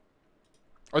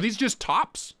 Are these just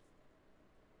tops?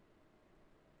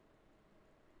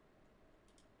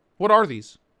 What are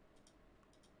these?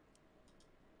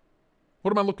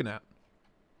 What am I looking at?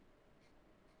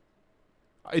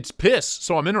 It's piss,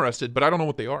 so I'm interested, but I don't know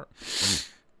what they are.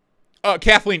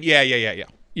 Kathleen, yeah.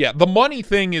 Yeah, the money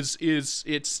thing is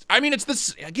I mean, it's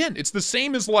this, again, it's the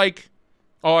same as like,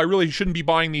 oh, I really shouldn't be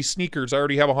buying these sneakers. I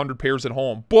already have 100 pairs at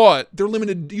home, but they're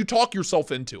limited. You talk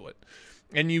yourself into it.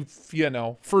 And you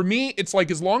know, for me, it's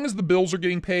like, as long as the bills are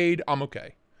getting paid, I'm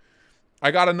okay. I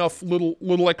got enough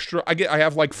little extra. I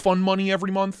have like fun money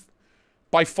every month.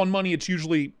 By fun money, it's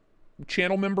usually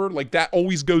channel member. Like, that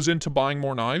always goes into buying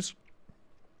more knives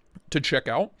to check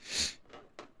out.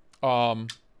 You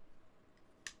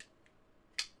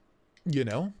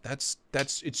know, it's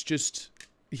just,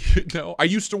 you know, I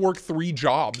used to work 3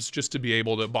 jobs just to be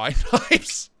able to buy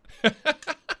knives.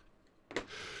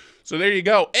 So there you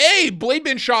go. Hey, Blade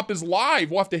Bin Shop is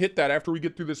live. We'll have to hit that after we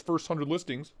get through this first 100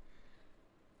 listings.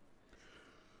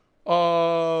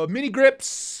 Mini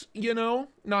grips, you know,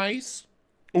 nice.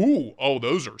 Ooh, oh,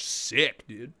 those are sick,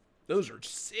 dude. Those are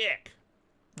sick.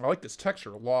 I like this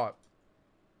texture a lot.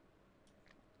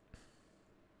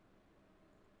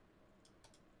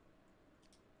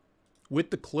 With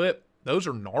the clip, those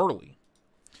are gnarly.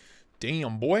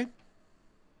 Damn, boy.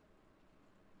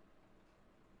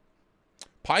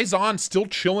 Paisan still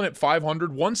chilling at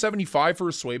 500. 175 for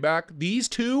a swayback. These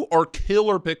two are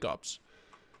killer pickups.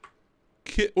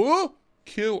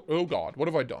 Oh God, what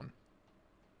have I done?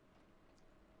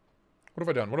 What have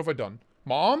I done? What have I done?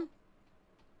 Mom?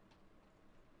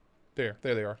 There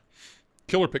they are.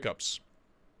 Killer pickups.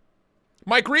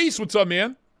 Mike Reese, what's up,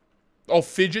 man? Oh,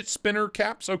 fidget spinner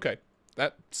caps? Okay.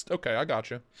 That's, okay, I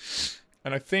gotcha.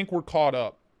 And I think we're caught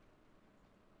up.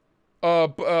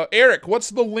 Eric, what's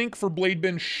the link for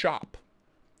BLADEBINGE shop?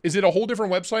 Is it a whole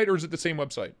different website or is it the same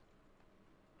website?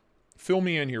 Fill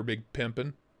me in here, big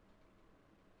pimpin'.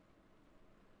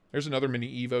 There's another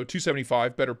mini Evo,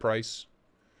 $275, better price.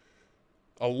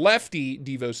 A lefty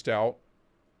Devo Stout.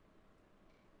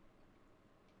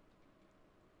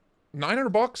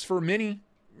 $900 for a mini.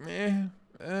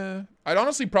 I'd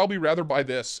honestly probably rather buy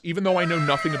this, even though I know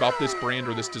nothing about this brand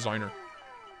or this designer.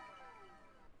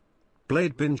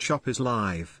 BLADEBINGE shop is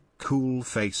live. Cool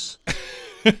face.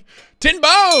 10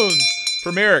 bones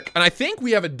from Eric. And I think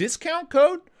we have a discount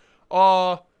code.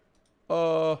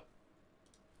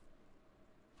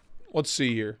 Let's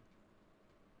see here.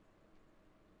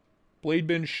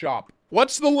 BLADEBINGE shop.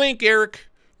 What's the link, Eric?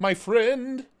 My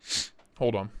friend.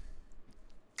 Hold on.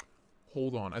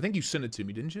 Hold on. I think you sent it to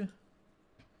me, didn't you?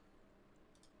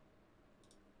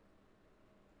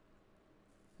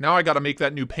 Now I got to make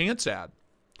that new pants ad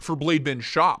for BLADEBINGE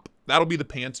shop. That'll be the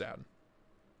pants ad.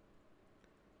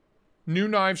 New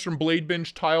knives from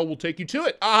BLADEBINGE tile will take you to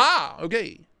it. Aha!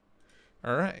 Okay.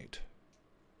 All right.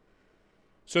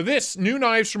 So this, new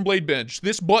knives from BLADEBINGE.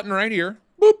 This button right here,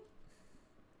 boop,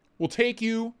 will take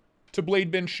you to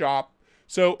BLADEBINGE shop.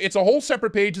 So it's a whole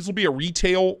separate page. This will be a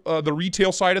retail, the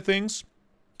retail side of things.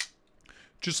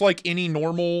 Just like any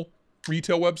normal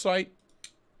retail website.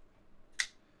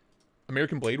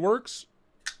 American Blade Works?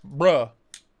 Bruh.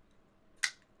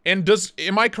 And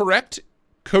am I correct?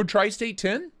 Code Tristate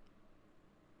 10?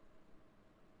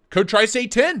 Code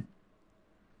Tristate 10.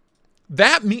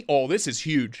 Oh, this is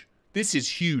huge. This is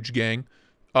huge, gang.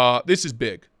 This is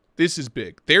big. This is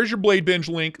big. There's your BLADEBINGE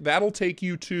link. That'll take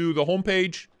you to the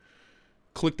homepage.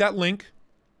 Click that link.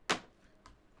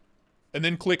 And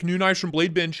then click New Knives from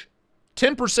BLADEBINGE.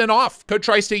 10% off. Code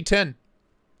Tristate 10.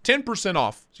 10%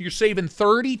 off. So you're saving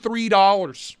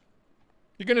 $33.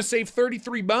 You're going to save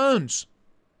 33 bones,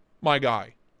 my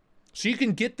guy. So you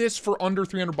can get this for under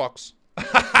 $300.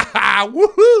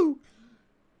 Woohoo!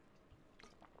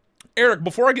 Eric,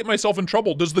 before I get myself in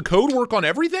trouble, does the code work on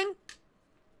everything?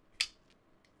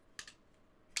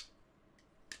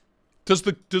 Does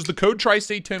the code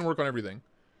Tristate 10 work on everything?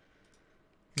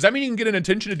 Does that mean you can get an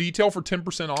attention to detail for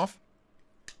 10% off?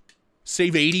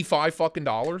 Save 85 fucking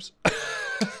dollars?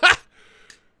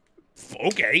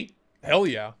 Okay. Hell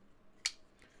yeah.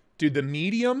 Dude, the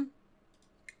medium,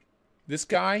 this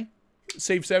guy,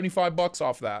 saved 75 bucks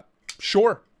off that.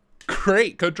 Sure.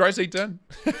 Great. Code Tristate 10.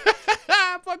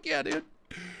 Fuck yeah, dude.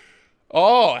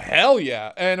 Oh, hell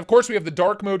yeah. And of course we have the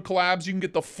dark mode collabs. You can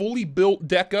get the fully built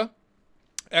Deca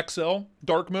XL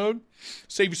dark mode.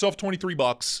 Save yourself 23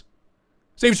 bucks.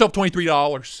 Save yourself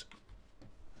 $23.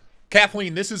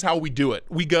 Kathleen, this is how we do it.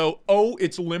 We go, oh,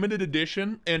 it's limited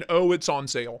edition, and oh, it's on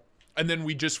sale. And then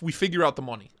we figure out the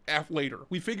money later.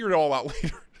 We figure it all out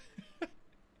later.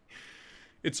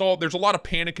 There's a lot of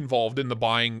panic involved in the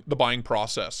buying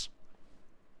process.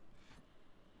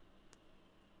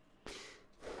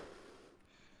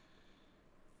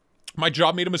 My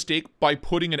job made a mistake by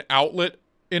putting an outlet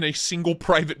in a single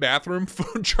private bathroom.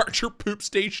 Phone charger poop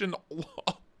station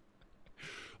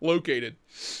located.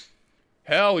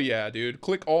 Hell yeah, dude.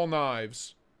 Click all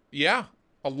knives. Yeah.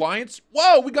 Alliance.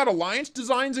 Whoa, we got Alliance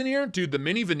designs in here? Dude, the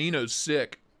mini Veneno's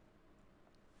sick.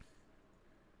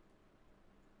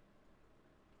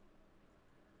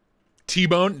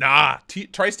 T-Bone? Nah.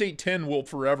 Tristate 10 will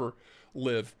forever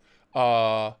live.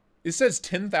 It says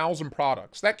 10,000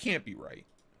 products. That can't be right.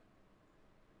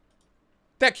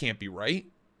 That can't be right.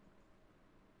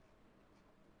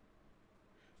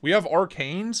 We have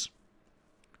Arcanes?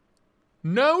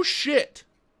 No shit.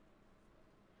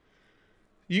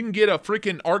 You can get a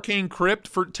freaking Arcane Crypt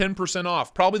for 10%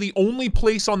 off. Probably the only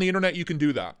place on the internet you can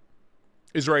do that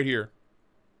is right here.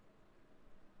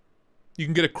 You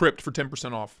can get a Crypt for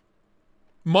 10% off.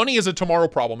 Money is a tomorrow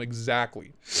problem.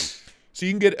 Exactly. So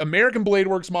you can get American Blade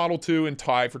Works Model 2 and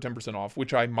tie for 10% off,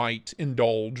 which I might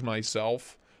indulge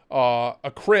myself.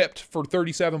 A Crypt for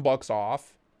 37 bucks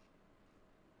off.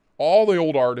 All the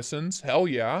old artisans. Hell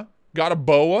yeah. Got a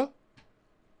boa.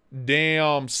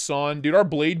 Damn, son. Dude, our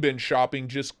BLADEBINGE shopping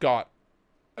just got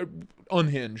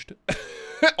unhinged.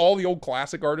 All the old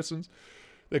classic artisans.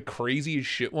 The craziest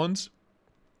shit ones.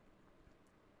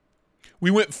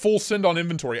 We went full send on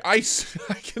inventory. I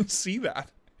can see that.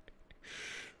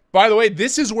 By the way,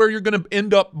 this is where you're going to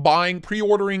end up buying,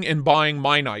 pre-ordering and buying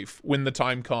my knife when the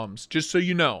time comes, just so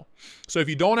you know. So if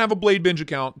you don't have a Blade Binge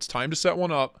account, it's time to set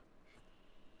one up.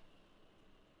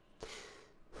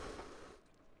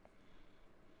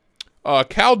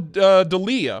 Cal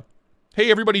Delia. Hey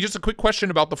everybody, just a quick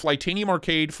question about the Flytanium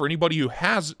Arcade for anybody who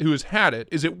has had it.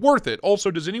 Is it worth it?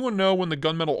 Also, does anyone know when the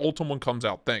Gunmetal Ultim one comes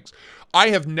out? Thanks. I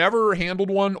have never handled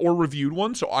one or reviewed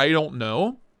one, so I don't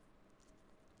know.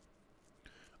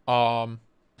 So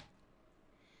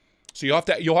you'll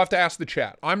have to ask the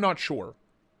chat. I'm not sure.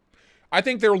 I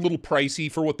think they're a little pricey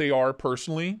for what they are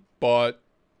personally, but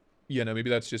you know, maybe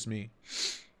that's just me.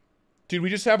 Dude, we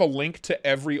just have a link to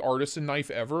every artisan knife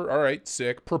ever. All right,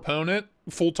 sick. Proponent,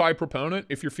 full tie proponent,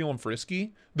 if you're feeling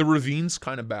frisky. The Ravine's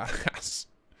kind of badass.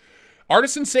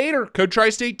 Artisan Satyr, code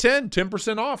Tristate 10,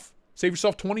 10% off. Save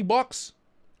yourself 20 bucks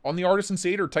on the Artisan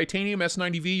Satyr. Titanium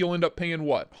S90V, you'll end up paying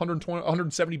what?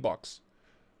 170 bucks.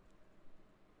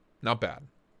 Not bad.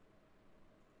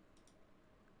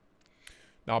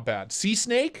 Not bad. Sea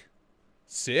Snake,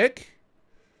 sick.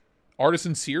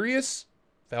 Artisan Sirius,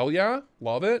 hell yeah,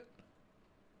 love it.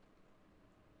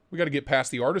 We got to get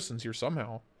past the artisans here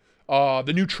somehow.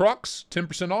 The new trucks,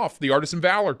 10% off. The Artisan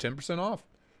Valor, 10% off.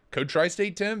 Code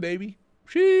Tristate 10, baby.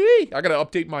 Shee! I got to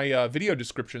update my video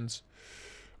descriptions.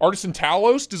 Artisan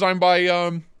Talos, designed by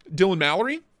Dylan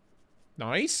Mallory.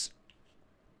 Nice.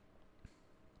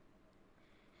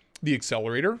 The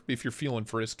Accelerator, if you're feeling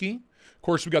frisky. Of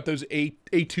course, we got those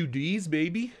A2Ds,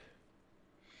 baby.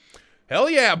 Hell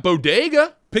yeah,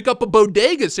 Bodega. Pick up a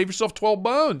Bodega. Save yourself 12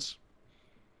 bones.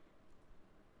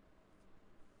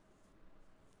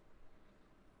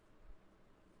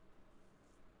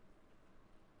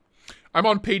 I'm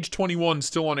on page 21,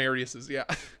 still on Arius's, yeah.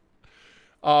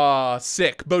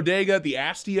 Sick. Bodega, the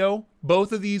Astio.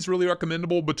 Both of these really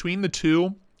recommendable. Between the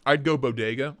two, I'd go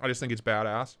Bodega. I just think it's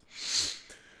badass.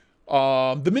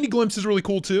 The Mini Glimpse is really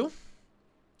cool too.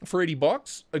 For 80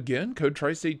 bucks. Again, code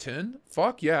Tristate 10.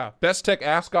 Fuck yeah. Best Tech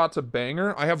Ascot's a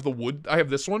banger. I have the wood. I have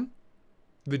this one.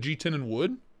 The G10 in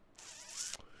wood.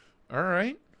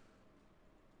 Alright.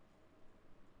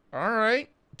 Alright.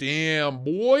 Damn,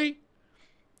 boy.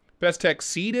 Best Tech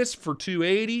Cetus for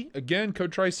 280. Again,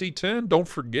 code Tristate 10. Don't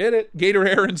forget it. Gator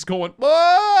Aaron's going,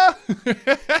 ah!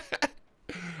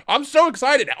 I'm so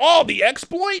excited. Oh, the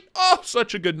Exploit. Oh,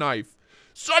 such a good knife.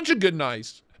 Such a good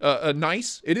knife.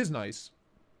 Nice. It is nice.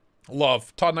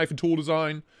 Love. Todd Knife and Tool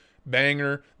Design.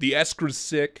 Banger. The Eskra's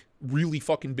sick. Really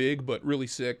fucking big, but really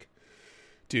sick.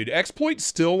 Dude, Exploit's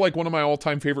still like one of my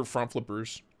all-time favorite front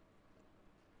flippers.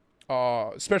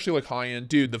 Especially like high-end.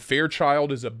 Dude, the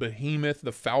Fairchild is a behemoth.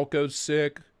 The Falco's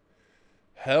sick.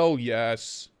 Hell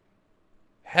yes.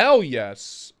 Hell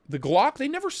yes. The Glock, they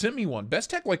never sent me one. Best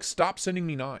Tech, like, stopped sending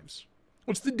me knives.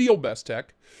 What's the deal, Best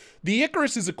Tech? The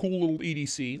Icarus is a cool little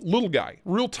EDC. Little guy.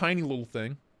 Real tiny little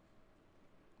thing.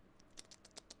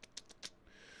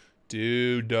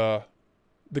 Dude, the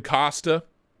Costa.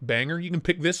 Banger. You can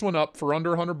pick this one up for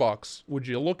under 100 bucks. Would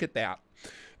you look at that?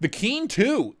 The Keen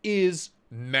 2 is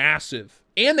massive.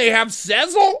 And they have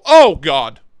Sezzle? Oh,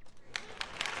 God.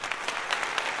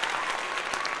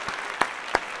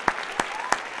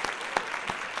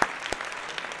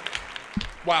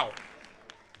 Wow.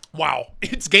 Wow.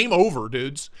 It's game over,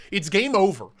 dudes. It's game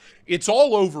over. It's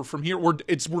all over from here. We're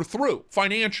through.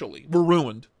 Financially. We're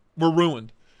ruined. We're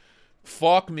ruined.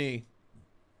 Fuck me.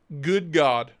 Good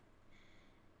God.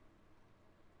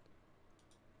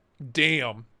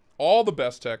 Damn. All the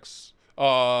Best Techs.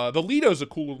 The Lito's a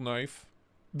cool little knife.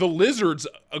 The Lizard's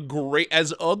a great,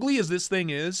 as ugly as this thing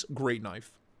is, great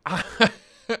knife.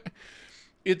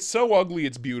 It's so ugly,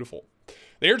 it's beautiful.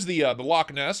 There's the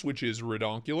Loch Ness, which is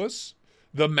redonkulous.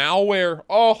 The Malware.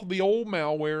 Oh, the old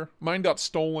Malware. Mine got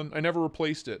stolen. I never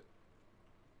replaced it.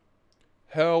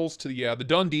 Hells to the, yeah, the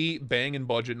Dundee banging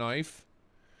budget knife.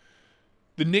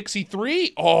 The Nixie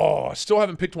 3. Oh, I still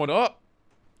haven't picked one up.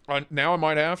 Now I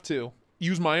might have to.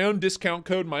 Use my own discount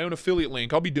code, my own affiliate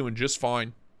link. I'll be doing just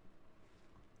fine.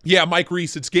 Yeah, Mike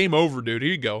Reese, it's game over, dude.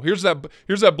 Here you go. Here's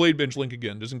that Blade Binge link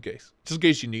again, just in case. Just in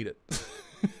case you need it.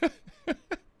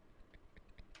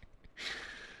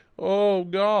 Oh,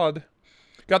 God.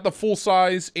 Got the full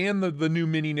size and the new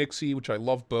mini Nixie, which I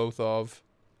love both of.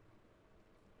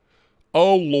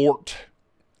 Oh, Lord.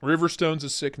 Riverstone's a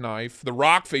sick knife. The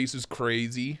Rock Face is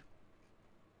crazy.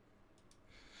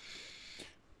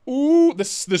 Ooh, the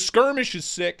Skirmish is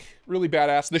sick. Really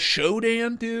badass. The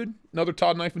Shodan, dude. Another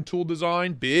Todd Knife and Tool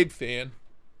Design. Big fan.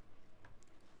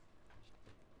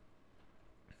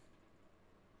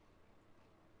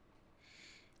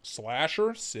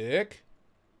 Slasher, sick.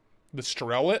 The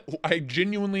Strelet. I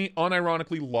genuinely,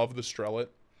 unironically love the Strelet.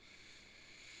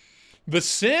 The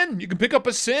Sin. You can pick up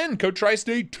a Sin. Code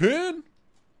Tristate 10.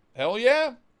 Hell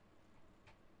yeah.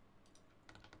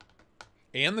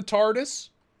 And the TARDIS.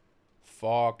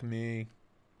 Fuck me.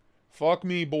 Fuck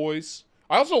me, boys.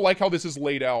 I also like how this is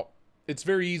laid out. It's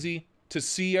very easy to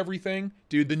see everything.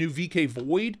 Dude, the new VK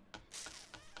Void.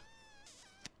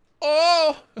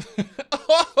 Oh!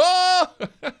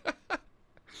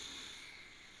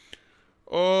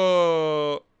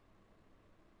 Oh!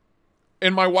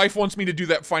 And my wife wants me to do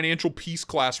that financial peace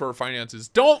class for her finances.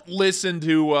 Don't listen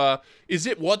to, is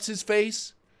it what's his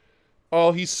face?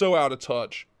 Oh, he's so out of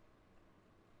touch.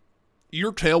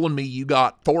 You're telling me you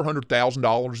got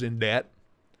 $400,000 in debt?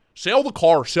 Sell the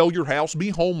car, sell your house, be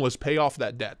homeless, pay off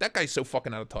that debt. That guy's so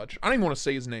fucking out of touch. I don't even want to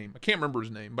say his name. I can't remember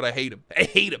his name, but I hate him. I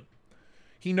hate him.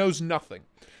 He knows nothing.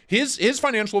 His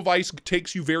financial advice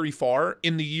takes you very far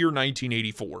in the year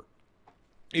 1984.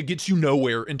 It gets you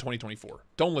nowhere in 2024.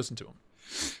 Don't listen to him.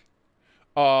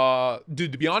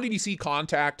 Dude, the Beyond EDC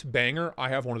Contact banger. I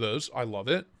have one of those. I love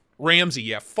it. Ramsey,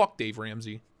 yeah, fuck Dave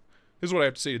Ramsey. This is what I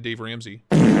have to say to Dave Ramsey.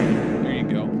 There you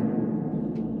go.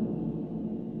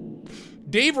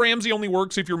 Dave Ramsey only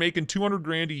works if you're making 200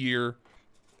 grand a year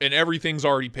and everything's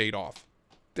already paid off.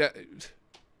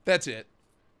 That's it.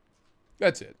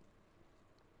 That's it.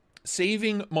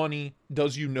 Saving money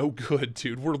does you no good,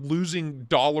 dude. We're losing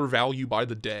dollar value by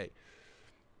the day.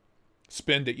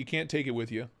 Spend it. You can't take it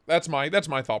with you. That's my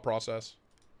thought process.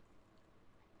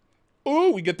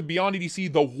 Oh, we get the Beyond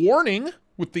EDC, the Warning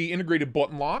with the integrated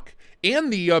button lock,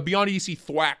 and the Beyond EDC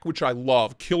Thwack, which I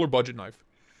love. Killer budget knife.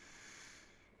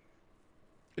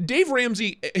 Dave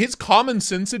Ramsey, his common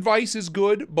sense advice is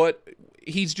good, but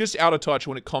he's just out of touch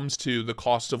when it comes to the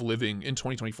cost of living in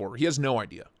 2024. He has no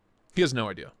idea. He has no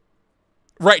idea.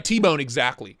 Right, T-Bone,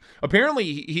 exactly. Apparently,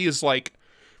 he is like,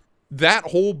 that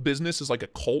whole business is like a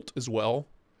cult as well.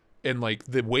 And like,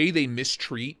 the way they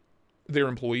mistreat their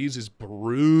employees is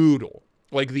brutal.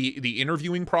 Like, the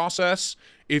interviewing process,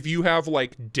 if you have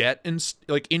like debt and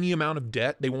like any amount of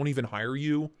debt, they won't even hire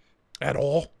you at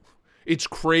all. It's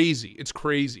crazy. It's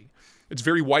crazy. It's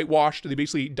very whitewashed. They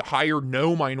basically hire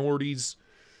no minorities.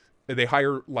 They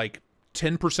hire like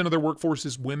 10% of their workforce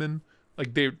is women.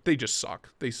 Like, they just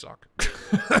suck. They suck.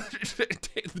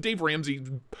 Dave Ramsey's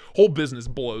whole business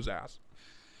blows ass.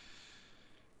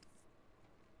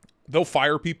 They'll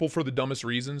fire people for the dumbest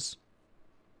reasons.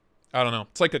 I don't know.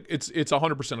 It's like it's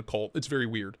 100% a cult. It's very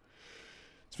weird.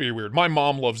 It's very weird. My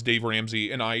mom loves Dave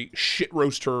Ramsey, and I shit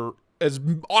roast her as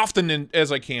often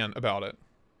as I can about it.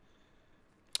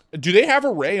 Do they have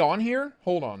Array on here?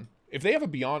 Hold on. If they have a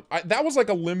Beyond, that was like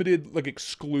a limited, like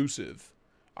exclusive.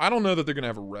 I don't know that they're gonna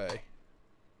have Array.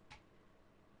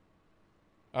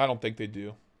 I don't think they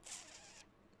do.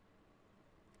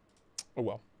 Oh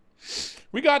well.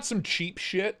 We got some cheap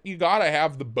shit. You gotta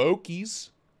have the Bokies.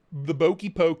 The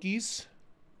Bokie Pokies.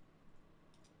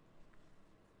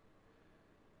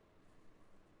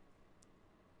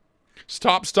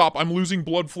 Stop. I'm losing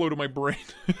blood flow to my brain.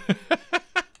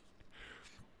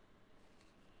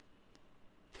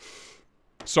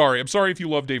 Sorry. I'm sorry if you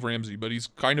love Dave Ramsey, but he's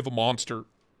kind of a monster.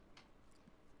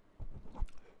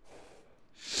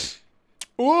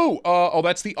 Ooh, oh,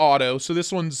 that's the Auto. So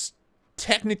this one's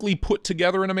technically put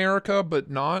together in America, but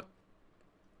not.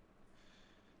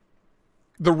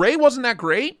 The Ray wasn't that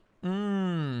great?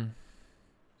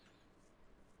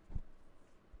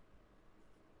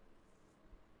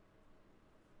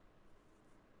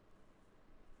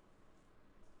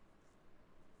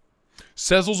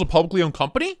 Sezzle's a publicly owned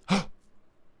company?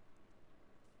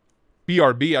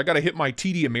 BRB, I gotta hit my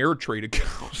TD Ameritrade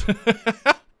account.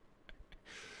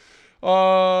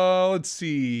 Let's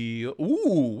see.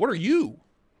 Ooh, what are you?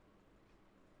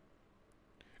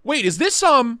 Wait, is this,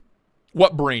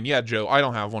 what brain? Yeah, Joe, I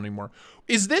don't have one anymore.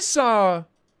 Is this,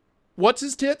 what's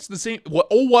his tits? The same, what?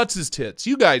 Oh, what's his tits?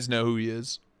 You guys know who he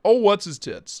is. Oh, what's his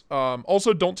tits?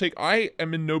 Also, I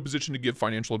am in no position to give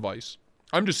financial advice.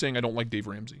 I'm just saying I don't like Dave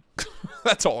Ramsey.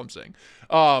 That's all I'm saying.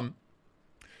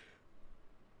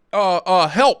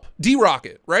 Help,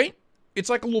 D-Rocket, right? It's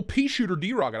like a little pea shooter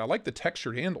D-Rocket. I like the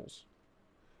textured handles.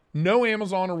 No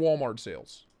Amazon or Walmart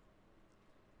sales.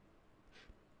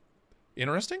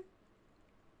 Interesting.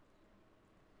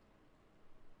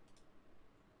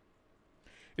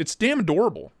 It's damn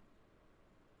adorable.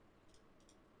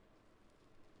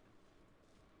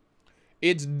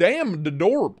 It's damn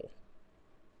adorable.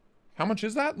 How much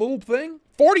is that little thing?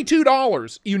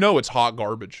 $42. You know it's hot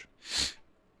garbage.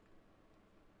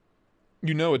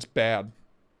 You know it's bad.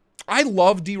 I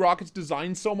love D-Rocket's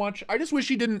design so much. I just wish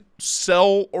he didn't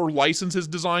sell or license his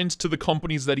designs to the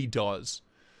companies that he does.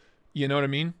 You know what I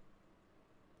mean?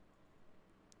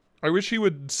 I wish he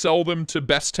would sell them to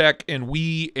Best Tech and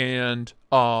Wii and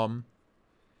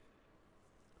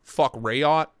fuck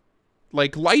Rayot.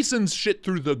 Like, license shit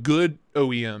through the good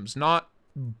OEMs, not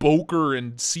Boker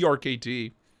and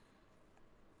CRKT.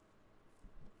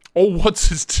 Oh, what's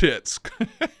his tits?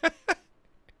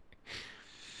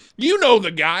 You know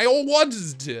the guy. Oh, what's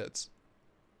his tits?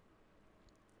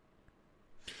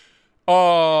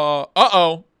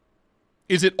 Uh-oh.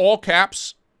 Is it all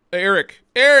caps? Eric,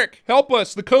 help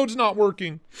us. The code's not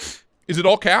working. Is it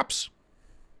all caps?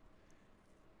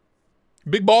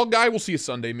 Big bald guy, we'll see you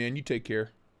Sunday, man. You take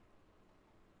care.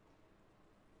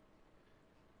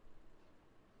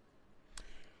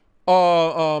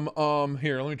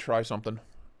 Here, let me try something.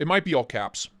 It might be all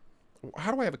caps.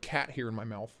 How do I have a cat here in my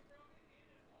mouth?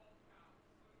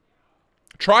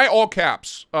 Try all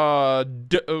caps.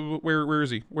 Where is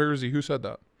he? Where is he? Who said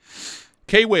that?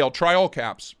 K-Whale, try all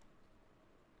caps.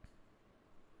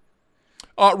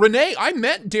 Renee, I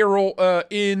met Daryl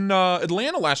in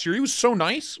Atlanta last year. He was so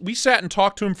nice. We sat and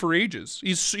talked to him for ages.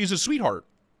 He's a sweetheart.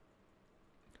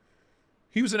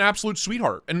 He was an absolute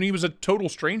sweetheart. And he was a total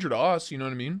stranger to us, you know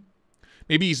what I mean?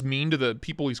 Maybe he's mean to the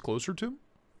people he's closer to.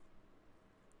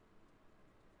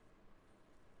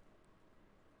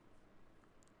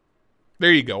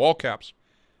 There you go, all caps.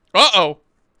 Uh-oh.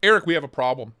 Eric, we have a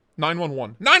problem.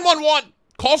 911. 911!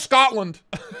 Call Scotland.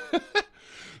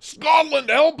 Scotland,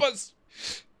 help us.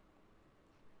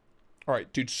 All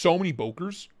right, dude, so many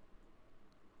Bokers.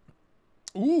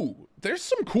 Ooh, there's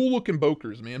some cool looking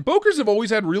Bokers, man. Bokers have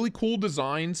always had really cool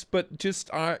designs, but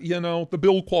just, you know, the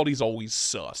build quality's always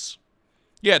sus.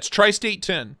 Yeah, it's Tristate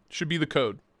 10. Should be the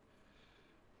code.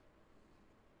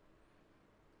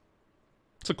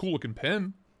 It's a cool looking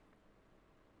pen.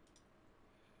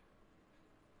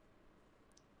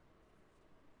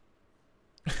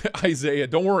 Isaiah,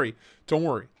 don't worry. Don't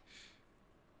worry.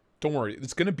 Don't worry.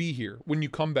 It's going to be here when you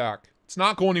come back. It's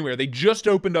not going anywhere. They just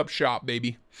opened up shop,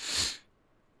 baby.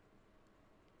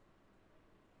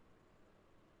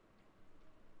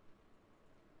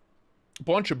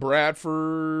 Bunch of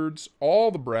Bradfords.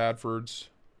 All the Bradfords.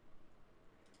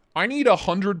 I need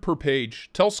 100 per page.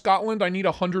 Tell Scotland I need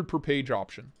 100 per page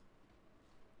option.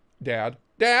 Dad.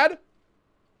 Dad?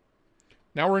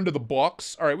 Now we're into the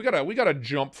bucks. All right, we gotta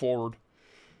jump forward.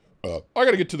 I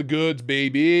gotta get to the goods,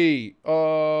 baby.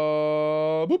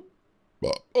 Boop.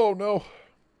 Oh no.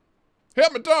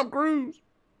 Help me, Tom Cruise.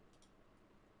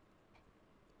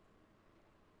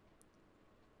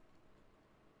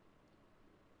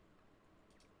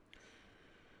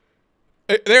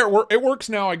 It works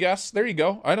now, I guess. There you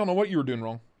go. I don't know what you were doing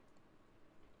wrong.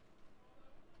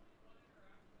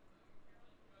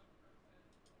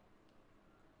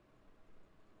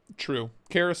 True.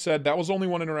 Kara said that was only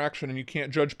one interaction and you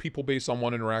can't judge people based on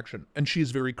one interaction. And she's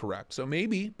very correct. So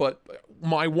maybe, but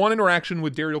my one interaction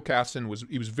with Daryl Caston was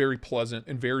very pleasant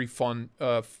and very fun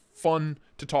to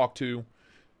talk to.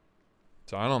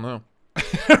 So I don't know.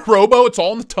 Robo, it's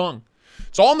all in the tongue.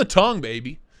 It's all in the tongue,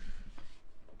 baby.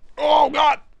 Oh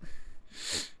God.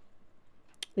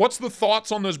 What's the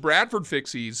thoughts on those Bradford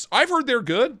fixies? I've heard they're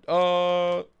good.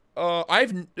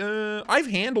 I've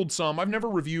handled some. I've never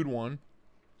reviewed one.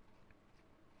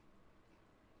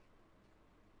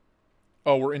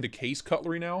 Oh, we're into case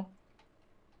cutlery now?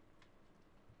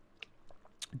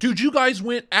 Dude, you guys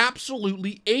went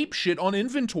absolutely apeshit on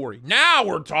inventory. Now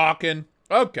we're talking.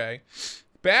 Okay.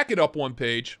 Back it up one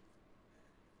page.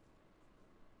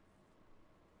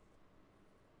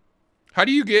 How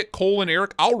do you get Cole and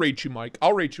Eric? I'll rate you, Mike.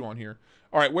 I'll rate you on here.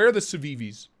 All right, where are the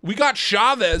Civivis? We got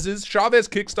Chavez's, Chavez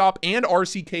Kickstop, and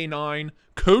RCK9.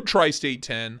 Code Tristate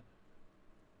 10.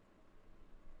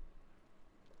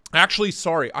 Actually,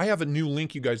 sorry. I have a new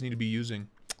link you guys need to be using.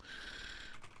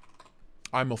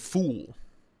 I'm a fool.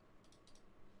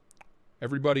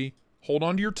 Everybody, hold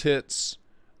on to your tits.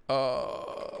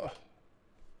 Hold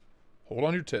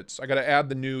on to your tits. I gotta add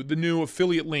the new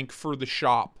affiliate link for the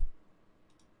shop.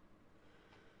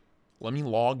 Let me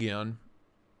log in.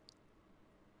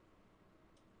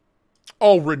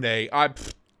 Oh, Renee,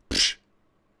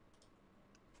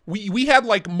 we had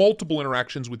like multiple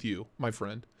interactions with you, my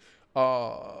friend.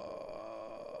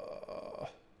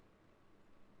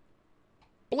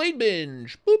 Blade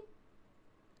binge. Boop.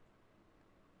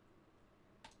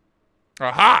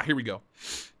 Aha, here we go.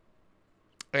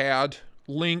 Add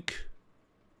link.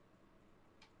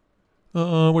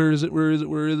 Where is it? Where is it?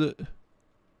 Where is it?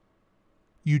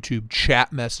 YouTube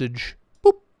chat message.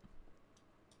 Boop.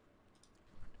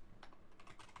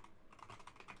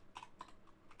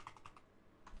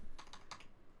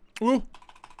 Ooh.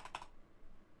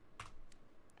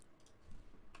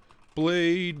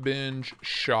 Blade binge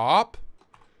shop.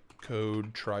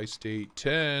 Code Tristate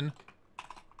 10.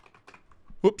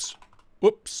 Whoops.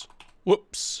 Whoops.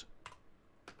 Whoops.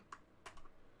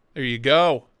 There you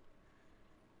go.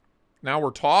 Now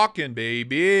we're talking,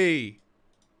 baby.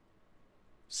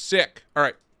 Sick. All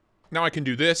right. Now I can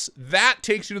do this. That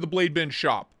takes you to the Blade Binge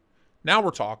shop. Now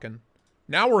we're talking.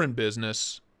 Now we're in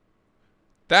business.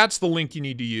 That's the link you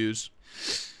need to use.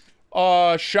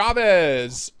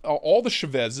 Chavez. All the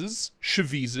Chavezes.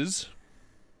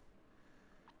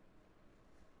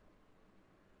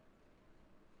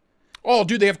 Oh,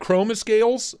 dude, they have chroma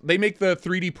scales. They make the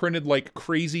 3D printed, like,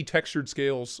 crazy textured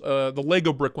scales. The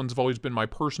Lego brick ones have always been my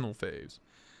personal faves.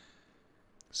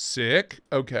 Sick.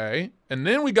 Okay. And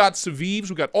then we got Civives.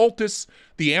 We got Altus.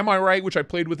 The Am I Right, which I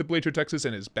played with at Blade Show Texas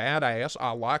and is badass.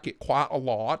 I like it quite a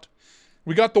lot.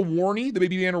 We got the Warnie, the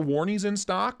Baby Banner Warnies in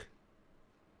stock.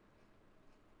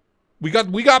 We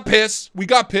got piss. We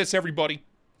got piss, everybody.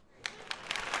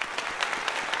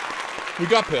 We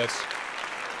got piss.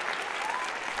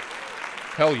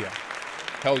 Hell yeah.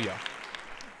 Hell yeah.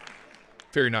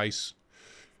 Very nice.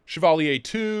 Chevalier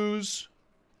 2s.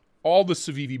 All the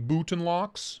Civivi boot and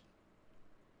locks.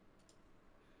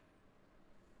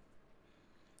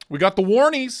 We got the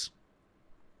Warnies.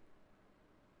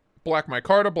 Black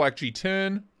Micarta, Black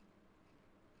G10.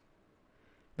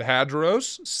 The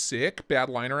Hadros. Sick. Bad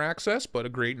liner access, but a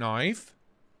great knife.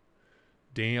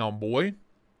 Damn, boy.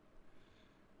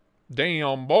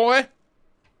 Damn, boy.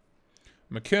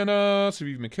 McKenna.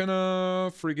 Civivi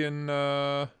McKenna. Friggin'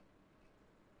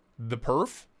 the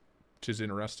Perf, which is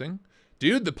interesting.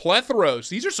 Dude, the Plethoros.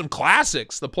 These are some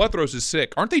classics. The Plethoros is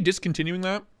sick. Aren't they discontinuing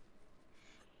that?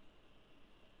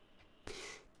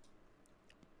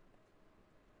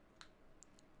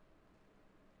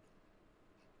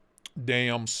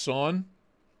 Damn, son.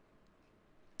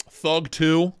 Thug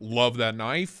 2. Love that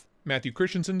knife. Matthew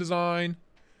Christensen design.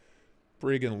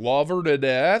 Friggin' love her to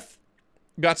death.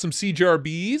 Got some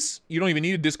CJRBs. You don't even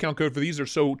need a discount code for these. They're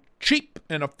so cheap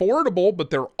and affordable,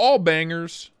 but they're all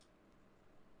bangers.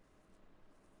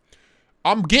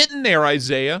 I'm getting there,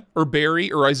 Isaiah. Or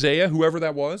Barry, or Isaiah, whoever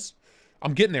that was.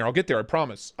 I'm getting there. I'll get there, I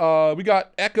promise. We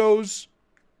got Echoes,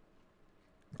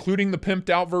 including the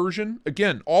pimped out version.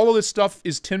 Again, all of this stuff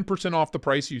is 10% off the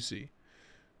price you see.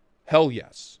 Hell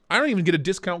yes. I don't even get a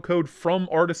discount code from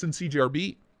Artisan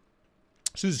CJRB.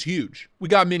 So this is huge. We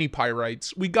got mini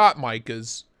pyrites. We got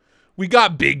micas. We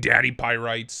got Big Daddy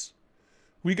pyrites.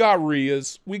 We got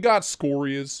Rias. We got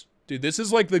Scorias. Dude, this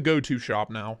is like the go-to shop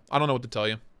now. I don't know what to tell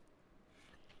you.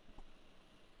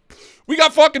 We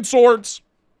got fucking swords.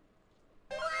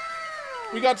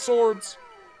 We got swords.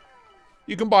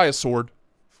 You can buy a sword.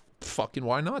 Fucking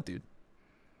why not, dude?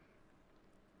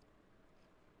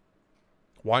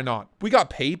 Why not? We got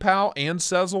PayPal and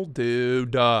Sezzle.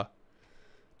 Dude.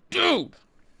 Dude.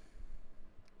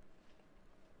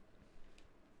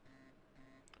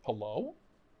 Hello?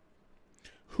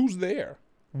 Who's there?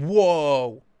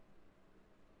 Whoa.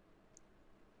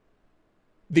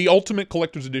 The Ultimate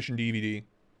Collector's Edition DVD.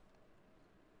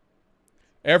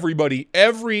 Everybody,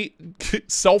 every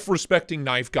self-respecting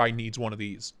knife guy needs one of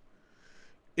these.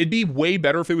 It'd be way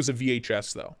better if it was a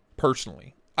VHS, though,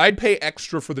 personally. I'd pay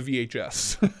extra for the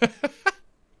VHS.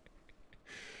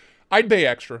 I'd pay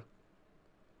extra.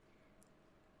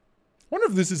 Wonder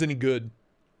if this is any good.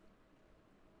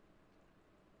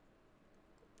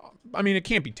 I mean, it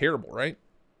can't be terrible, right?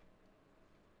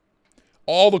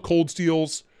 All the cold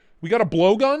steels. We got a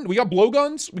blowgun. We got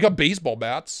blowguns. We got baseball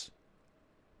bats.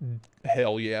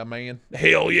 Hell yeah, man.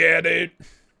 Hell yeah, dude.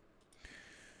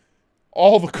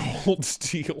 All the cold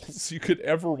steels you could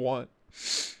ever want.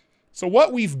 So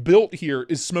what we've built here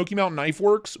is Smoky Mountain Knife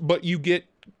Works, but you get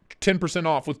 10%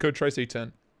 off with code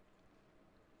Tristate10.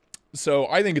 So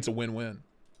I think it's a win-win.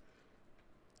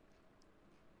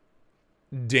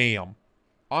 Damn.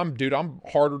 I'm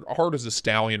hard as a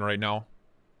stallion right now.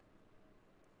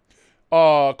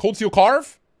 Cold Steel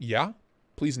Carve? Yeah.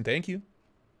 Please and thank you.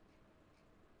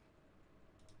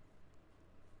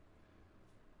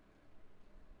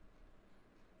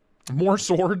 More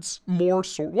swords. More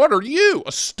sword. What are you?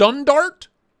 A stun dart?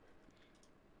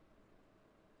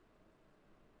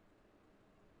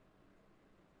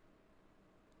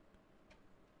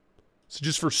 So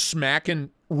just for smacking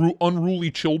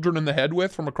unruly children in the head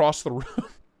with from across the room?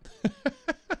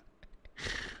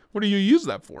 What do you use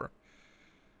that for?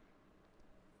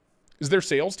 Is there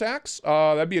sales tax?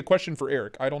 That'd be a question for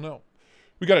Eric. I don't know.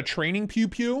 We got a training pew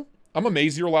pew. I'm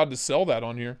amazed you're allowed to sell that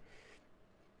on here.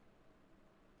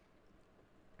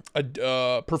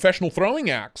 A professional throwing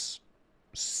axe.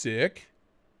 Sick.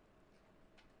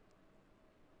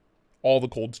 All the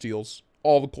cold steels.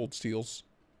 All the cold steels.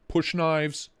 Push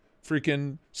knives.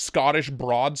 Freaking Scottish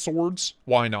broadswords.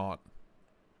 Why not?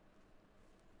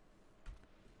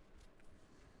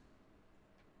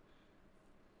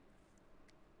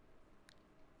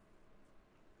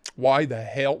 Why the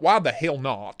hell? Why the hell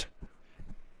not?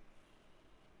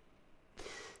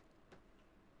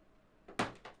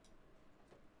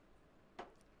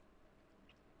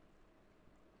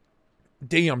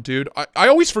 Damn, dude. I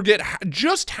always forget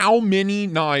just how many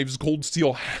knives Cold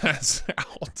Steel has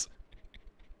out.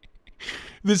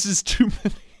 This is too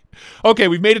many. Okay,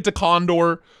 we've made it to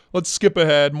Condor. Let's skip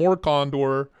ahead. More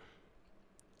Condor.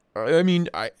 I mean,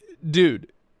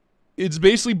 dude, it's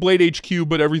basically Blade HQ,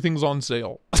 but everything's on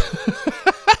sale.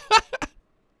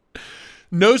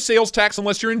 No sales tax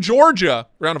unless you're in Georgia.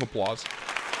 Round of applause.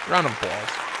 Round of applause.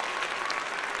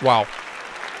 Wow.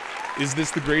 Is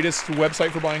this the greatest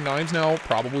website for buying knives now?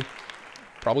 Probably.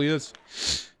 Probably is.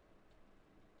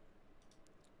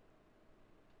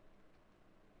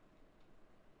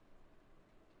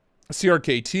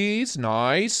 CRKTs.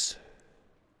 Nice.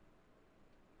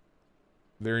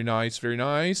 Very nice. Very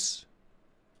nice.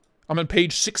 I'm on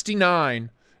page 69.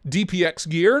 DPX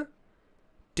gear.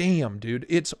 Damn, dude.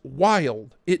 It's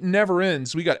wild. It never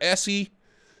ends. We got Essie.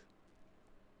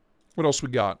 What else we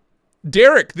got?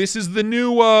 Derek, this is the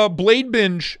new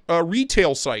BLADEBINGE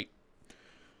retail site.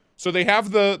 So they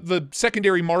have the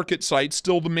secondary market site,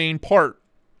 still the main part.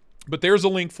 But there's a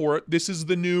link for it. This is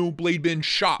the new BLADEBINGE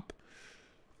shop.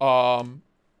 And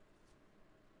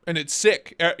it's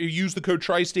sick. You use the code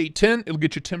Tristate 10. It'll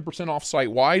get you 10% off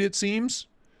site-wide, it seems.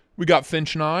 We got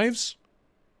Finch knives.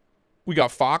 We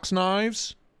got Fox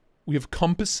knives. We have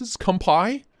compasses.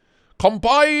 Compai.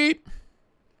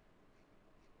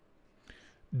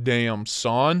 Damn,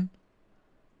 son.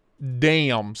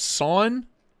 Damn, son.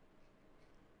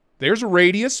 There's a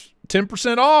radius.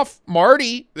 10% off.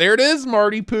 Marty. There it is,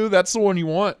 Marty Poo. That's the one you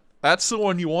want. That's the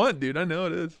one you want, dude. I know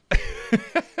it is.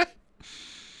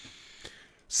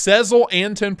 Sezzle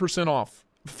and 10% off.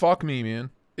 Fuck me,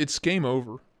 man. It's game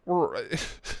over.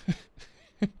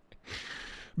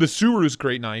 The Subaru's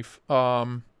great knife. I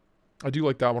do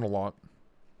like that one a lot.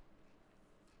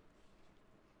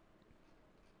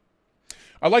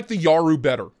 I like the Yaru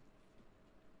better.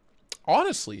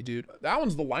 Honestly, dude, that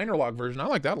one's the liner lock version. I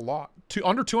like that a lot.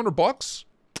 Under 200 bucks.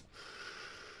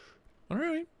 All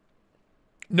right.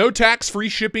 No tax, free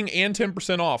shipping, and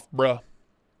 10% off, bruh.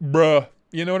 Bruh.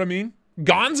 You know what I mean?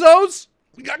 Gonzos?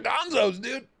 We got Gonzos,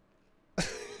 dude.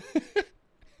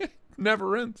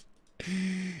 Never ends.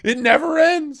 It never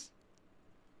ends.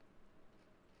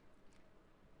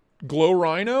 Glow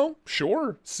Rhino?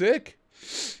 Sure. Sick.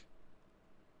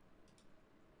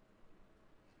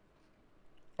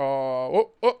 I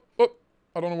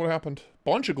don't know what happened.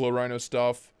 Bunch of Glow Rhino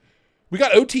stuff. We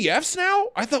got OTFs now?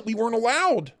 I thought we weren't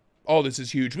allowed. Oh, this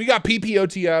is huge. We got PP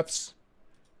OTFs.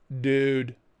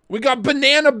 Dude. We got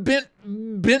banana bent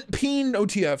peen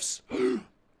OTFs.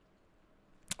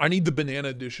 I need the banana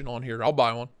edition on here. I'll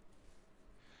buy one.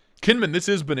 Kinman, this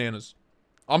is bananas.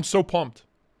 I'm so pumped.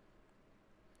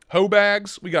 Hoe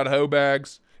bags. We got hoe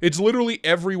bags. It's literally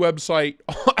every website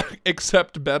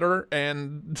except better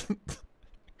and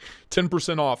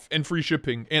 10% off and free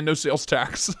shipping and no sales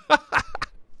tax.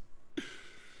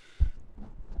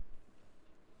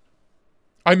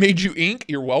 I made you ink.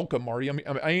 You're welcome, Marty.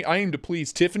 I aim to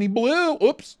please. Tiffany Blue.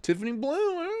 Oops. Tiffany Blue.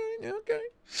 All right. Okay.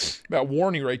 That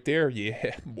warning right there.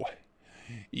 Yeah, boy.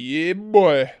 Yeah,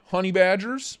 boy. Honey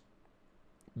badgers.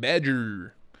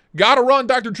 Badger. Gotta run,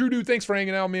 Dr. True Dude. Thanks for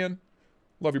hanging out, man.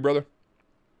 Love you, brother.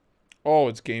 Oh,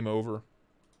 it's game over.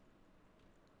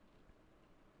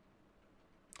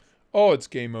 Oh, it's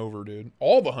game over, dude.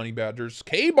 All the honey badgers.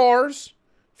 K-bars.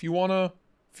 If you wanna,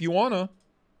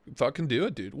 fucking do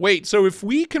it, dude. Wait, so if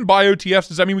we can buy OTFs,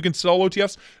 does that mean we can sell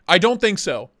OTFs? I don't think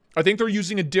so. I think they're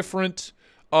using a different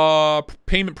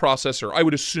payment processor, I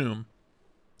would assume.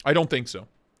 I don't think so.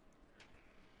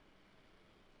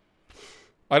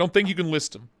 I don't think you can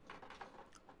list them.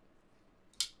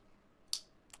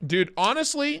 Dude,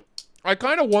 honestly, I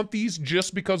kind of want these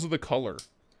just because of the color.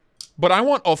 But I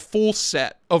want a full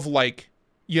set of, like,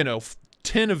 you know,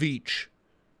 10 of each.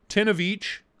 10 of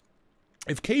each.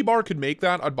 If K-Bar could make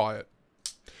that, I'd buy it.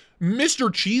 Mr.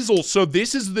 Cheezel, so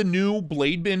this is the new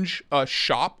BLADEBINGE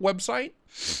shop website.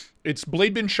 It's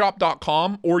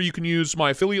bladebingeshop.com, or you can use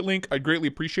my affiliate link. I'd greatly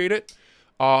appreciate it.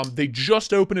 They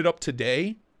just opened it up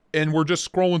today, and we're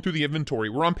just scrolling through the inventory.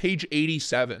 We're on page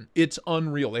 87. It's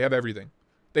unreal. They have everything.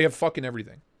 They have fucking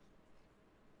everything.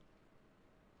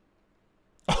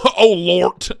 Oh,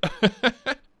 Lord.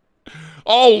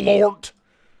 Oh, Lord.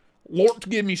 Lord,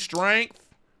 give me strength.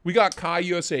 We got Kai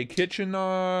USA kitchen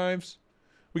knives.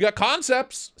 We got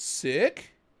concepts.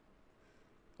 Sick.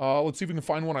 Let's see if we can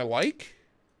find one I like.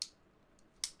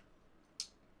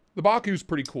 The Baku's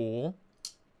pretty cool.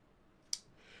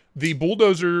 The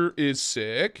Bulldozer is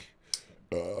sick.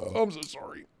 I'm so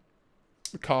sorry.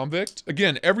 The Convict.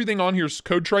 Again, everything on here is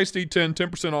code Tristate 10,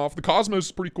 10% off. The Cosmos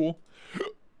is pretty cool.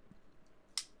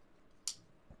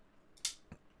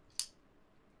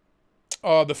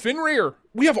 The Fenrir.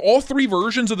 We have all 3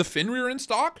 versions of the Fenrir in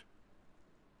stock?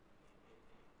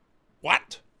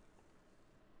 What?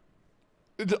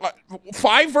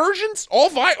 5 versions?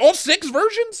 All 6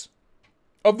 versions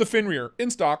of the Fenrir in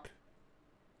stock.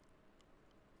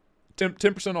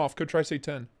 10% off. Code Tristate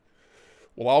 10.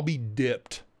 Well, I'll be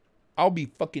dipped. I'll be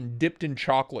fucking dipped in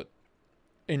chocolate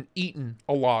and eaten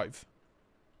alive.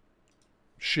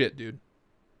 Shit, dude.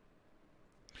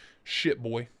 Shit,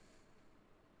 boy.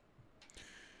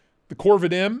 The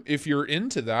Corvette M, if you're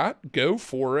into that, go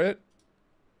for it.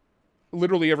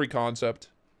 Literally every concept.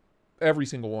 Every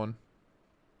single one.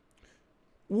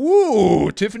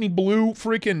 Woo! Tiffany Blue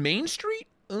freaking Main Street?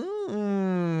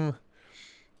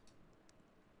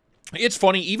 It's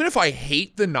funny, even if I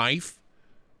hate the knife,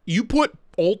 you put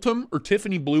Ultim or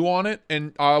Tiffany Blue on it,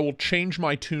 and I will change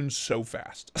my tune so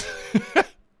fast.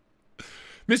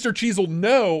 Mr. Cheezel,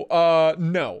 no.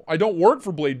 No. I don't work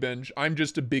for BLADEBINGE. I'm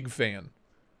just a big fan.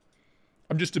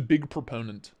 I'm just a big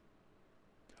proponent.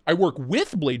 I work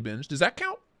with BLADEBINGE. Does that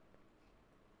count?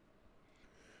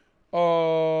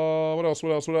 What else?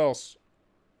 What else? What else?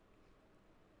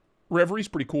 Reverie's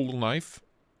pretty cool little knife.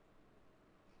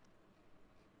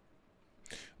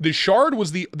 The Shard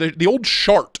was the old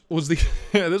Shart was the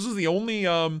this was the only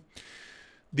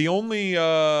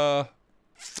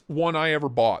one I ever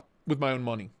bought with my own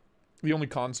money. The only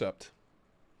concept.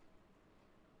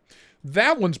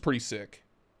 That one's pretty sick.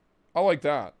 I like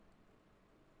that.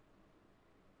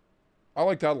 I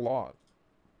like that a lot.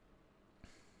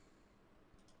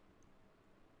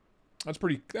 That's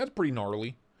pretty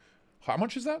gnarly. How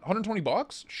much is that? 120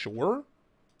 bucks? Sure.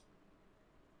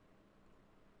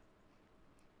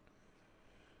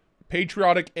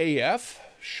 Patriotic AF?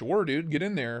 Sure, dude. Get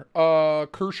in there.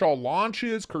 Kershaw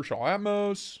launches. Kershaw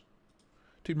Atmos.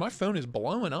 Dude, my phone is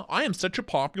blowing up. I am such a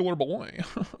popular boy.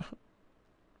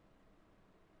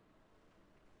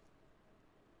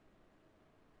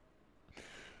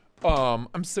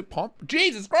 I'm so pumped.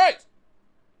 Jesus Christ!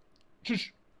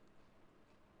 Just...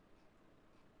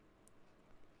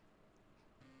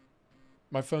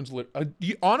 My phone's lit.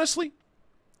 Honestly,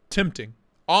 tempting.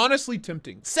 Honestly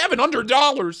tempting.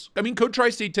 $700! I mean, code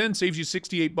Tristate 10 saves you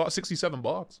 67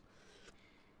 bucks.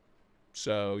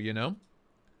 So, you know.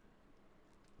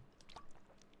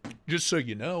 Just so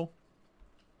you know.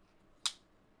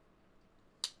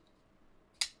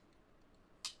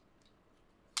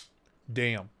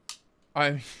 Damn.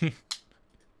 I mean...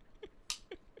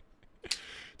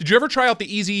 Did you ever try out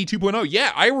the Easy 2.0?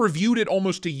 Yeah, I reviewed it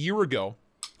almost a year ago.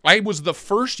 I was the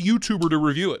first YouTuber to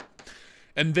review it.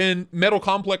 And then Metal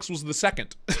Complex was the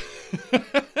second.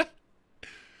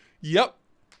 Yep.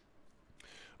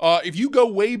 If you go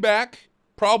way back,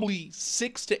 probably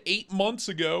 6 to 8 months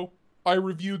ago, I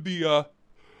reviewed the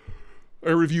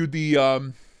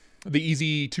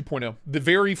Easy 2.0, the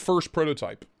very first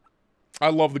prototype. I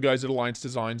love the guys at Alliance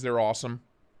Designs. They're awesome.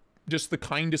 Just the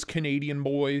kindest Canadian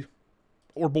boy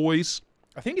or boys.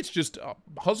 I think it's just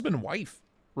husband and wife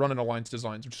running Alliance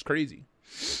Designs, which is crazy.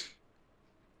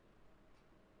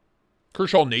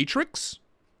 Kershaw Natrix.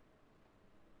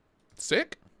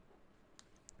 Sick.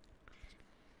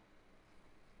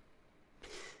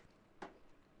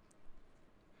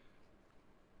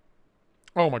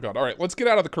 Oh my god. All right, let's get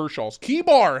out of the Kershaws.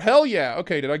 Keybar. Hell yeah.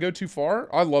 Okay, did I go too far?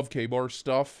 I love K-Bar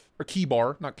stuff. Or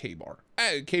Keybar, not K-Bar.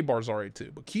 K-Bar's alright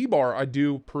too. But Keybar, I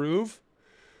do approve.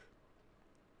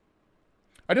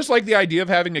 I just like the idea of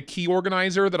having a key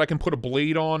organizer that I can put a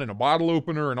blade on and a bottle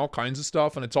opener and all kinds of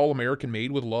stuff, and it's all American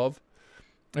made with love.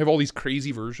 I have all these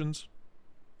crazy versions.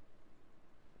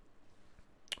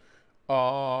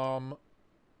 Yeah,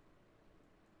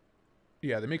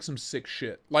 they make some sick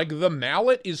shit. Like, the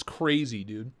mallet is crazy,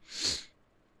 dude.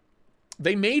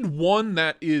 They made one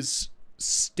that is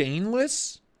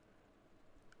stainless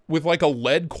with, like, a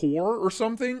lead core or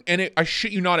something, and I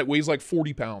shit you not, it weighs like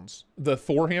 40 pounds. The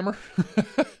Thor hammer.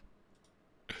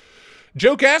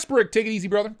 Joe Kasperick, take it easy,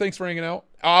 brother. Thanks for hanging out.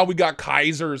 We got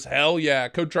Kaisers. Hell yeah.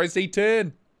 Code Tristate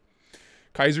 10.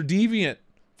 Kaiser Deviant.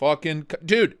 Fucking...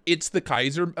 Dude, it's the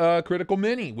Kaiser Critical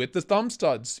Mini with the thumb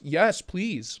studs. Yes,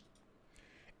 please.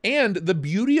 And the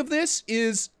beauty of this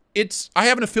is I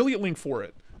have an affiliate link for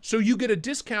it. So you get a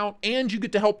discount and you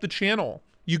get to help the channel.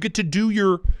 You get to do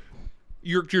your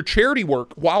charity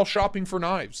work while shopping for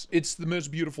knives. It's the most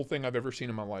beautiful thing I've ever seen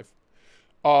in my life.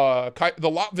 The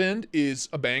Lotvind is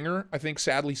a banger. I think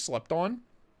sadly slept on.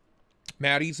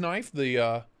 Maddie's knife,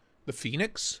 the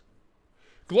Phoenix.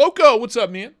 Gloco, what's up,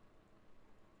 man?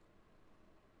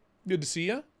 Good to see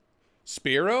ya.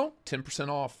 Sparrow, 10%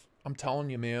 off. I'm telling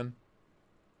you, man.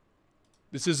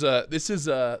 This is a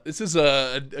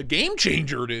game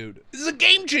changer, dude. This is a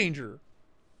game changer.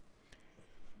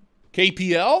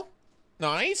 KPL,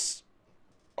 nice.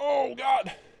 Oh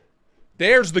God.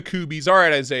 There's the Kubies. All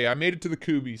right, Isaiah, I made it to the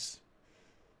Kubies.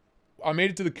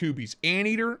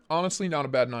 Anteater, honestly, not a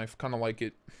bad knife. Kind of like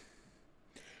it.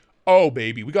 Oh,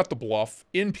 baby, we got the bluff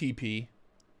in PP.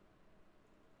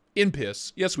 In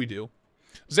piss. Yes, we do.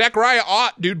 Zachariah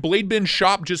Ott, dude, BLADEBINGE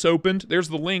shop just opened. There's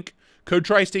the link. Code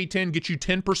Tristate10 gets you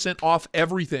 10% off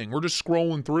everything. We're just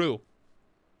scrolling through.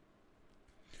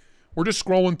 We're just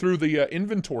scrolling through the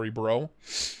inventory, bro.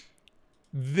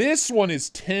 This one is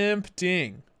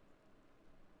tempting.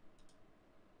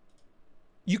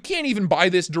 You can't even buy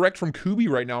this direct from Kubi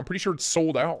right now. I'm pretty sure it's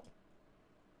sold out.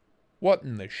 What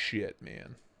in the shit,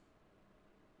 man?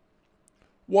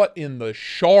 What in the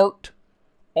shart?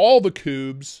 All the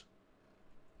Kubes.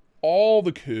 All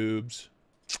the Kubes.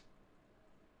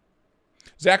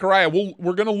 Zachariah,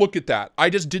 we're going to look at that.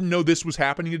 I just didn't know this was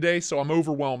happening today, so I'm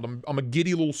overwhelmed. I'm a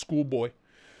giddy little schoolboy.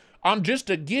 I'm just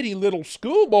a giddy little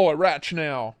schoolboy right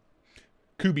now.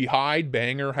 Kubi Hyde,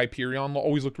 banger, Hyperion,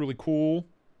 always looked really cool.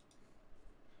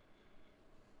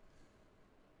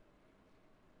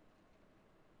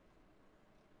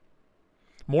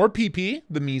 More PP,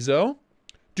 the Mizo.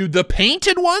 Dude, the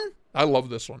painted one? I love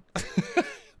this one.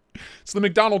 It's the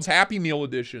McDonald's Happy Meal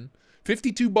edition.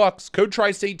 52 bucks. Code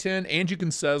Tristate10, and you can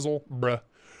sezzle.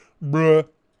 Bruh.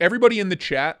 Everybody in the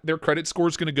chat, their credit score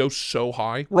is going to go so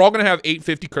high. We're all going to have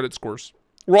 850 credit scores.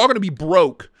 We're all going to be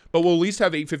broke, but we'll at least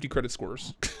have 850 credit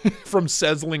scores from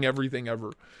sezzling everything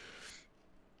ever.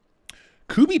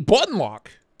 Kubi button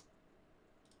lock.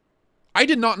 I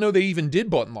did not know they even did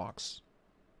button locks.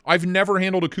 I've never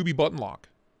handled a Kubi button lock.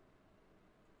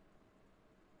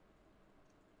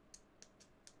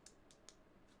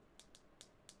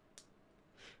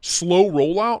 Slow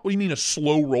rollout? What do you mean a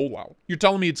slow rollout? You're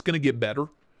telling me it's going to get better?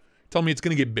 Telling me it's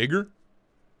going to get bigger?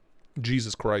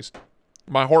 Jesus Christ.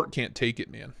 My heart can't take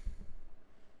it, man.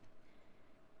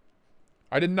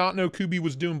 I did not know Kubi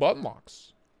was doing button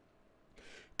locks.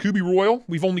 Kubi Royal,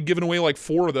 we've only given away like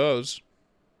 4 of those.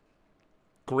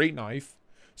 Great knife.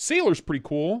 Sailor's pretty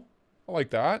cool. I like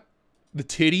that. The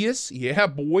Titius, yeah,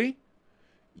 boy.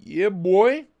 Yeah,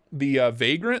 boy. The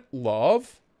Vagrant,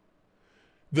 love.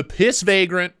 The Piss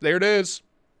Vagrant, there it is.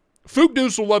 Fook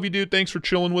Deuce will love you, dude. Thanks for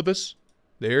chilling with us.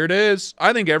 There it is.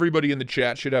 I think everybody in the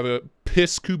chat should have a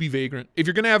Piss Kubi Vagrant. If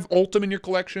you're going to have Ultim in your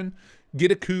collection,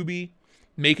 get a Kubi,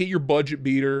 make it your budget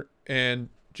beater, and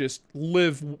just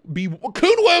live, be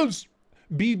Kunwus!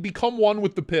 Become one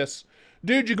with the Piss.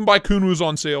 Dude, you can buy Kunwus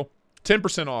on sale.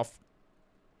 10% off.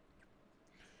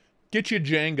 Get you a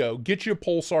Django. Get you a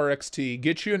Pulsar XT.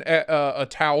 Get you a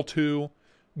Tau 2.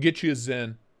 Get you a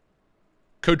Zen.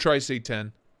 Code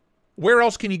Tristate10. Where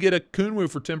else can you get a Kunwu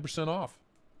for 10% off?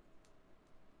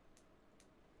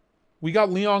 We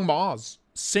got Liang Maz.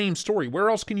 Same story. Where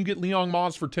else can you get Liang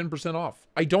Maz for 10% off?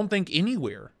 I don't think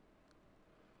anywhere.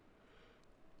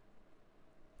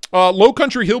 Low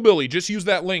Country Hillbilly. Just use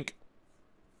that link.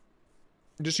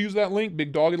 Just use that link,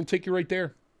 big dog. It'll take you right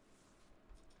there.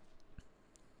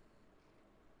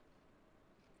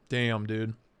 Damn,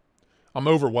 dude. I'm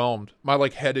overwhelmed. My,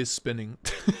 like, head is spinning.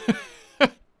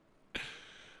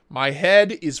 My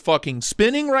head is fucking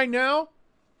spinning right now.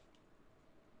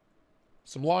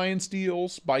 Some Lion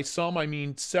Steels. By some, I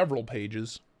mean several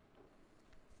pages.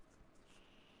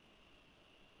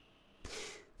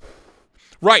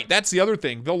 Right, that's the other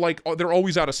thing. They're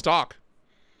always out of stock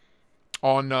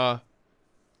on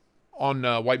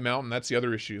White Mountain. That's the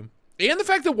other issue. And the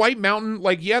fact that White Mountain,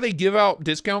 like, yeah, they give out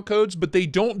discount codes, but they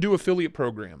don't do affiliate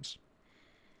programs.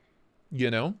 You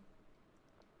know?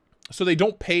 So they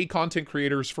don't pay content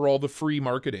creators for all the free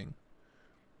marketing.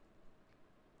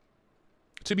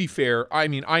 To be fair, I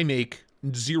mean, I make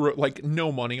zero, like,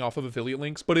 no money off of affiliate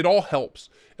links, but it all helps.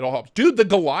 It all helps. Dude, the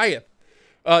Goliath.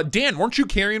 Dan, weren't you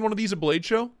carrying one of these at Blade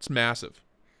Show? It's massive.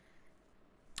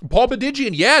 Paul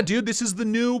Badigian, yeah, dude, this is the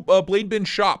new BLADEBINGE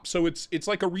shop. So it's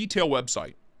like a retail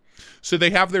website. So they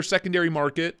have their secondary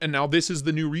market, and now this is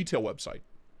the new retail website.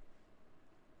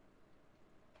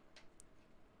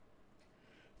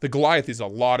 The Goliath is a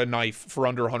lot of knife for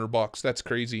under 100 bucks. That's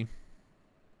crazy.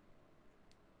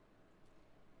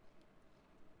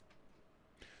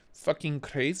 Fucking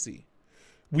crazy.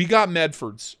 We got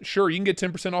Medfords. Sure, you can get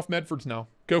 10% off Medfords now.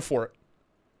 Go for it.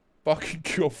 Fucking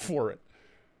go for it.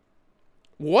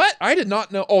 What? I did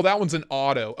not know. Oh, that one's an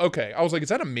auto. Okay. I was like, is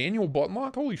that a manual button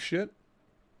lock? Holy shit.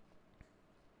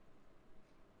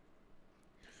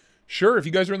 Sure, if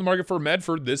you guys are in the market for a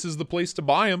Medford, this is the place to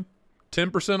buy them.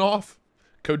 10% off.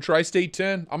 Code Tristate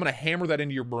 10. I'm going to hammer that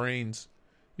into your brains.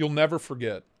 You'll never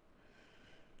forget.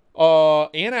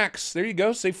 Anax. There you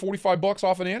go. Save 45 bucks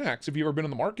off an Anax if you've ever been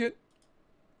in the market.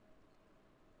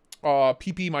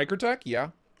 PP Microtech. Yeah,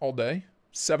 all day.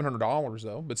 $700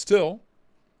 though, but still.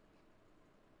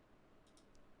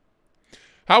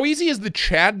 How easy is the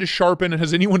Chad to sharpen, and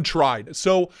has anyone tried?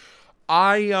 So,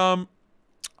 I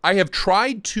have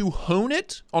tried to hone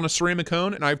it on a ceramic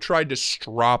hone, and I've tried to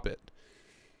strop it.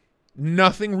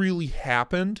 Nothing really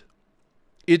happened.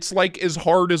 It's like as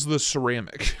hard as the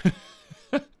ceramic.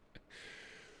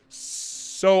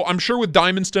 So, I'm sure with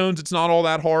diamond stones, it's not all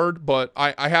that hard, but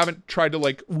I haven't tried to,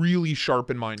 like, really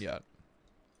sharpen mine yet.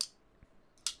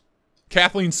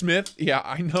 Kathleen Smith? Yeah,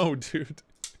 I know, dude.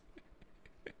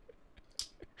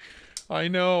 I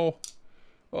know.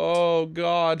 Oh,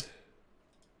 God.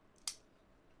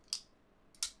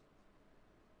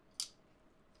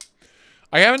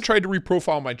 I haven't tried to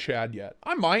reprofile my Chad yet.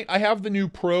 I might. I have the new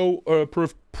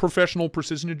professional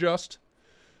precision adjust.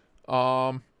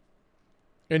 And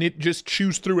it just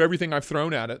chews through everything I've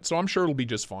thrown at it. So I'm sure it'll be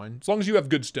just fine. As long as you have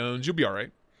good stones, you'll be all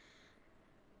right.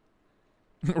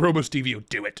 Robo Stevie,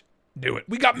 do it. Do it.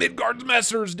 We got Midgard's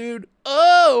Messers, dude.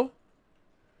 Oh!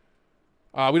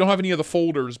 We don't have any of the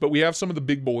folders, but we have some of the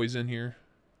big boys in here.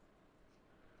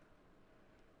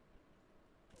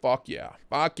 Fuck yeah.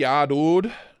 Fuck yeah,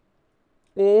 dude.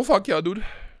 Oh, fuck yeah, dude.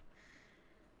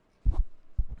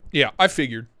 Yeah, I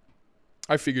figured.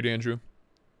 Andrew.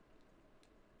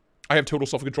 I have total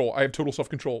self-control. I have total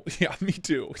self-control. Yeah, me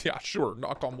too. Yeah, sure.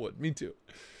 Knock on wood. Me too.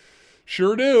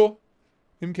 Sure do.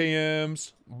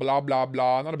 MKMs. Blah, blah,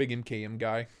 blah. Not a big MKM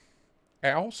guy.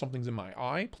 Ow, something's in my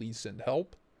eye. Please send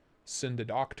help. Send a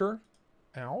doctor.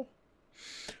 Ow.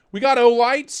 We got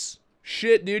O-Lights.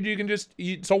 Shit, dude. You can just...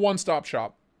 It's a one-stop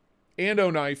shop. And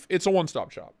O-Knife. It's a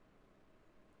one-stop shop.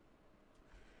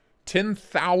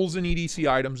 10,000 EDC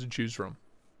items to choose from.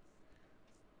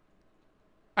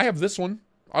 I have this one.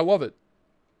 I love it.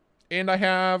 And I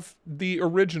have the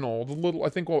original, the little, I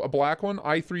think a black one,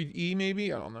 i3E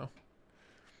maybe? I don't know.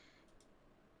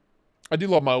 I do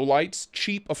love my O-Lights.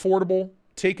 Cheap, affordable,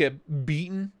 take a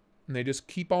beating, and they just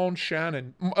keep on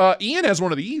shining. Ian has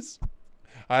one of these.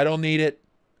 I don't need it.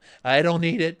 I don't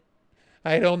need it.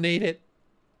 I don't need it.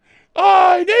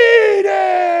 I need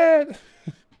it!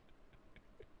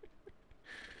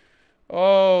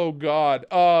 Oh, God.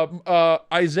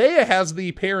 Isaiah has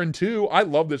the Perrin 2. I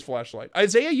love this flashlight.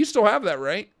 Isaiah, you still have that,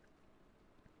 right?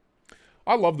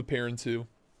 I love the Perrin 2.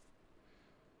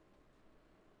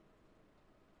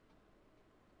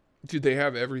 Dude, they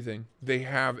have everything. They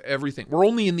have everything. We're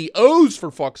only in the O's,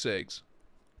 for fuck's sakes.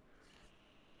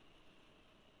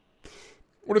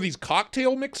 What are these,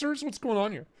 cocktail mixers? What's going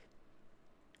on here?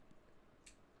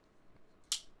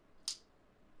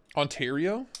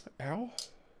 Ontario? Ow.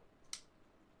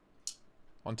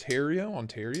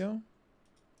 Ontario.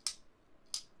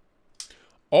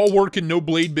 All work and no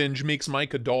blade binge makes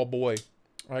Mike a dull boy.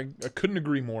 I couldn't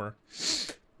agree more.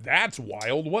 That's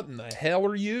wild. What in the hell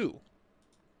are you?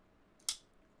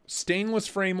 Stainless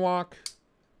frame lock.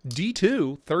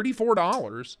 D2,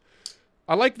 $34.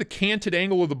 I like the canted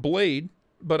angle of the blade,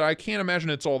 but I can't imagine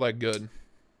it's all that good.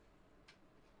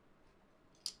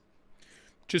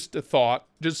 Just a thought.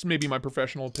 Just maybe my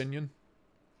professional opinion.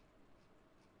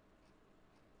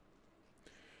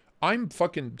 I'm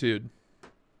fucking... Dude.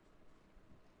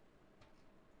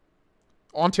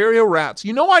 Ontario rats.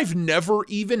 You know I've never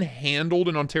even handled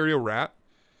an Ontario rat?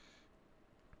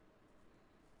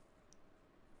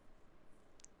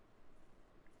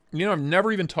 You know, I've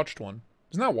never even touched one.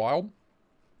 Isn't that wild?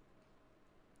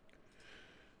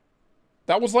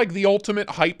 That was like the ultimate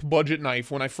hype budget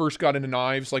knife when I first got into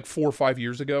knives like 4 or 5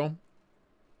 years ago.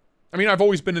 I mean, I've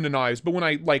always been into knives, but when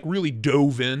I like really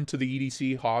dove into the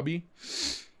EDC hobby...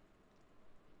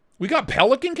 We got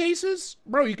Pelican cases?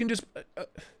 Bro, you can just...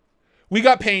 we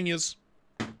got Peñas.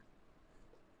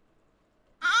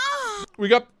 We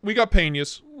got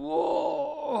Peñas.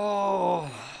 Whoa.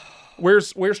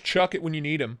 Where's Chuck it when you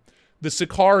need him? The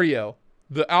Sicario,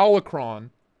 the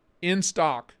Alacron, in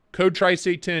stock. Code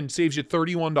Tristate 10 saves you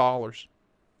 $31.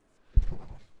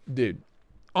 Dude,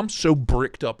 I'm so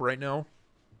bricked up right now.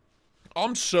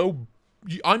 I'm...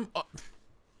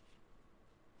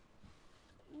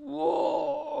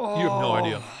 Whoa. You have no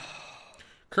idea.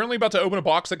 Currently about to open a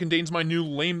box that contains my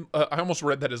new I almost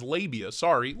read that as labia.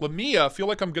 Sorry. Lamia. Feel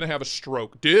like I'm going to have a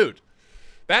stroke. Dude,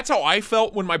 that's how I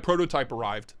felt when my prototype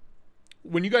arrived.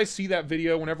 when you guys see that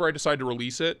video, whenever I decide to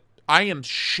release it, I am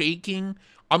shaking.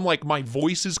 I'm like, my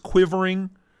voice is quivering.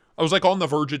 I was like on the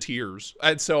verge of tears.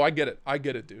 And so I get it. I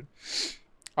get it, dude.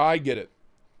 I get it.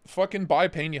 Fucking buy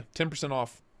Pena. 10%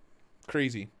 off.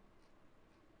 Crazy.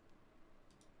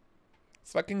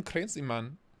 Fucking crazy,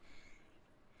 man.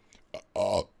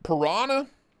 Piranha?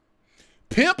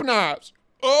 Pimp knives.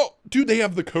 Oh, dude, they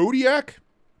have the Kodiak.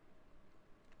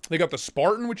 They got the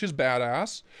Spartan, which is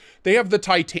badass. They have the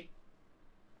Titan.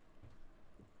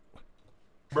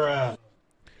 Bruh.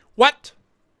 What?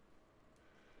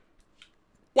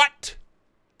 What?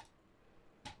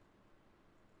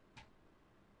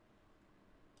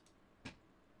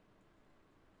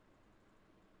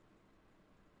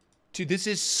 Dude, this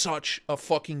is such a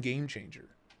fucking game changer.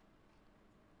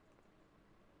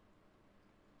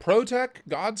 ProTech,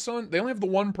 Godson, they only have the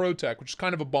one ProTech, which is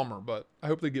kind of a bummer, but I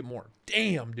hope they get more.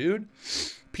 Damn, dude.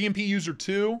 PMP user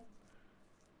 2.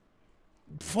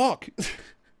 Fuck.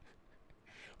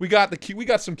 we got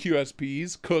some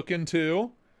QSPs cooking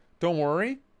too. Don't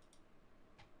worry.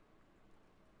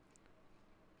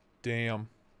 Damn.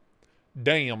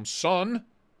 Damn, son.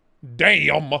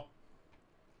 Damn.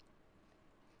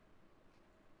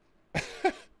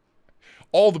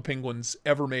 All the penguins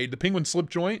ever made. The penguin slip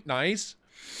joint, nice.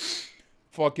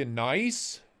 Fucking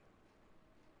nice.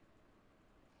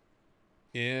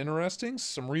 Interesting.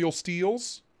 Some real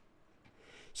steels.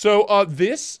 So,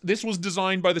 this was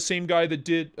designed by the same guy that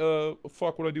did,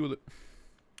 fuck, what'd I do with it?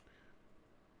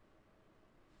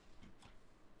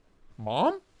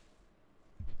 Mom?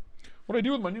 What'd I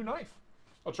do with my new knife?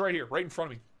 Oh, it's right here, right in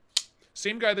front of me.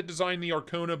 Same guy that designed the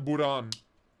Arcona Buran.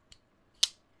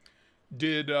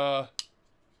 Did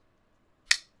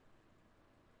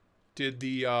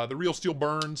the real steel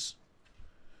burns.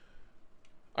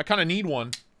 I kind of need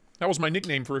one. That was my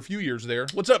nickname for a few years there.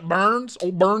 What's up, Burns?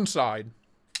 Old Burnside.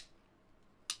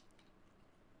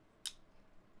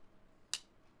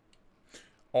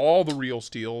 All the real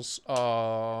steels.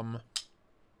 Damn,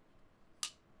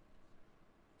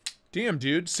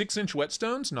 dude. 6-inch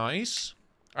whetstones, nice.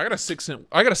 I got a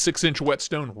 6-inch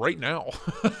whetstone right now.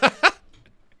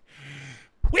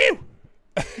 Woo!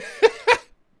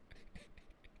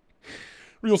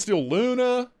 Real Steel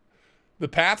Luna. The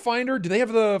Pathfinder. Do they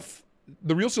have the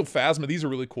Real Steel Phasma? These are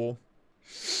really cool.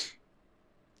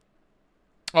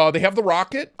 They have the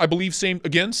Rocket. I believe same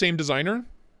designer.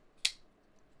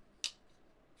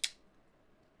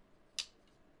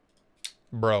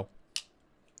 Bro.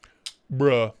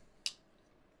 Bruh.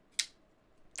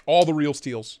 All the real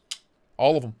steels.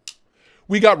 All of them.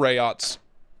 We got Rayots.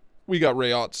 We got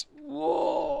Rayots.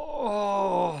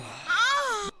 Whoa.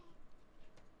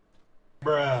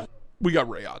 Bruh. We got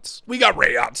Rayots. We got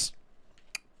Rayots.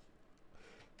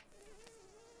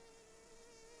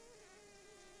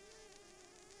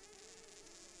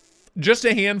 Just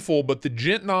a handful, but the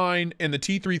Gent 9 and the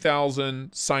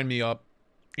T3000 sign me up.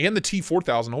 And the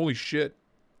T4000. Holy shit.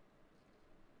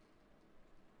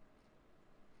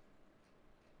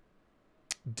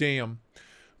 Damn.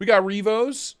 We got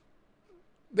Revos.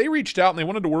 They reached out and they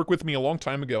wanted to work with me a long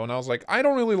time ago. And I was like, I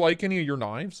don't really like any of your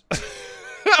knives.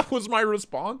 That was my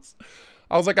response.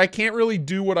 I was like, I can't really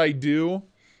do what I do.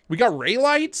 We got Ray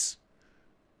lights?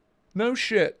 No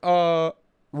shit.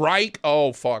 Reich.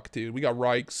 Oh, fuck, dude. We got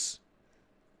Reichs.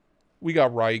 We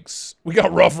got Reichs. We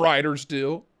got Rough Riders,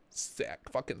 too. Sick.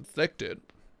 Fucking thick, dude.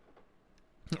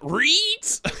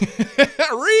 Reeds?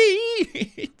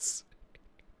 Reeds!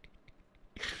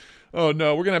 Oh,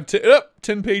 no. We're going to have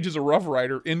 10 pages of Rough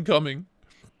Rider incoming.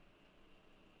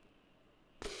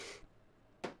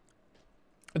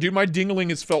 Dude, my dingling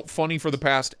has felt funny for the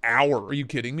past hour. Are you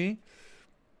kidding me?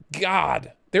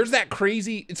 God. There's that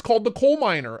crazy... It's called the Coal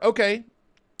Miner. Okay.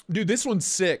 Dude, this one's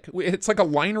sick. It's like a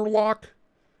liner lock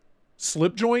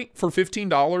slip joint for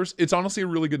 $15. It's honestly a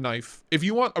really good knife. If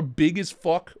you want a big as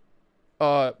fuck,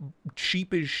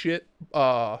 cheap as shit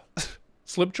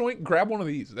slip joint, grab one of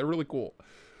these. They're really cool.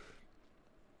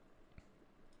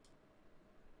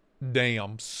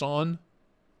 Damn, son.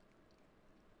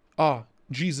 Ah,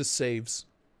 Jesus saves.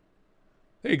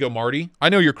 There you go, Marty. I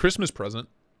know your Christmas present.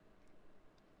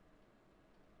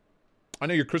 I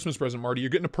know your Christmas present, Marty.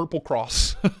 You're getting a purple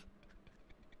cross.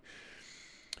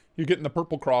 You're getting the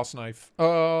purple cross knife.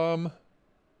 Wow.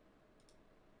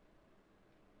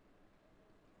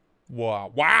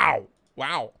 Wow.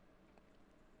 Wow.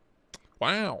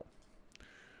 Wow.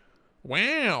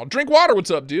 Wow. Drink water.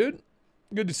 What's up, dude?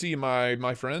 Good to see you,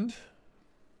 my friend.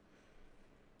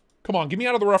 Come on, get me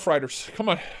out of the Rough Riders. Come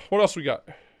on. What else we got?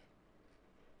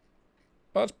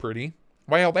 Oh, that's pretty.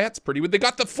 Wow, that's pretty. But they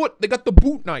got the foot. They got the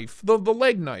boot knife. The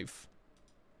leg knife.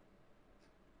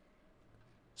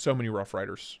 So many Rough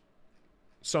Riders.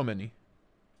 So many.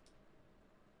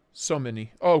 So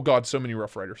many. Oh, God, so many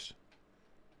Rough Riders.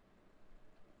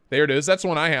 There it is. That's the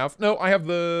one I have. No, I have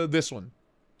this one.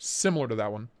 Similar to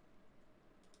that one.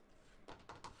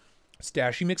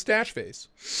 Stashy McStash face.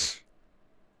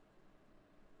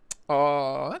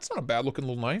 That's not a bad looking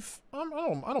little knife. I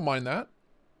don't mind that.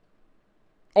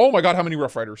 Oh my God, how many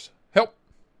Rough Riders? Help.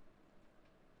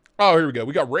 Oh, here we go.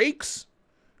 We got rakes.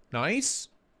 Nice.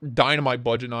 Dynamite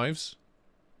budget knives.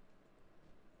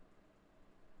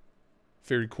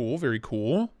 Very cool, very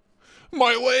cool.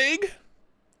 My leg.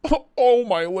 Oh,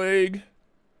 my leg.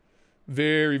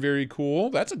 Very, very cool.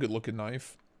 That's a good looking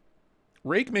knife.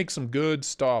 Rake makes some good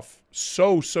stuff.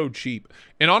 So cheap.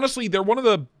 And honestly, they're one of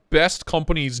the best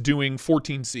companies doing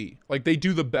 14C. Like, they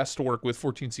do the best work with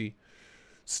 14C.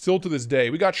 Still to this day.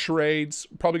 We got charades.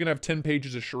 Probably gonna have 10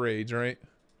 pages of charades, right?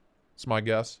 That's my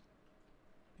guess.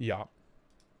 Yeah.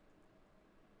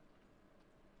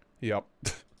 Yep.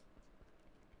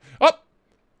 Up!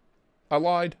 I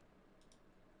lied.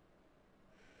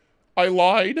 I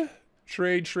lied.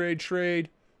 Trade.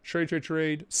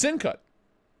 Sin cut.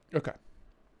 Okay.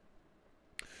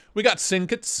 We got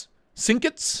Sinkets.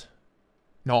 Sinkets.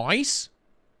 Nice.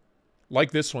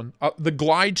 Like this one. The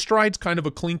Glide Stride's kind of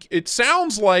a clink. It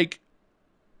sounds like...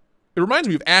 It reminds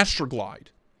me of Astroglide.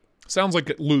 Sounds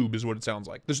like lube is what it sounds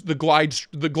like. This, the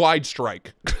Glide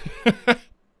Strike.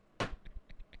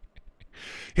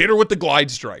 Hit her with the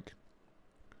Glide Strike.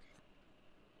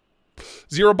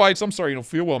 0 bites. I'm sorry you don't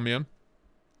feel well, man.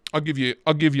 I'll give you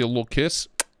a little kiss.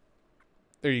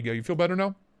 There you go. You feel better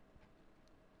now?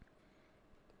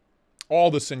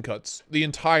 All the sin cuts. The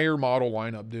entire model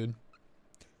lineup, dude.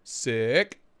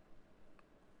 Sick.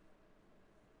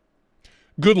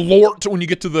 Good lord when you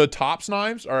get to the tops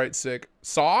knives. All right, sick.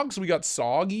 Sogs. We got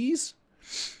soggies.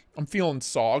 I'm feeling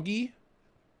soggy.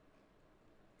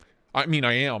 I mean,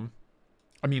 I am.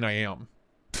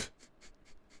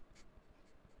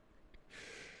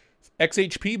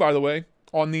 XHP, by the way,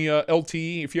 on the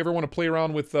LTE. If you ever want to play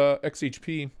around with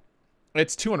XHP,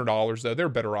 it's $200 though. There are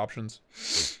better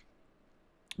options.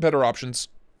 Better options.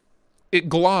 It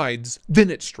glides,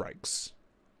 then it strikes.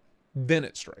 Then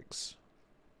it strikes.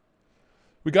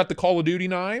 We got the Call of Duty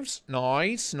knives.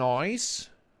 Nice, nice.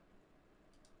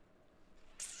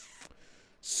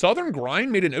 Southern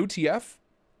Grind made an OTF?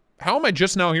 How am I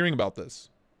just now hearing about this?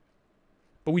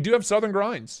 But we do have Southern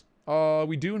Grinds.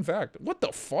 We do, in fact. What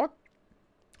the fuck?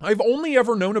 I've only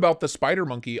ever known about the Spider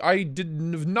Monkey. I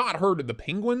have not heard of the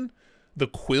Penguin, the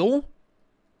Quill,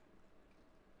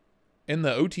 and the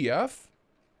OTF.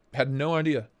 Had no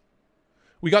idea.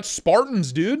 We got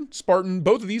Spartans, dude. Spartan.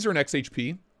 Both of these are an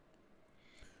XHP.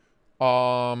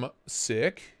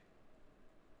 Sick.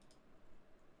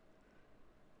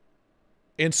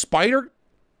 And Spider.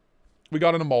 We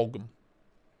got an amalgam.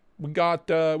 We got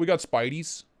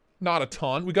Spideys. Not a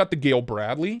ton. We got the Gale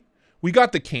Bradley. We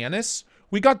got the Canis.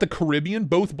 We got the Caribbean,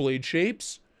 both blade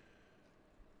shapes.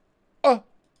 Where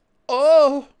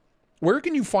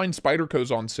can you find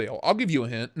Spyderco's on sale? I'll give you a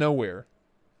hint. Nowhere.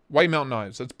 White Mountain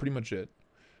Knives. That's pretty much it.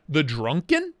 The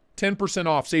Drunken? 10%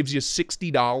 off. Saves you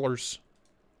 $60.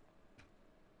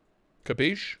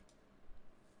 Capiche?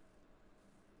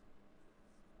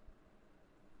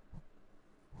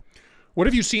 What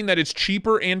have you seen that it's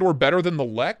cheaper and or better than the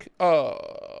Lek?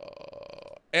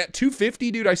 At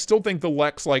 $250, dude, I still think the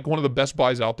Lek's like one of the best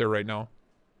buys out there right now.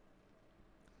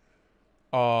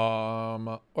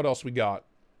 What else we got?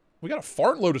 We got a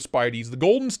fart load of Spideys. The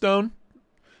Golden Stone.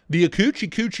 The Akuchi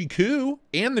Coochie Coo.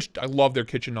 And the... I love their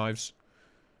kitchen knives.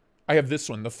 I have this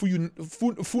one. The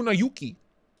Funayuki.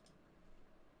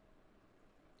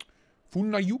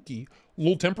 Funayuki.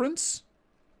 Little Temperance.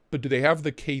 But do they have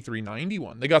the K390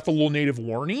 one? They got the Little Native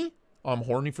Warney. I'm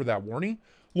horny for that Warney.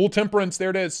 Little Temperance. There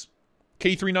it is.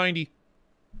 K390.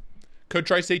 Code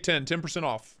Tristate 10. 10%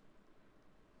 off.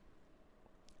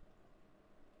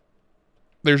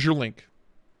 There's your link.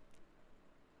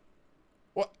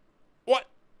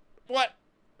 What?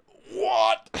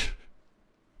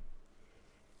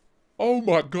 Oh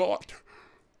my God.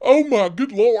 Oh my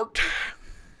good Lord.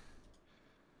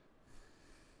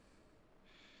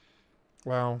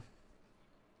 Wow.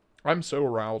 I'm so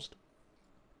aroused.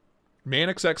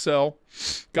 Manix XL.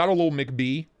 Got a little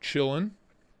McBee chilling.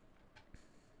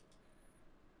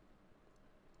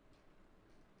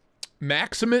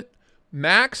 Maximate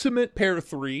pair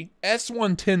 3.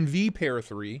 S110V pair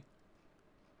 3.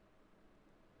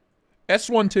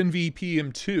 S110V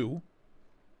PM2.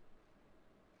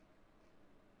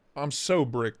 I'm so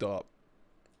bricked up.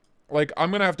 Like, I'm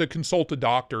going to have to consult a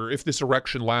doctor if this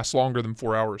erection lasts longer than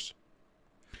 4 hours.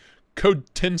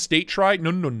 Code 10 state try?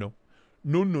 No.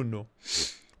 No, no, no.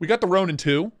 We got the Ronin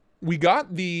 2. We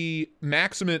got the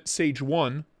Maximate Sage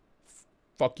 1.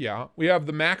 Fuck yeah. We have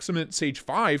the Maximate Sage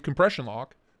 5 compression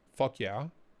lock. Fuck yeah.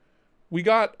 We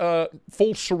got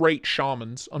full serrate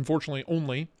shamans, unfortunately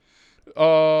only.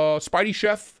 Spidey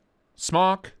Chef,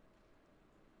 Smock,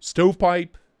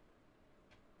 Stovepipe.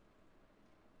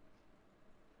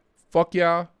 Fuck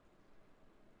yeah.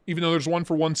 Even though there's one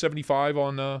for 175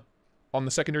 on the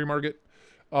secondary market.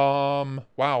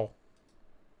 Wow.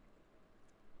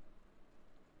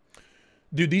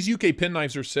 Dude, these UK pin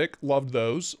knives are sick. Loved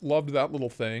those. Loved that little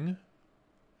thing.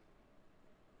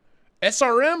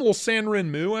 SRM, little Sanrin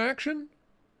Mu action.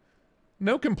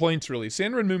 No complaints, really.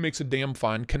 Sanrin Mu makes a damn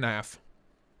fine KNAF.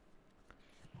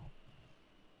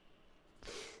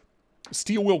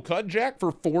 Steel wheel cut jack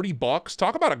for 40 bucks.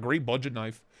 Talk about a great budget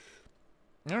knife.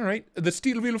 All right. The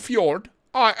steel wheel fjord.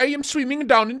 I am swimming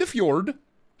down in the fjord.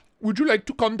 Would you like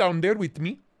to come down there with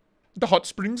me? The hot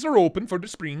springs are open for the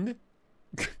spring.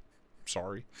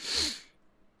 Sorry.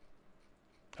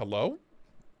 Hello?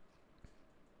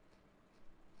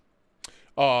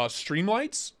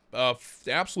 Streamlights?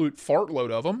 Absolute fart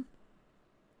load of them.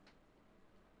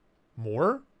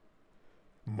 More?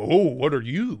 Mo, what are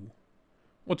you?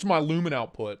 What's my lumen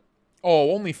output?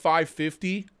 Oh, only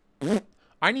 550?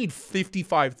 I need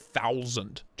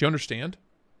 55,000. Do you understand?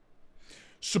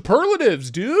 Superlatives,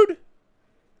 dude!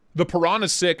 The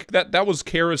Piranha's sick. That was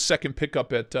Kara's second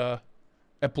pickup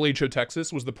at Blade Show,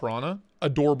 Texas, was the Piranha.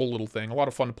 Adorable little thing. A lot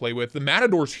of fun to play with. The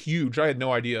Matador's huge. I had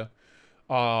no idea.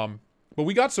 But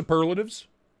we got Superlatives.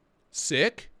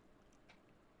 Sick.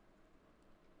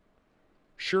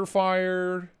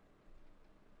 Surefire.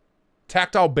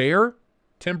 Tactile Bear.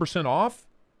 10% off.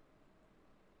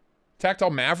 Tactile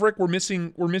Maverick. We're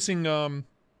missing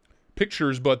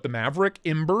pictures, but the Maverick,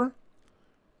 Ember.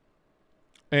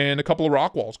 And a couple of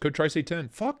rock walls. Code Tristate 10.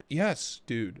 Fuck yes,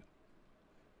 dude.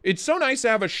 It's so nice to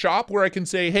have a shop where I can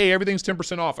say, hey, everything's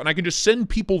 10% off. And I can just send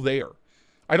people there.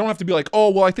 I don't have to be like, oh,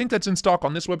 well, I think that's in stock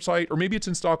on this website. Or maybe it's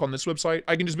in stock on this website.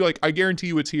 I can just be like, I guarantee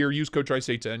you it's here. Use code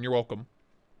Tristate 10. You're welcome.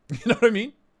 You know what I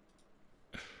mean?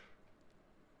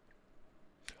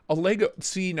 A Lego.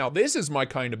 See, now this is my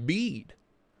kind of bead.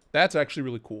 That's actually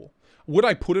really cool. Would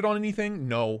I put it on anything?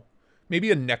 No.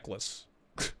 Maybe a necklace.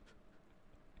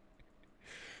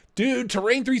 Dude,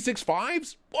 Terrain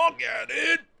 365s? Fuck yeah,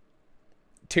 dude.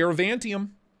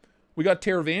 Terravantium. We got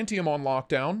Terravantium on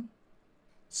lockdown.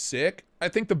 Sick. I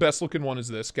think the best looking one is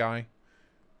this guy.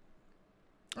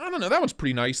 I don't know. That one's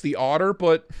pretty nice. The Otter,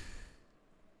 but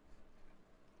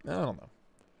I don't know.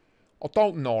 I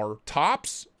don't know.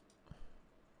 Tops?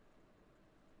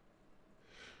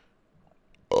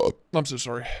 I'm so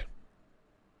sorry.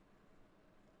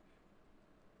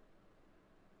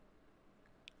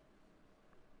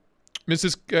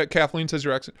 Mrs. Kathleen says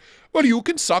your accent. Well, you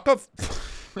can suck a...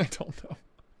 I don't know.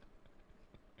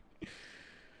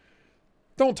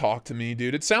 Don't talk to me,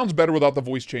 dude. It sounds better without the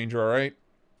voice changer, alright?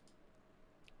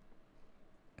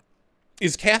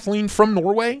 Is Kathleen from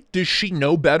Norway? Does she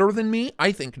know better than me?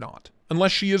 I think not.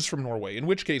 Unless she is from Norway. In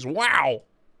which case, wow!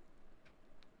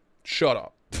 Shut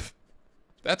up.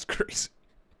 That's crazy.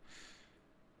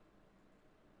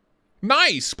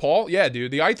 Nice, Paul. Yeah,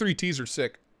 dude. The i3Ts are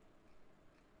sick.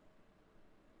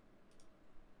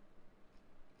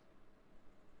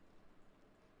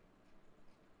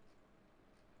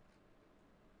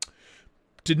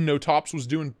 Didn't know Tops was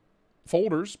doing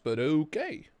folders, but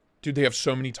okay. Dude, they have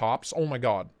so many Tops. Oh my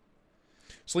god.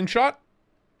 Slingshot?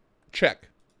 Check.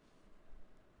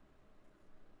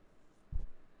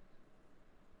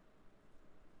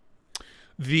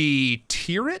 The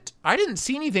Tirit? I didn't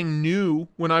see anything new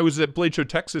when I was at Blade Show,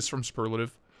 Texas from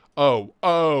Superlative. Oh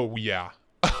yeah.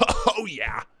 Oh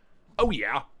yeah. Oh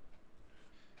yeah.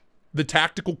 The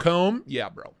Tactical Comb? Yeah,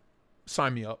 bro.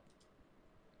 Sign me up.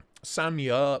 Sign me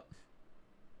up.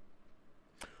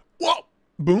 Whoa!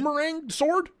 Boomerang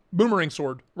sword? Boomerang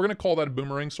sword. We're going to call that a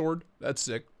boomerang sword. That's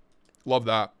sick. Love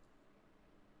that.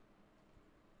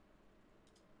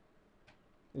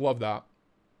 Love that.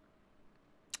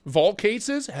 Vault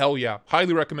cases? Hell yeah.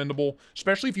 Highly recommendable.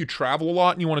 Especially if you travel a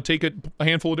lot and you want to take a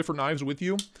handful of different knives with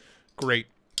you. Great.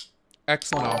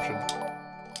 Excellent option.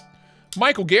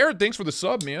 Michael Garrett, thanks for the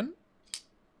sub, man.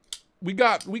 We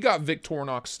got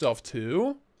Victorinox stuff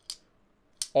too.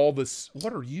 All this.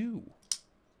 What are you?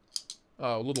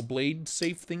 Little blade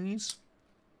safe thingies.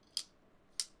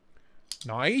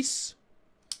 Nice.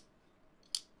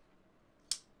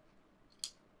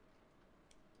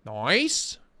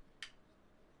 Nice.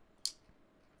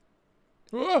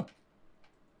 Ah.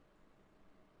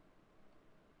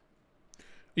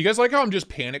 You guys like how I'm just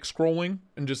panic scrolling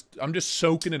and I'm just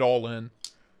soaking it all in.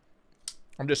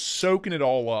 I'm just soaking it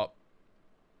all up.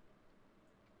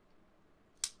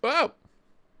 Oh!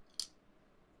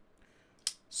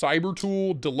 Cyber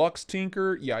Tool, Deluxe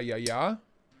Tinker. Yeah.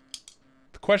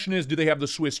 The question is, do they have the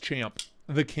Swiss champ?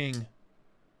 The king.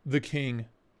 The king.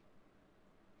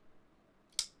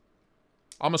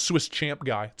 I'm a Swiss champ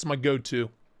guy. It's my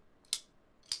go-to.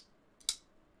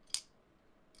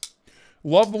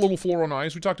 Love the little floral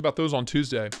knives. We talked about those on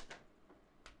Tuesday.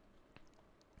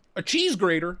 A cheese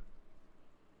grater.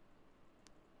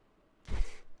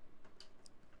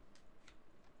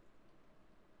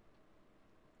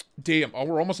 Damn. Oh,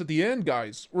 we're almost at the end,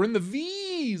 guys. We're in the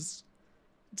V's.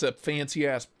 It's a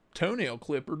fancy-ass toenail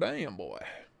clipper. Damn, boy.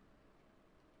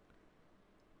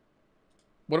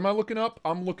 What am I looking up?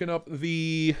 I'm looking up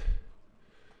the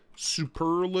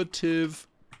superlative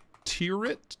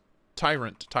tyrant.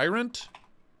 Tyrant?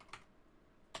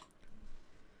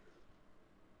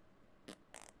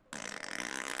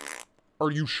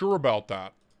 Are you sure about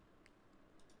that?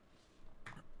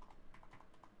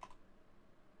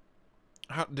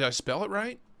 Did I spell it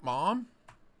right, Mom?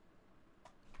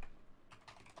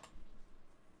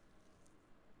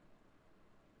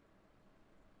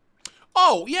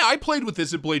 Oh, yeah, I played with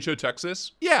this at Blade Show,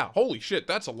 Texas. Yeah, holy shit,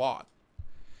 that's a lot.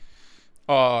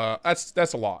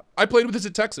 That's a lot. I played with this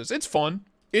at Texas. It's fun.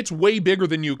 It's way bigger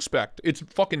than you expect. It's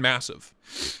fucking massive.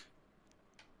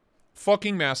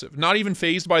 Fucking massive. Not even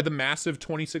phased by the massive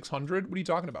 2600. What are you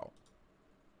talking about?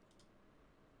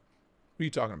 What are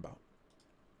you talking about?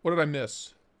 What did I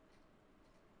miss?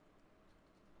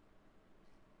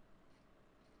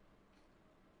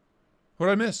 What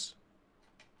did I miss?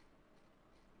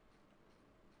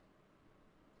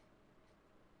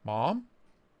 Mom?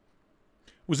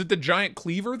 Was it the giant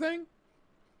cleaver thing?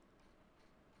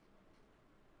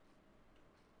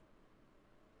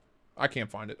 I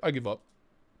can't find it. I give up.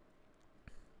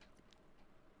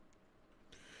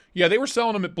 Yeah, they were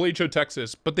selling them at Blade Show,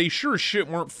 Texas, but they sure as shit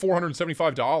weren't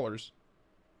 $475.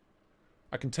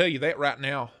 I can tell you that right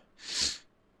now.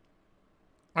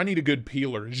 I need a good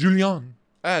peeler. Julien.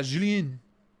 Julien.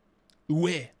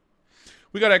 Ouais.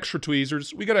 We got extra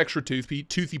tweezers. We got extra toothy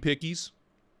pickies.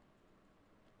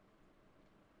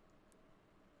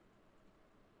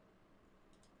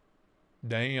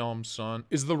 Damn, son.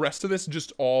 Is the rest of this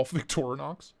just all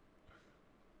Victorinox?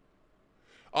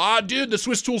 Ah, dude, the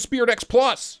Swiss Tool Spirit X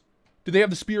Plus. Do they have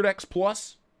the Spirit X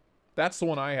Plus? That's the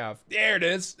one I have. There it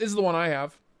is. This is the one I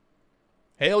have.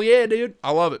 Hell yeah, dude. I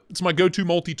love it. It's my go-to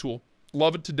multi-tool.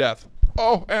 Love it to death.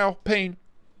 Oh, ow, pain.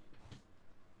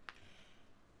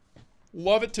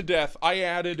 Love it to death. I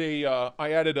added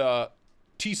a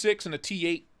T6 and a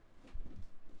T8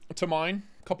 to mine.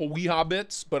 A couple Weehaw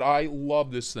bits, but I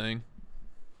love this thing.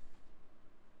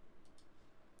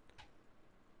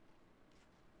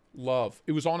 Love.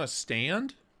 It was on a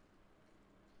stand?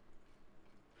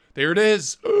 There it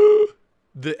is.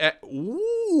 The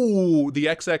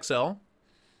XXL.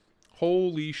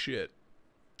 Holy shit.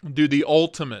 Dude, the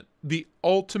ultimate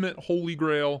holy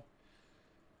grail.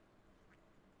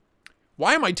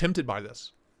 Why am I tempted by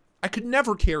this? I could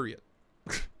never carry it.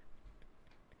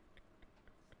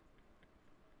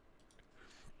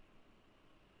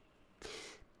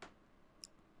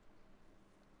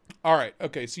 All right.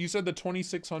 Okay. So you said the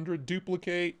 2600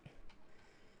 duplicate.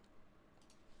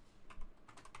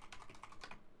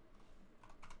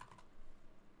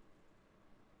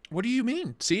 What do you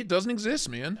mean? See, it doesn't exist,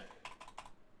 man.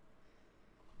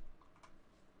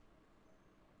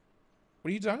 What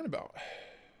are you talking about?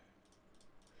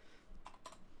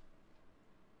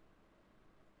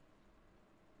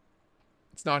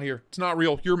 It's not here. It's not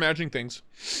real. You're imagining things.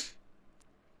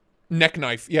 Neck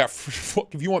knife. Yeah,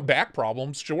 if you want back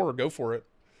problems, sure, go for it.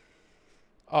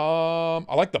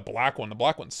 I like the black one. The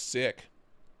black one's sick.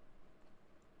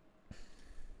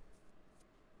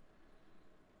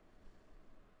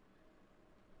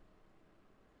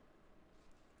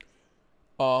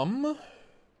 I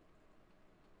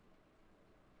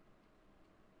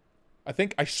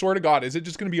think, I swear to God, is it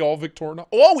just going to be all Victorinox?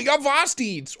 Oh, we got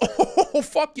Vosteeds. Oh,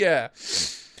 fuck yeah.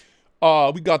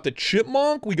 We got the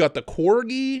Chipmunk. We got the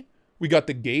Corgi. We got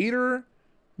the Gator.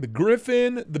 The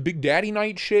Griffin. The Big Daddy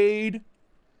Nightshade.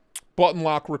 Button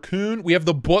Lock Raccoon. We have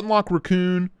the Button Lock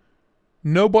Raccoon.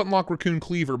 No Button Lock Raccoon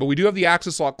Cleaver, but we do have the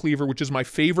Axis Lock Cleaver, which is my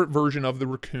favorite version of the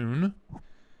Raccoon.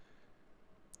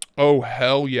 Oh,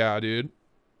 hell yeah, dude.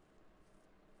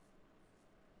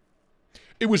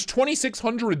 It was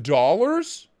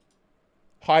 $2,600?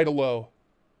 High to low.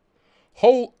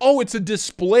 Oh, it's a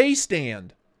display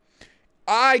stand.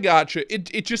 I gotcha.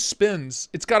 It just spins.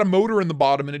 It's got a motor in the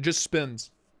bottom and it just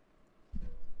spins.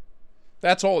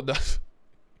 That's all it does.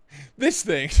 This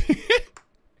thing.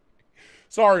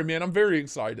 Sorry, man. I'm very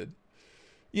excited.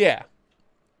 Yeah.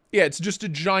 Yeah, it's just a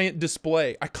giant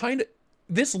display.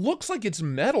 This looks like it's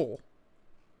metal.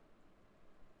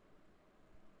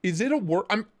 Is it a work?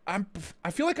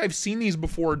 I feel like I've seen these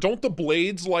before. Don't the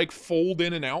blades like fold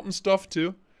in and out and stuff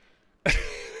too?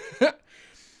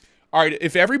 All right,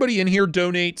 if everybody in here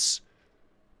donates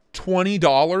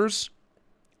 $20,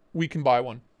 we can buy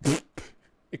one.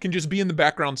 It can just be in the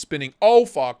background spinning. Oh,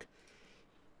 fuck.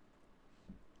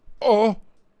 Oh.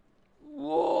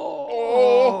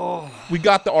 Oh. We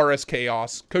got the RS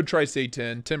Chaos. Code Tristate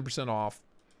 10, 10% off.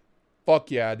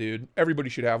 Fuck yeah, dude. Everybody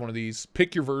should have one of these.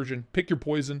 Pick your version. Pick your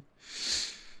poison.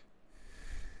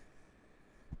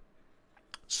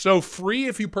 So free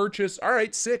if you purchase. All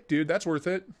right, sick, dude. That's worth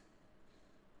it.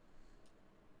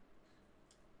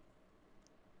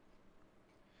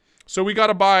 So we got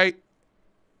to buy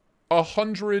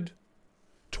 100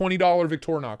 $20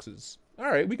 Victorinoxes. All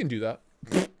right, we can do that.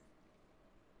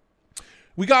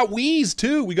 We got Wii's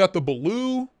too. We got the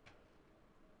Baloo.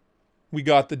 We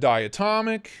got the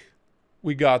Diatomic.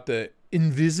 We got the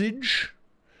Envisage.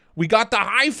 We got the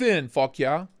Hi-Fin. Fuck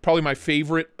yeah. Probably my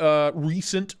favorite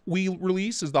recent Wii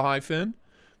release is the Hi-Fin.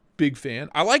 Big fan.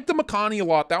 I like the Makani a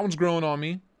lot. That one's growing on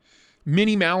me.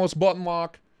 Mini Malice button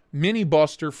lock. Mini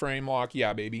Buster frame lock.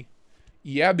 Yeah, baby.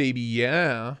 Yeah, baby.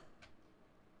 Yeah.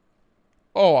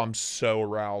 Oh, I'm so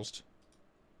aroused.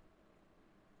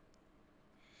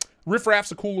 Riff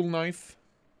Raff's a cool little knife.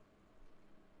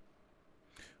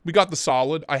 We got the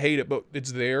Solid. I hate it, but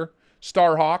it's there.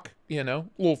 Starhawk, you know,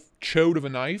 a little chode of a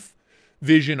knife.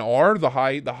 Vision R, the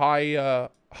highfalutin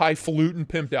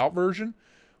pimped out version.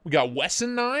 We got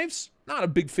Wesson knives. Not a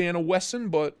big fan of Wesson,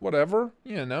 but whatever.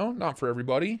 You know, not for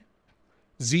everybody.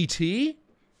 ZT.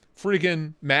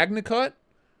 Friggin' MagnaCut.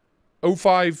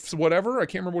 05 whatever. I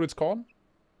can't remember what it's called.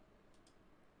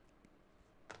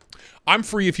 I'm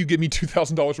free if you give me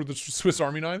 $2,000 worth of Swiss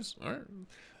Army knives. All right.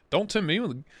 Don't tempt me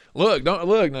with a... Look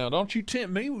now. Don't you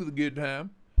tempt me with a good time.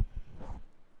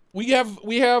 We have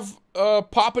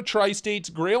Papa Tristate's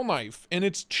Grail knife, and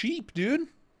it's cheap, dude.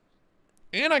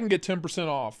 And I can get 10%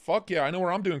 off. Fuck yeah, I know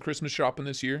where I'm doing Christmas shopping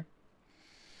this year.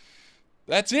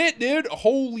 That's it, dude.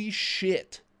 Holy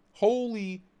shit.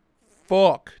 Holy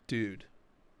fuck, dude.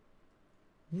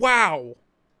 Wow.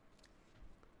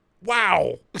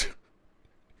 Wow.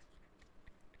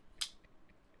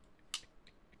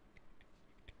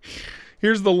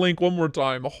 Here's the link one more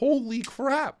time. Holy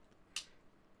crap.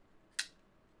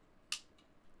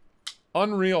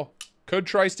 Unreal. Code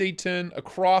Tristate 10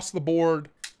 across the board.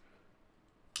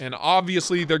 And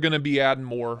obviously they're going to be adding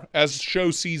more as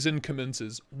show season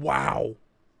commences. Wow.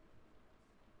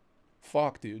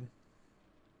 Fuck, dude.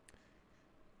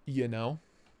 You know.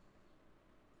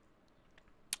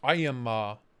 I am,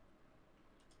 wow.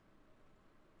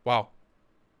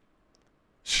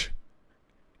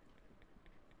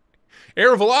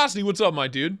 Air Velocity, what's up, my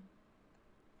dude?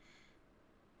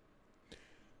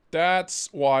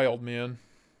 That's wild, man.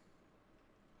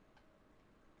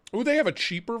 Oh, they have a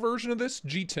cheaper version of this?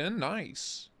 G10?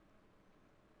 Nice.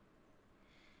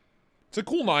 It's a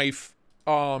cool knife.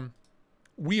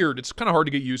 Weird. It's kind of hard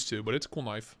to get used to, but it's a cool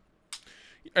knife.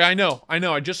 I know.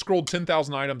 I just scrolled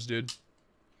 10,000 items, dude.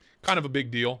 Kind of a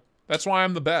big deal. That's why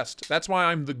I'm the best. That's why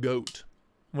I'm the GOAT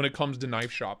when it comes to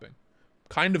knife shopping.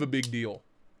 Kind of a big deal.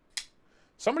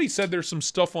 Somebody said there's some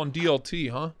stuff on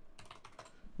DLT, huh?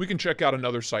 We can check out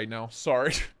another site now.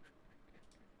 Sorry.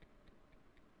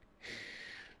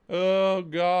 Oh,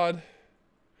 God.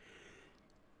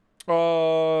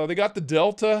 They got the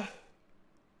Delta.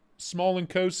 Small and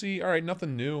Cosi. All right,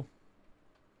 nothing new.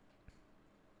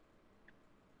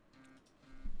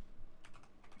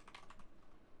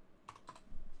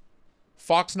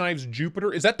 Fox Knives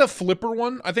Jupiter. Is that the flipper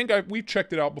one? I think we've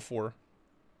checked it out before.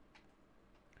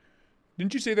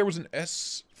 Didn't you say there was an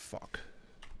S? Fuck.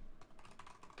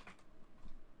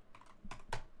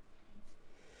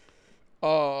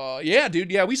 Yeah,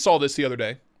 dude. Yeah, we saw this the other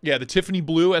day. Yeah, the Tiffany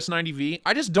Blue S90V.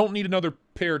 I just don't need another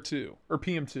pair 2 or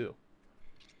PM2.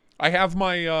 I have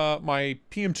my my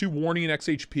PM2 Warning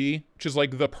XHP, which is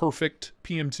like the perfect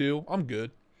PM2. I'm good.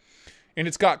 And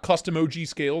it's got custom OG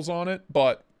scales on it,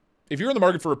 but if you're in the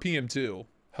market for a PM2,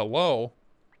 hello.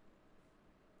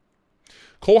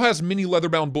 Cole has mini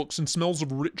leather-bound books and smells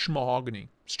of rich mahogany.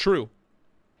 It's true.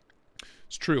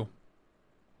 It's true.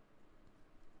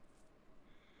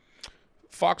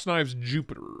 Fox Knives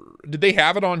Jupiter. Did they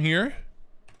have it on here?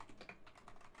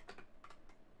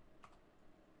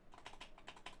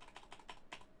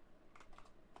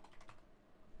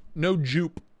 No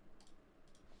jupe.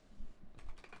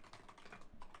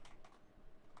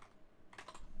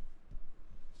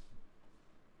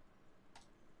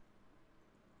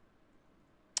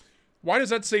 Why does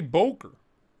that say Boker?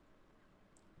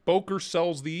 Boker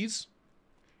sells these.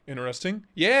 Interesting.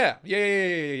 Yeah.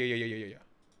 Yeah.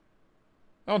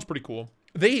 That one's pretty cool.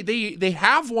 They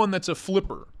have one that's a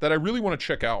flipper that I really want to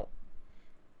check out.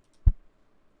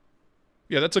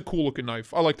 Yeah, that's a cool looking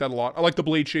knife. I like that a lot. I like the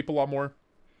blade shape a lot more.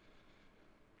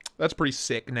 That's pretty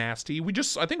sick, nasty.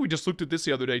 I think we just looked at this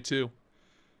the other day too.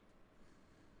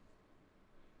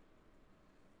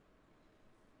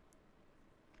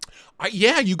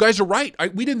 Yeah, you guys are right.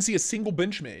 We didn't see a single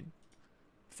Benchmade.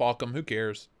 Fuck them. Who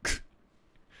cares?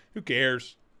 Who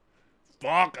cares?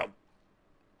 Fuck them.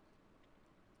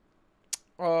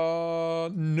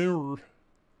 New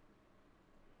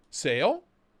sale?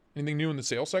 Anything new in the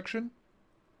sale section?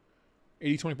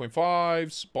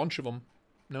 80/20.5s, bunch of them.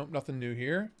 Nope, nothing new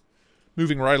here.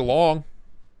 Moving right along.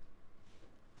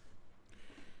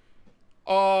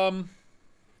 Why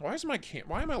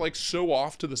am I like so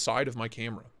off to the side of my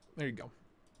camera? There you go.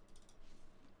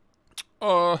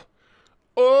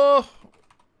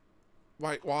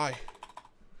 Why?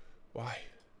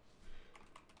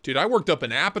 Dude, I worked up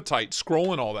an appetite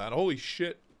scrolling all that. Holy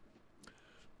shit.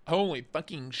 Holy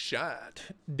fucking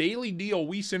shit. Daily deal,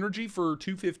 Wii Synergy for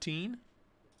 $215.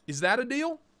 Is that a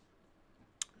deal?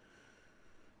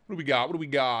 What do we got? What do we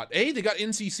got? Hey, they got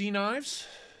NCC knives.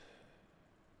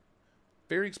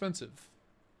 Very expensive.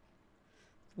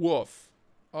 Woof.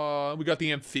 We got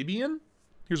the Amphibian.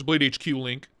 Here's a Blade HQ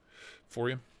link for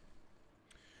you.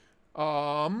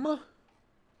 And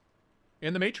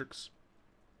the Matrix.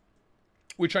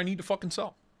 Which I need to fucking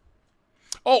sell.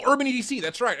 Oh, Urban EDC.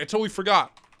 That's right. I totally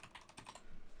forgot.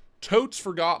 Totes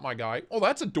forgot, my guy. Oh,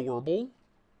 that's adorable.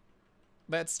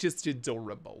 That's just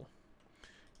adorable.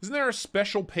 Isn't there a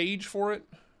special page for it?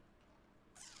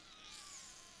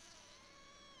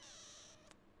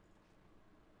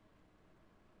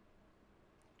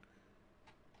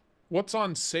 What's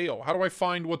on sale? How do I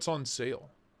find what's on sale?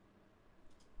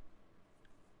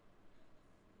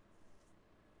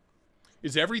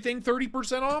 Is everything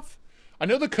 30% off? I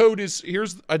know the code is...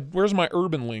 where's my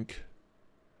Urban link?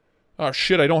 Oh,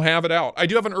 shit, I don't have it out. I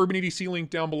do have an Urban EDC link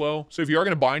down below. So if you are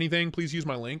going to buy anything, please use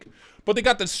my link. But they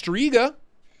got the Striga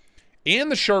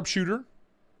and the Sharpshooter.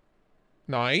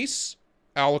 Nice.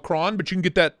 Alacron, but you can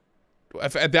get that...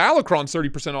 The Alacron's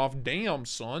 30% off. Damn,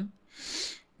 son.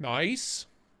 Nice.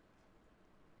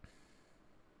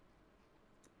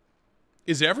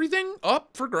 Is everything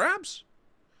up for grabs?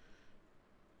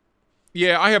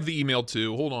 Yeah, I have the email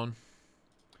too. Hold on.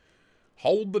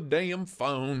 Hold the damn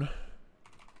phone.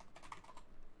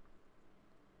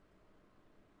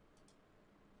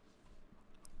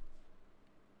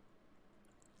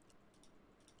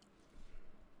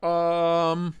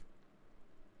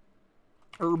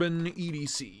 Urban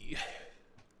EDC.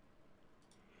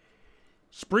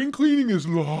 Spring cleaning is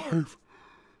live.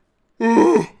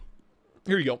 Ugh.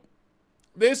 Here you go.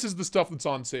 This is the stuff that's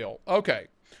on sale. Okay.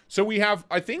 So we have,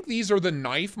 I think these are the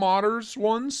Knife Modders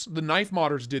ones. The Knife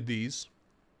Modders did these.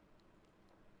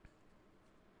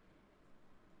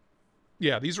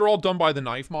 Yeah, these are all done by the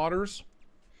Knife Modders.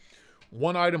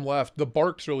 One item left. The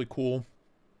bark's really cool.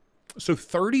 So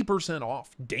 30%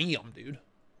 off. Damn, dude.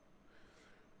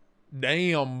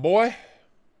 Damn, boy.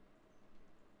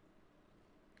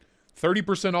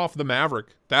 30% off the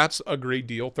Maverick. That's a great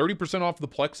deal. 30% off the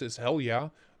Plexus. Hell yeah.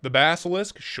 The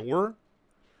Basilisk. Sure.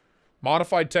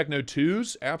 Modified Techno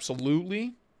 2s.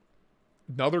 Absolutely.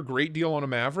 Another great deal on a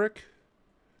Maverick.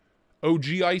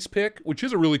 OG Ice Pick, which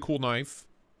is a really cool knife.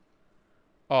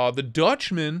 The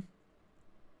Dutchman.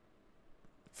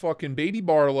 Fucking Baby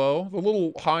Barlow. The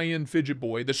little high-end fidget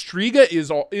boy. The Striga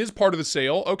is part of the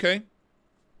sale. Okay.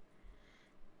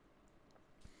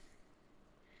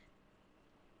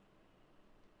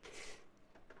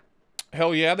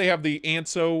 Hell yeah, they have the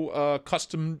Anso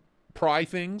custom pry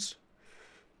things.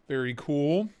 Very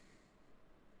cool.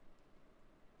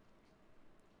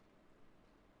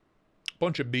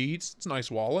 Bunch of beads. It's a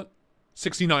nice wallet.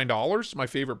 $69, my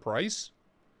favorite price.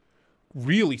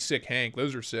 Really sick Hank.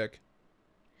 Those are sick.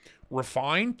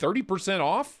 Refine, 30%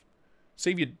 off.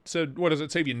 Save you, so what does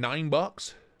it save you?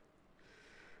 $9?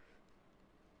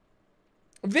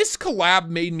 This collab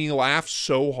made me laugh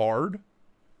so hard.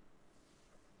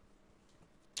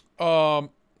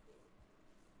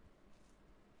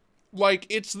 Like,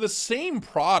 it's the same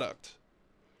product.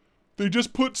 They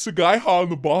just put Sagaiha on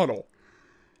the bottle.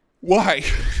 Why?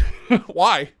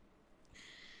 Why?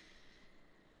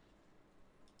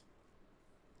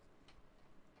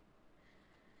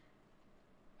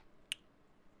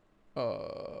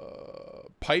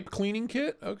 Pipe cleaning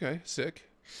kit? Okay, sick.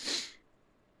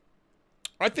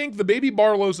 I think the Baby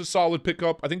Barlow's a solid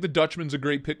pickup. I think the Dutchman's a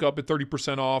great pickup at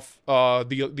 30% off.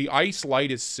 The Ice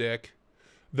Light is sick.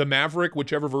 The Maverick,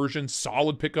 whichever version,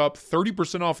 solid pickup.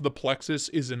 30% off the Plexus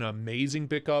is an amazing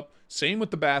pickup. Same with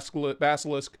the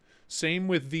Basilisk. Same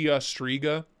with the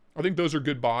Striga. I think those are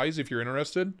good buys if you're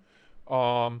interested.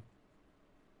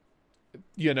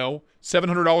 You know,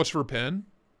 $700 for a pen.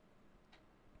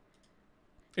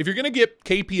 If you're going to get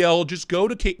KPL, just go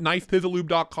to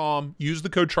knifepivotlube.com, use the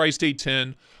code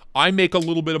Tristate10. I make a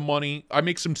little bit of money. I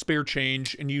make some spare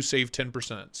change, and you save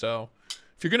 10%. So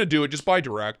if you're going to do it, just buy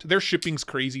direct. Their shipping's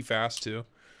crazy fast, too.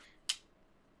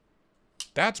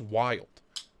 That's wild.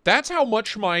 That's how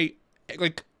much my,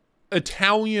 like,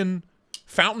 Italian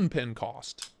fountain pen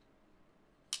cost.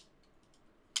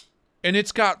 And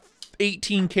it's got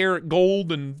 18 karat gold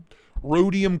and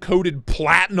rhodium coated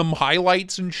platinum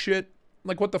highlights and shit.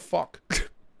 Like, what the fuck?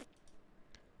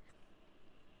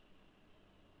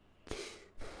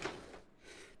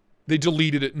 They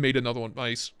deleted it and made another one.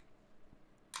 Nice.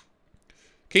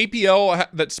 KPL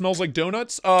that smells like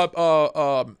donuts.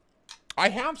 I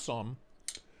have some.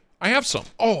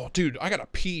 Oh, dude, I gotta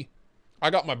pee. I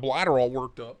got my bladder all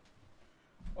worked up.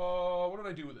 What did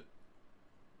I do with it?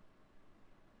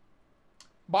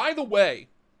 By the way,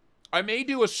 I may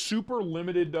do a super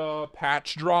limited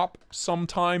patch drop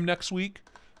sometime next week.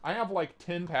 I have like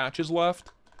 10 patches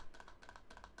left.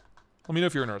 Let me know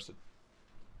if you're interested.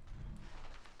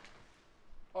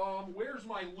 Where's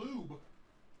my lube?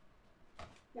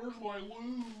 Where's my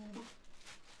lube?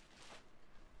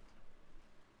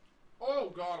 Oh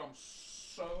god, I'm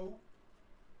so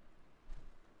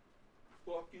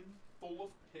fucking full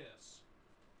of piss.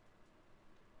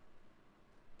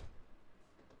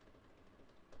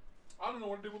 I don't know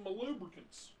what to do with my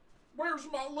lubricants. Where's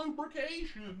my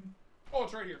lubrication? Oh,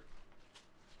 it's right here.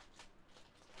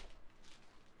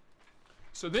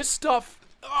 So this stuff,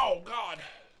 oh god.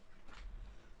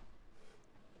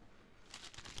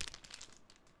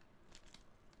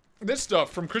 This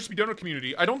stuff from Crispy Donut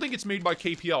Community, I don't think it's made by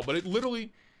KPL, but it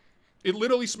literally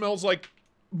smells like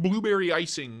blueberry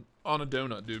icing on a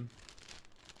donut, dude.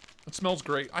 It smells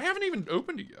great. I haven't even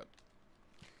opened it yet.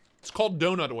 It's called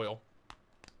donut oil.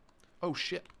 Oh,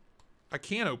 shit. I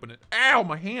can't open it. Ow,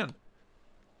 my hand.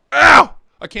 Ow!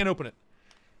 I can't open it.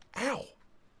 Ow.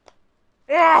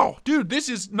 Ow! Dude, this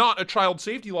is not a child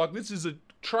safety lock. This is a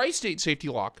Tri-State safety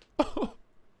lock.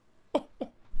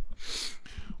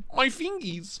 My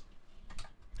fingies.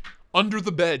 Under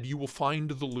the bed, you will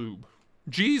find the lube.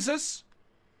 Jesus?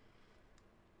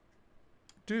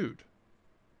 Dude.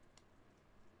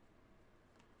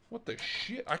 What the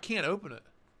shit? I can't open it.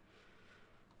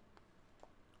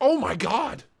 Oh my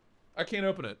god! I can't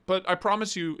open it. But I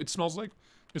promise you, it smells like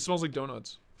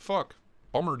donuts. Fuck.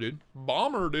 Bummer, dude.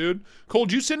 Bummer, dude. Cole,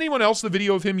 did you send anyone else the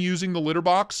video of him using the litter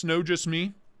box? No, just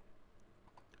me?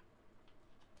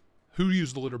 Who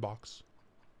used the litter box?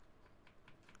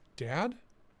 Dad?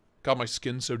 God, my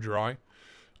skin's so dry.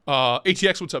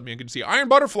 ATX, what's up, man? Good to see you. Iron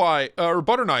Butterfly, or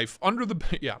Butter Knife, under the...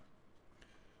 Yeah.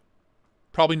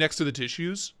 Probably next to the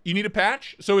tissues. You need a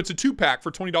patch? So it's a 2-pack for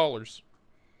 $20.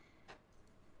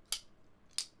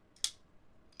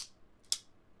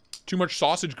 Too much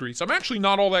sausage grease. I'm actually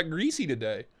not all that greasy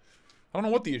today. I don't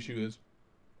know what the issue is.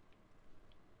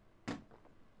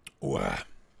 Wow.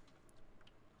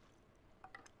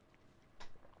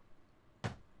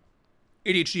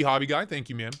 ADHD hobby guy, thank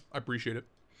you, man. I appreciate it.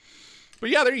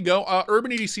 But yeah, there you go.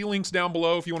 Urban EDC links down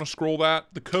below if you want to scroll that.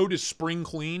 The code is Spring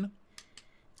Clean.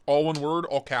 All one word,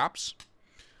 all caps.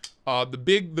 The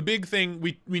big thing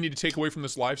we need to take away from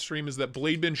this live stream is that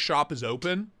BLADEBINGE shop is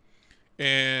open.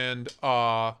 And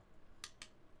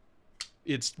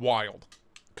it's wild.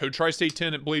 Code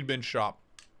Tristate10 at BLADEBINGE shop.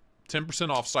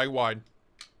 10% off site-wide.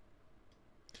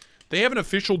 They have an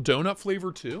official donut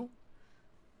flavor too?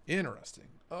 Interesting.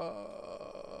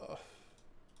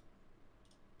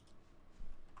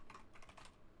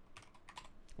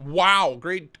 Wow,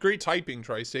 great typing,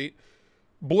 Tristate.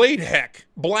 Blade Heck.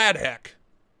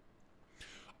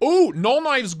 Oh, Null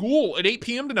Knives Ghoul at 8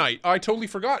 p.m. tonight. I totally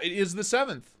forgot. It is the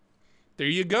 7th. There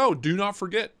you go. Do not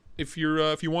forget if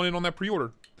you want in on that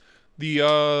pre-order.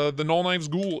 The Null Knives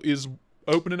Ghoul is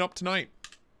opening up tonight.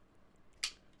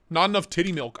 Not enough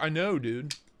titty milk. I know,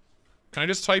 dude. Can I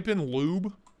just type in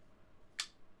lube?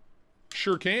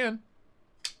 Sure can.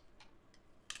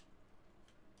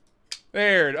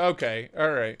 There. Okay.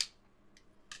 All right.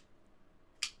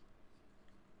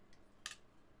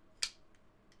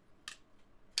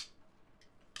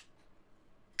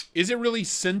 Is it really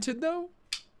scented though?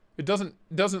 It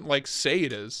doesn't like say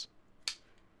it is.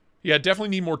 Yeah, definitely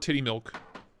need more titty milk.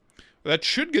 That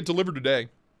should get delivered today.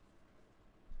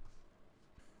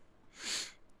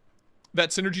 That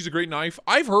Synergy's a great knife.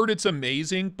 I've heard it's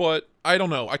amazing, but I don't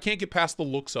know. I can't get past the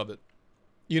looks of it.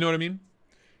 You know what I mean?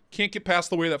 Can't get past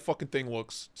the way that fucking thing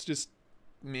looks. It's just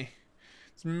meh.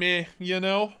 It's meh, you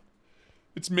know?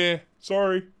 It's meh.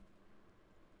 Sorry.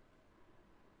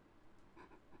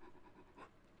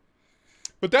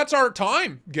 But that's our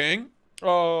time, gang.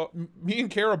 Me and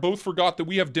Kara both forgot that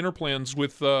we have dinner plans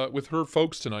with her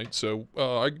folks tonight, so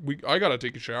I gotta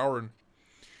take a shower and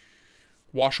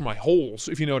wash my holes,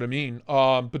 if you know what I mean.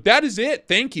 But that is it.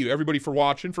 Thank you, everybody, for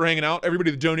watching, for hanging out, everybody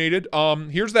that donated.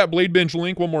 Here's that Blade Binge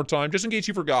link one more time, just in case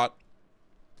you forgot.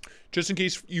 Just in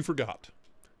case you forgot.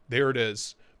 There it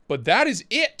is. But that is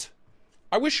it.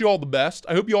 I wish you all the best.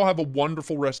 I hope you all have a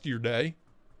wonderful rest of your day.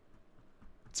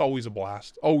 It's always a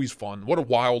blast. Always fun. What a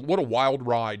wild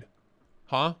ride.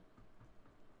 Huh?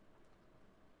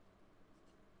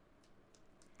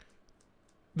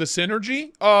 The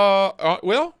Synergy?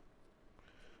 Well,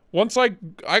 once I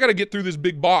gotta get through this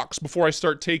big box before I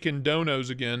start taking donos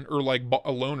again, or like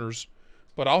loaners.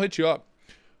 But I'll hit you up.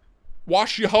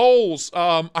 Wash your holes.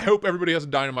 I hope everybody has a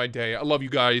dynamite day. I love you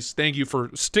guys. Thank you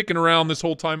for sticking around this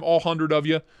whole time, all 100 of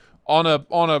you, on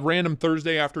a random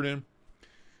Thursday afternoon.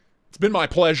 It's been my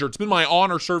pleasure. It's been my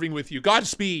honor serving with you.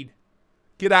 Godspeed.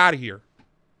 Get out of here.